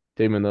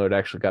 Damian Lillard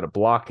actually got a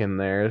block in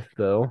there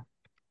though,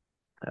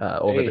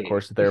 over the Hey.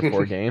 course of their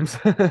 4 games.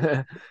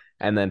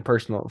 And then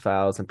personal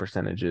fouls and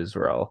percentages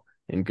were all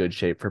in good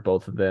shape for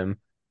both of them.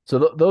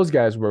 So those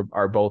guys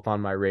are both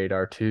on my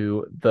radar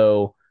too,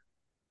 though.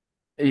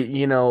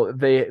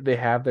 They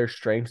have their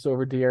strengths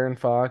over De'Aaron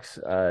Fox,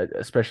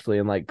 especially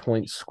in like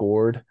points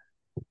scored.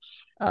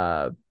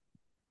 Uh,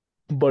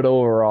 but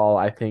overall,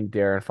 I think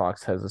De'Aaron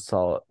Fox has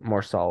a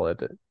more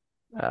solid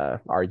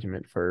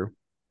argument for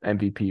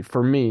MVP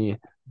for me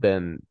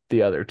than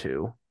the other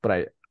two.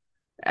 But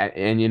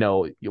and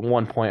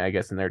one point I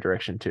guess in their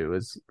direction too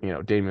is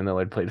Damian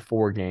Lillard played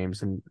 4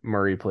 games and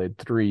Murray played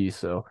 3,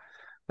 so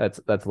that's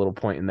a little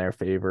point in their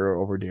favor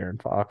over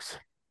De'Aaron Fox.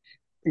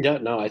 Yeah,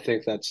 no, I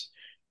think that's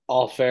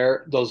all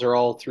fair. Those are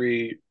all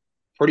three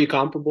pretty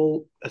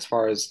comparable as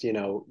far as,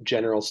 general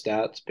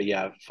stats. But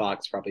yeah,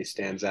 Fox probably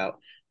stands out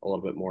a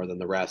little bit more than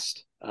the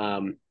rest.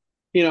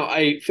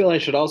 I feel I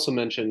should also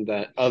mention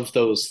that of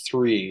those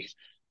three,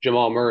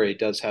 Jamal Murray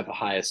does have the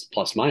highest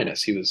plus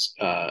minus. He was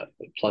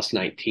plus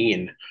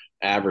 19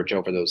 average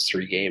over those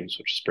 3 games,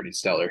 which is pretty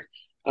stellar.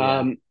 Yeah.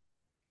 Um,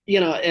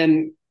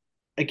 and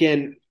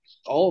again,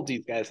 all of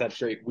these guys had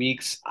great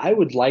weeks. I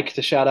would like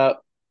to shout out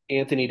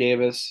Anthony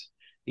Davis.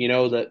 You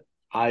know that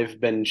I've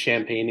been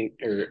champagning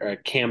or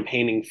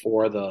campaigning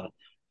for the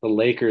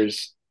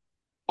Lakers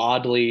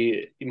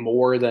oddly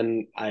more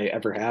than I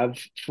ever have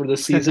for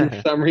this season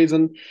for some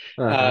reason.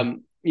 Uh-huh.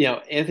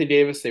 Anthony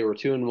Davis, they were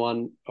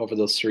 2-1 over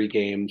those 3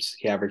 games.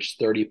 He averaged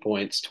 30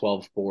 points,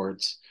 12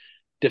 boards.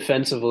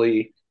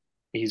 Defensively,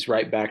 he's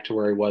right back to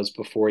where he was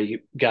before he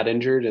got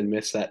injured and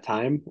missed that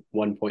time.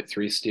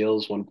 1.3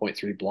 steals,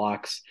 1.3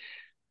 blocks.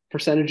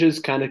 Percentages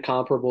kind of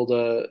comparable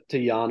to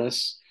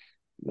Giannis,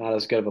 not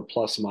as good of a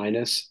plus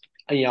minus.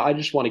 I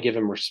just want to give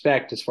him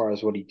respect as far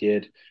as what he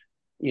did,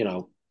 you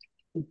know,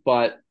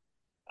 but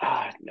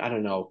I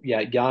don't know.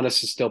 Yeah,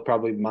 Giannis is still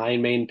probably my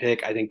main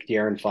pick. I think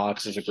De'Aaron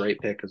Fox is a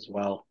great pick as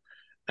well.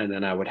 And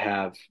then I would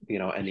have,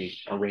 any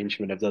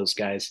arrangement of those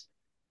guys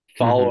hmm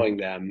following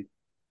them.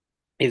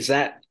 Is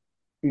that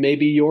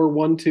maybe your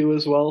 1-2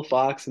 as well,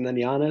 Fox and then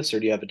Giannis, or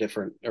do you have a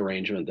different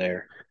arrangement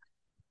there?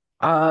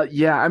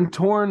 Yeah, I'm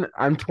torn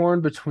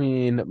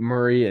between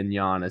Murray and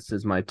Giannis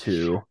as my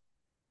two.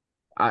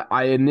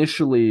 I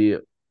initially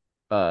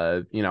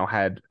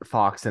had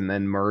Fox and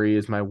then Murray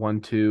as my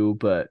 1-2,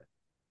 but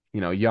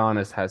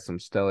Giannis has some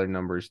stellar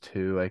numbers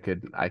too. I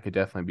could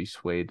definitely be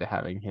swayed to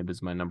having him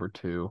as my number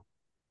two.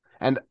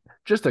 And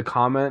just a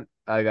comment,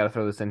 I gotta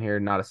throw this in here,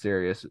 not a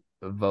serious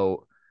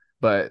vote,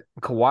 but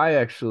Kawhi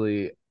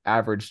actually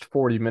averaged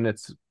 40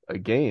 minutes a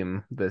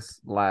game this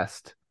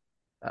last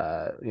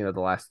the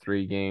last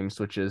 3 games,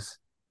 which is,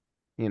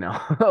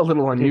 a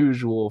little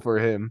unusual for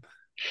him.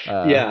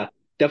 Uh Yeah,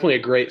 definitely a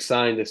great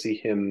sign to see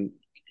him,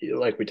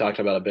 like we talked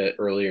about a bit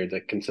earlier,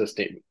 the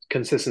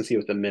consistency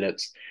with the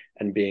minutes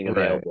and being right.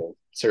 available.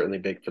 Certainly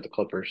big for the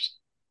Clippers.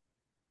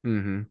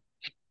 hmm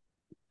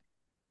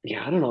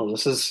Yeah, I don't know.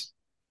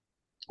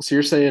 So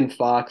you're saying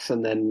Fox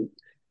and then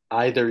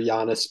either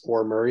Giannis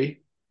or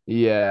Murray?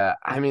 Yeah,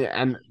 I mean,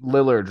 and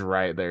Lillard's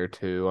right there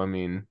too. I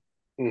mean,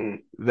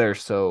 Mm.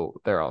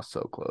 they're all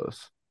so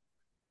close.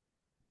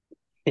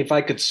 If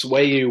I could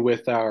sway you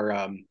with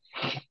our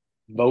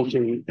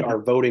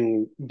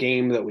voting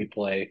game that we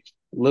play,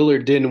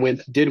 Lillard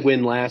did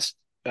win last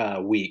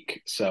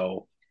week,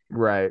 so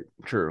Right,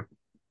 true.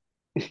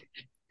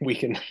 we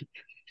can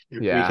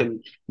we Yeah.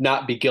 can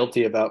not be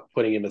guilty about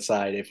putting him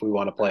aside if we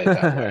want to play it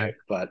that way.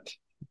 But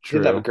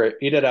True.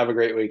 he did have a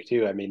great week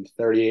too. I mean,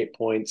 38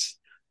 points,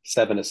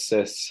 7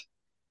 assists,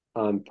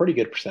 pretty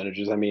good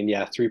percentages. I mean,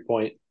 yeah,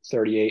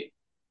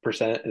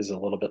 3.38% is a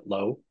little bit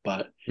low,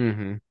 but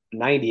hmm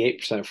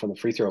 98% from the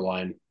free throw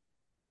line.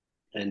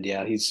 And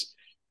yeah, he's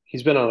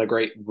been on a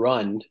great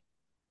run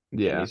and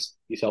Yeah.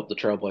 he's helped the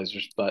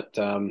Trailblazers. But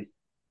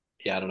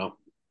yeah, I don't know.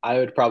 I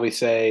would probably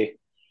say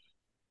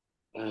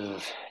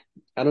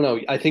I don't know.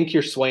 I think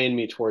you're swaying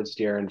me towards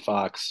De'Aaron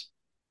Fox.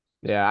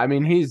 Yeah, I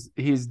mean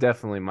he's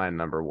definitely my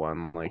number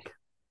one. Like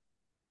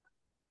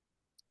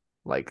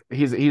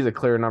he's a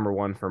clear number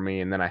one for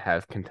me, and then I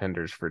have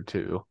contenders for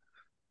two.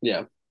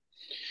 Yeah.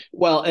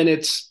 Well, and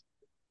it's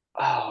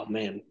oh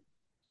man,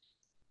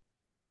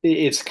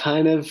 it's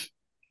kind of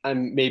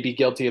I'm maybe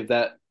guilty of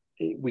that.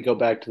 We go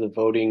back to the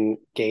voting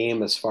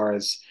game as far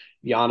as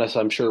Giannis,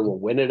 I'm sure will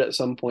win it at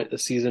some point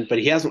this season, but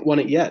he hasn't won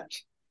it yet.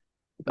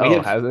 We Oh,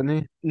 have hasn't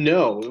he?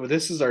 no.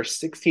 This is our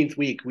 16th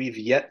week. We've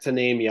yet to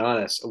name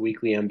Giannis a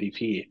weekly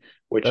MVP,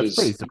 which That's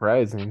pretty is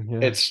surprising. Yeah.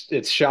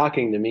 it's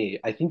shocking to me.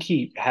 I think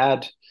he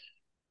had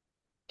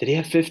did he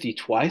have 50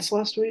 twice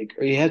last week,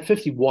 or he had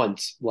 50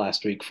 once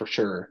last week for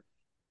sure.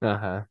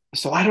 Uh-huh.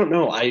 So I don't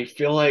know. I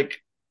feel like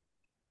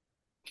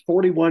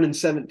 41 and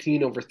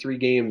 17 over 3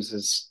 games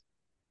is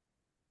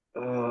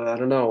I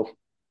don't know.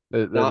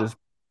 That Not is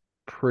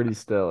pretty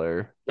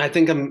stellar. I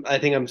think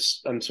I'm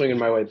swinging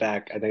my way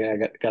back. I think I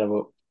got to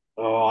vote.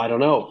 Oh, I don't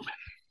know.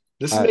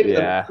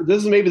 Yeah.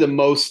 This is maybe the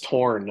most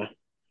torn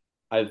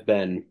I've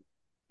been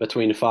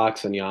between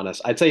Fox and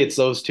Giannis. I'd say it's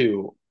those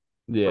two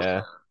for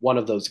Yeah. sure. One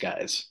of those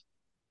guys.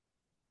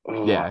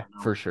 Oh, I Yeah, don't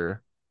know. for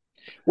sure.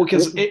 Well,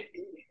 because Well,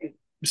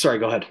 sorry,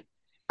 go ahead.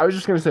 I was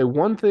just gonna say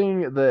one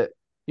thing that,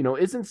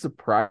 isn't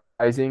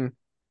surprising,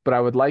 but I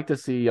would like to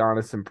see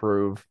Giannis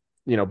improve,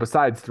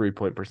 besides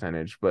 3-point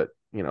percentage, but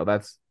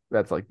that's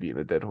like being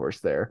a dead horse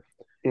there.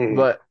 Mhm,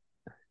 But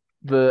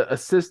the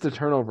assist to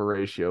turnover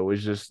ratio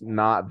is just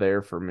not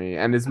there for me.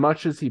 And as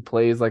much as he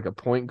plays like a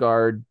point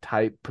guard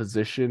type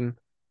position,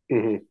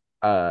 mhm.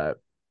 uh,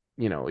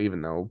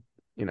 even though,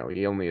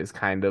 he only is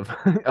kind of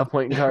a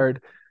point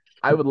guard,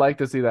 I would like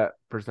to see that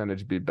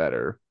percentage be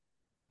better.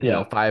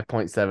 Yeah,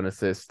 5.7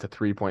 assists to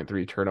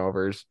 3.3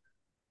 turnovers.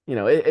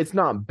 It's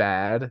not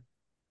bad.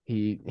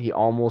 He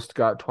almost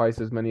got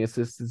twice as many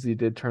assists as he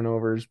did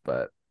turnovers,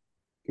 but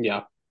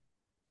yeah.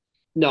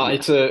 No,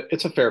 yeah.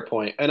 it's a fair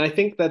point, and I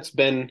think that's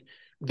been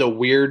the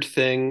weird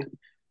thing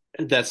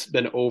that's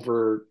been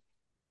over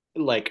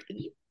like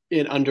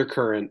in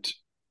undercurrent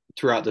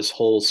throughout this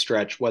whole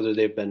stretch, whether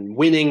they've been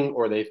winning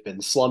or they've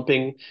been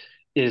slumping,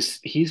 is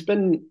he's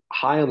been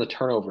high on the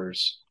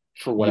turnovers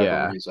for whatever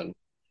Yeah. reason.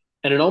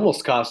 And it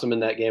almost cost him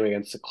in that game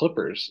against the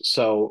Clippers.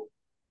 So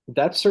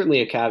that's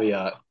certainly a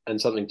caveat and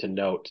something to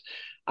note.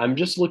 I'm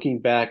just looking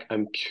back.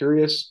 I'm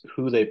curious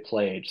who they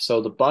played.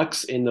 So the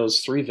Bucks in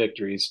those three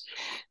victories,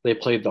 they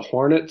played the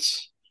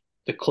Hornets,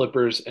 the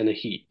Clippers, and the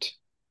Heat.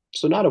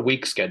 So not a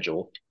weak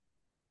schedule.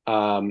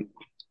 Um,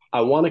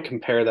 I want to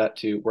compare that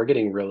to, we're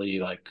getting really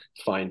like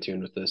fine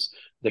tuned with this.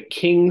 The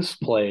Kings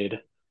played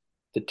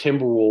the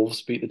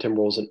Timberwolves, beat the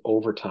Timberwolves in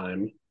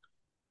overtime.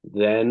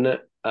 Then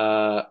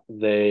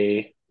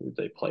they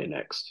play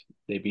next.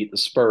 They beat the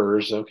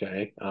Spurs.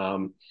 Okay.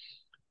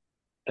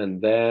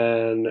 And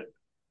then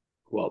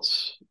who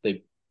else?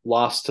 They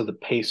lost to the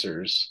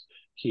Pacers.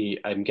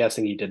 I'm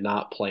guessing he did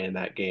not play in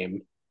that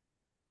game.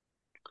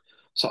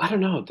 So I don't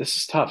know. This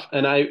is tough,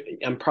 and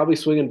I'm probably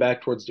swinging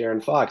back towards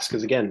De'Aaron Fox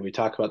because again, we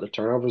talk about the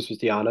turnovers with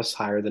Giannis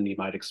higher than you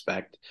might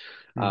expect.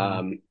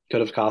 Hmm.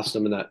 Could have cost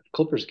him in that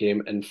Clippers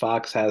game, and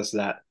Fox has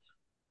that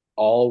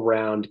all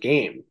round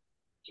game.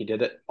 He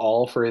did it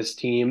all for his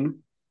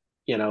team.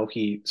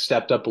 He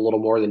stepped up a little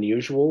more than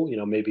usual.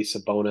 Maybe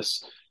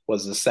Sabonis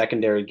was the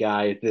secondary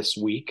guy this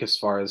week as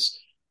far as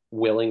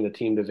willing the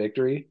team to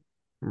victory.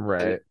 And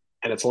Right.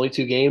 and it's only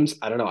two games.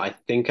 I don't know. I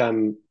think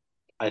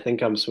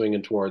I'm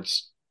swinging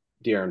towards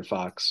De'Aaron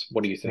Fox.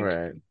 What do you think?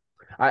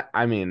 Right.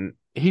 I mean,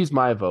 he's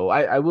my vote.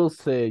 I will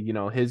say,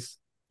 his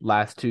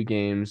last two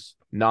games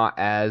not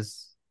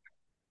as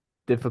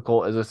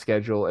difficult as a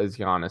schedule as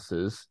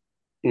Giannis's.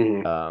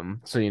 Mm-hmm.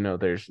 So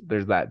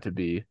there's that to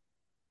be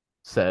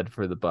said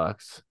for the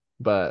Bucks.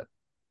 But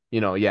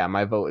yeah,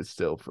 my vote is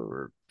still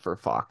for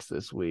Fox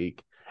this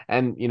week.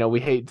 And we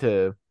hate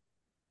to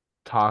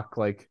talk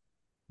like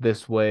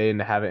this way and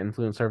to have it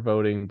influence our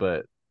voting,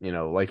 but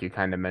like you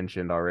kind of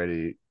mentioned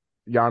already,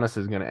 Giannis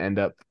is going to end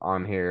up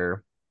on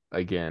here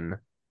again,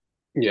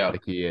 Yeah.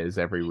 like he is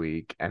every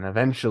week, and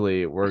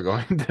eventually we're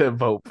going to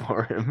vote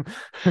for him.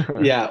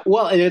 Yeah.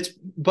 Well,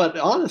 but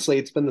honestly,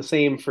 it's been the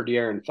same for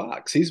De'Aaron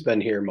Fox. He's been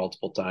here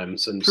multiple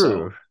times, and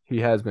True, he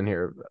has been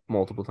here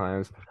multiple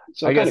times.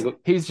 so I kind guess of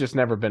he's just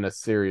never been a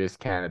serious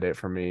candidate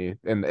for me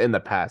in the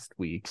past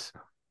weeks.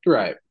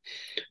 right.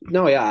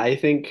 No, yeah, I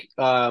think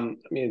I mean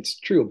it's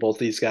true of both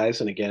these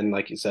guys. And again,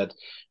 like you said,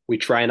 we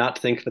try not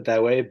to think of it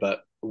that way, but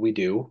we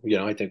do.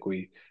 I think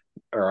we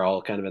are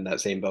all kind of in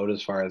that same boat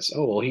as far as,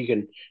 oh well, he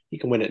can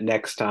win it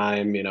next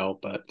time,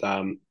 but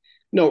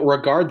no,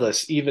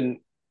 regardless, even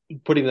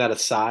putting that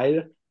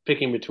aside,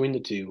 picking between the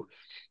two,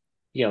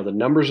 the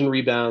numbers and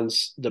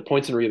rebounds, the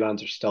points and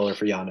rebounds are stellar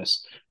for Giannis.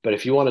 But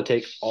if you want to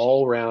take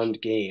all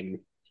round game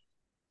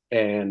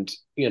and,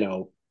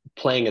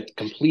 playing a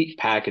complete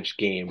package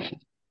game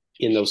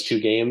in those two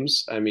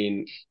games, I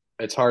mean,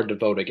 it's hard to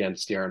vote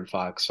against De'Aaron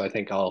Fox. So I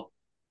think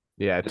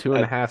Yeah, two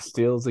and I, a half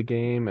steals a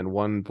game and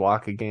one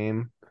block a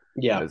game.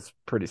 yeah, That's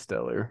pretty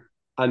stellar.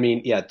 I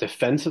mean, yeah,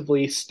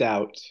 defensively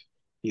stout.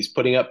 He's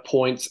putting up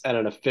points at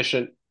an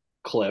efficient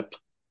clip.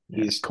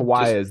 Yeah, He's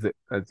Kawhi just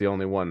is the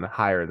only one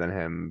higher than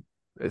him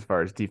as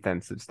far as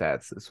defensive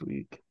stats this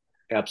week.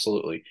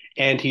 absolutely,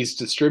 and he's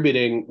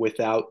distributing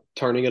without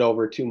turning it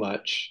over too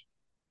much.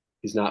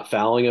 He's not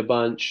fouling a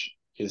bunch.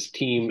 His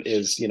team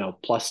is,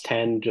 plus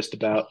 10 just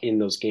about in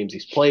those games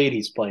he's played.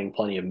 He's playing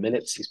plenty of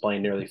minutes. He's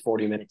playing nearly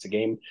 40 minutes a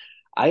game.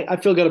 I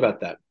feel good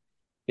about that.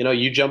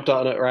 You jumped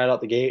on it right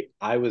out the gate.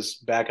 I was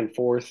back and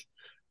forth.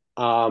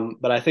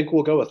 But I think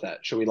we'll go with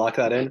that. Should we lock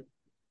that in?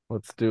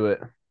 Let's do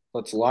it.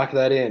 Let's lock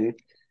that in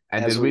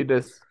And as we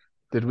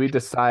did we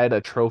decide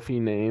a trophy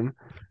name?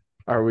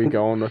 Are we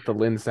going with the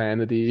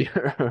Linsanity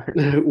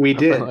or we something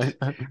did. like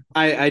that?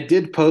 I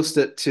did post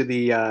it to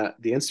the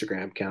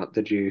Instagram account.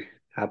 Did you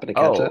happen to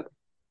catch Oh, that?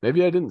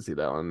 maybe I didn't see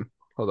that one.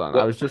 Hold on. I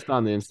What? was just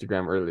on the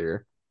Instagram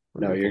earlier.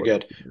 Let No, me you're pull it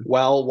up good. again.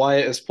 While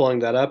Wyatt is pulling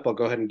that up, I'll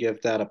go ahead and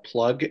give that a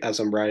plug as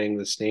I'm writing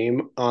this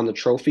name on the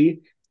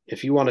trophy.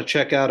 If you want to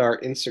check out our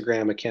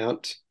Instagram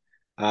account,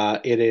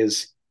 it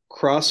is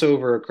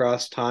crossover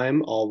across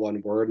time, all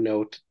one word,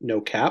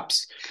 no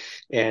caps.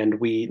 And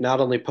we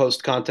not only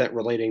post content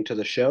relating to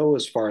the show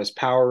as far as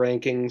power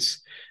rankings,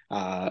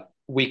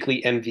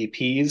 weekly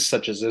MVPs,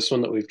 such as this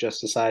one that we've just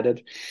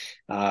decided,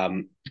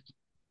 um,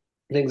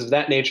 things of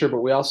that nature.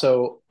 But we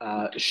also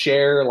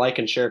like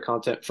and share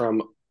content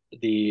from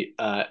the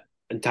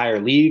entire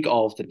league,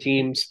 all of the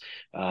teams,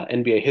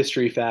 NBA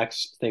history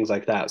facts, things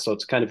like that. So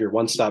it's kind of your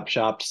one-stop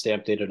shop to stay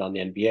updated on the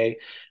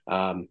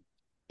NBA.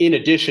 In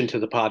addition to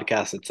the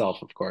podcast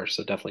itself, of course.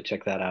 So definitely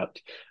check that out.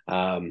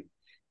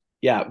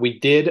 Yeah, we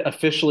did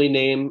officially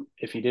name,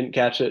 if you didn't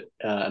catch it,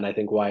 and I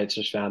think Wyatt's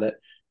just found it,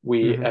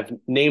 we Hmm. have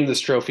named this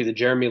trophy the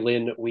Jeremy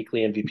Lin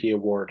Weekly MVP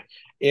Award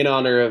in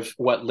honor of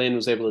what Lin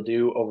was able to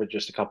do over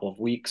just a couple of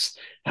weeks,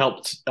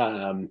 helped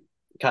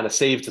kind of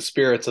save the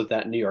spirits of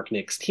that New York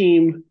Knicks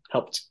team,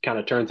 helped kind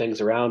of turn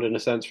things around in a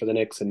sense for the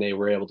Knicks, and they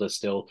were able to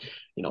still,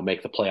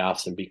 make the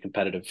playoffs and be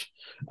competitive.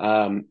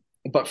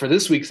 But for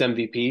this week's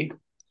MVP,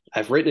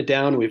 I've written it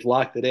down, we've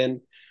locked it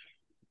in.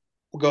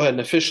 We'll go ahead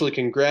and officially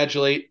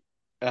congratulate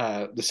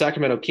the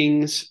Sacramento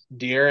Kings,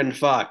 De'Aaron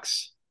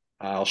Fox.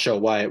 I'll show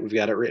Wyatt. We've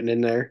got it written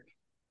in there.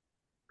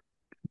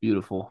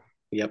 Beautiful.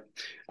 Yep.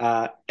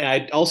 And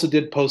I also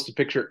did post a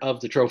picture of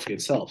the trophy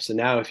itself. So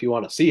now, if you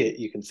want to see it,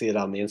 you can see it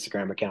on the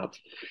Instagram account.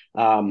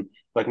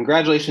 But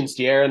congratulations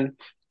to Aaron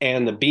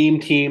and the Beam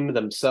team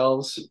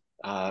themselves.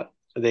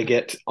 They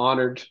get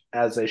honored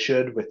as they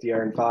should with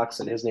De'Aaron Fox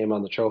and his name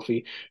on the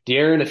trophy.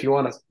 De'Aaron, if you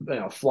want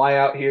to fly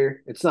out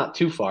here, it's not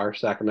too far,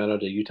 Sacramento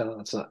to Utah.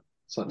 It's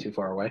not too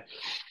far away.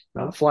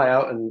 Nope. Fly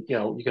out and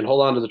you can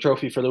hold on to the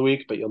trophy for the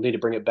week, but you'll need to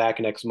bring it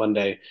back next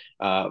Monday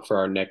for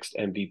our next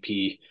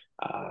MVP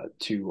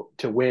to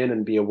win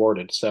and be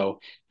awarded. So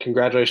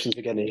congratulations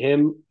again to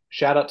him.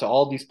 Shout out to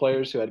all these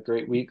players who had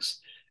great weeks,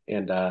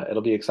 and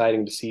it'll be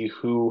exciting to see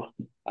who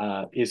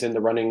is in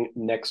the running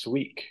next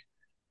week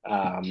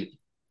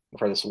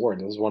for this award.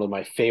 This is one of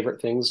my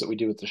favorite things that we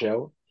do with the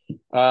show.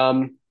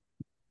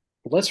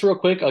 Let's real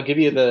quick, I'll give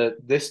you the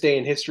this day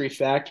in history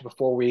fact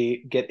before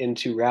we get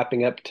into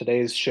wrapping up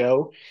today's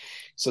show.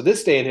 So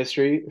this day in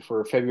history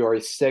for February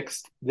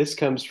 6th, this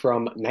comes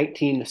from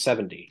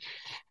 1970.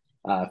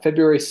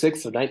 February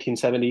 6th of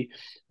 1970,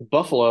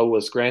 Buffalo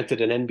was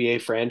granted an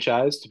NBA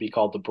franchise to be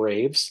called the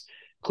Braves.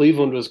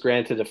 Cleveland was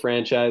granted a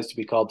franchise to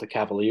be called the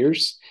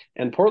Cavaliers,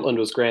 and Portland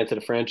was granted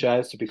a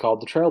franchise to be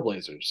called the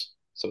Trailblazers.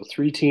 So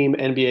three-team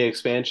NBA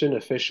expansion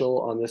official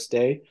on this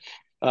day.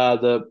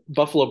 The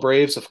Buffalo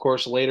Braves, of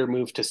course, later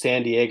moved to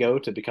San Diego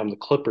to become the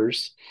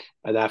Clippers.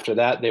 And after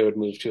that, they would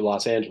move to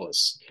Los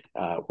Angeles,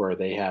 where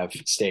they have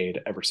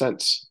stayed ever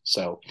since.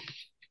 So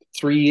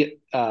three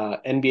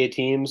NBA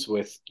teams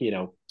with,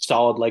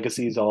 solid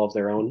legacies all of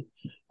their own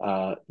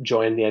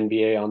joined the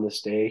NBA on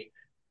this day.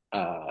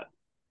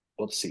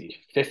 Let's see,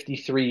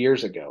 53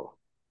 years ago.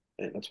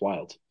 Man, that's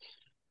wild.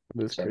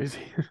 That's So, crazy.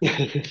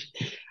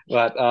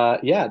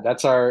 but yeah,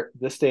 that's our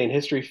this day in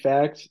history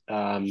fact.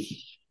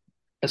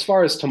 As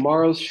far as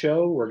tomorrow's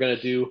show, we're going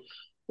to do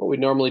what we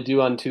normally do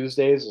on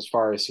Tuesdays, as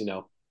far as,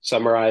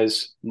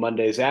 summarize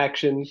Monday's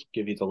action,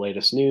 give you the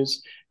latest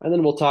news, and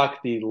then we'll talk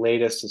the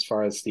latest as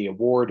far as the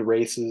award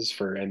races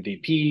for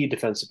MVP,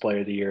 Defensive Player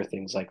of the Year,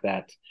 things like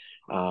that.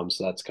 So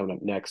that's coming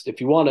up next.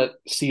 If you want to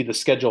see the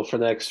schedule for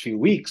the next few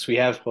weeks, we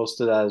have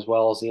posted that as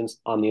well as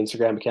on the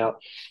Instagram account.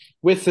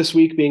 With this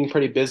week being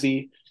pretty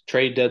busy,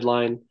 trade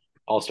deadline,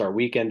 All-Star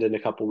weekend in a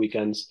couple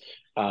weekends.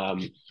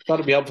 Thought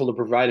it'd be helpful to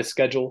provide a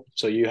schedule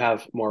so you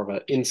have more of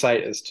an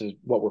insight as to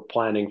what we're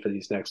planning for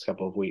these next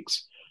couple of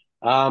weeks.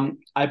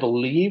 I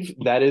believe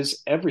that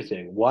is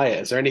everything.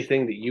 Wyatt, is there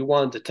anything that you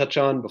wanted to touch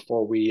on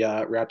before we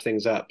wrap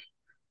things up?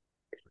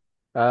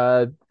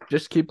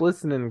 Just keep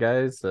listening,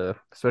 guys.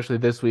 Especially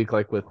this week,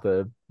 like with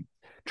the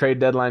trade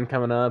deadline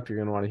coming up, you're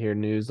gonna want to hear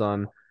news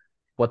on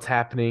what's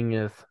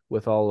happening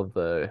with all of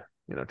the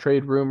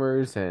trade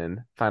rumors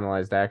and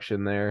finalized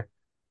action there,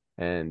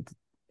 and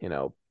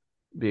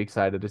be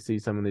excited to see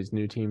some of these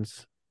new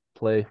teams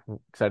play.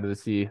 Excited to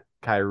see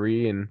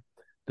Kyrie and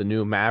the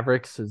new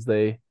Mavericks as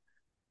they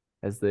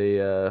have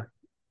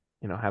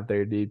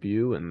their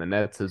debut, and the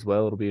Nets as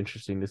well. It'll be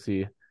interesting to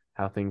see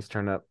how things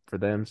turn up for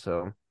them.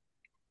 So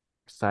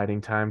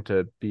exciting time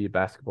to be a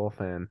basketball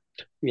fan.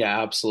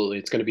 Yeah, absolutely.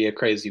 It's going to be a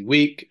crazy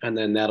week, and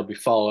then that'll be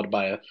followed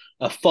by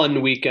a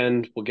fun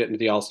weekend. We'll get into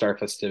the All-Star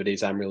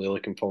festivities. I'm really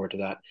looking forward to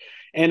that.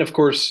 And of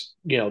course,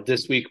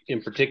 this week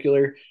in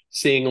particular,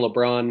 seeing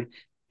LeBron,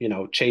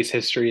 chase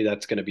history,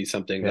 that's going to be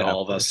something that Yeah,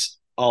 all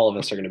of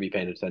us are going to be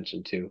paying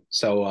attention to.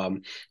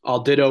 So I'll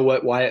ditto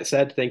what Wyatt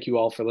said. Thank you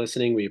all for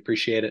listening. We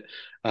appreciate it.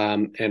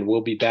 And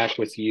we'll be back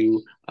with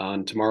you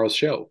on tomorrow's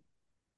show.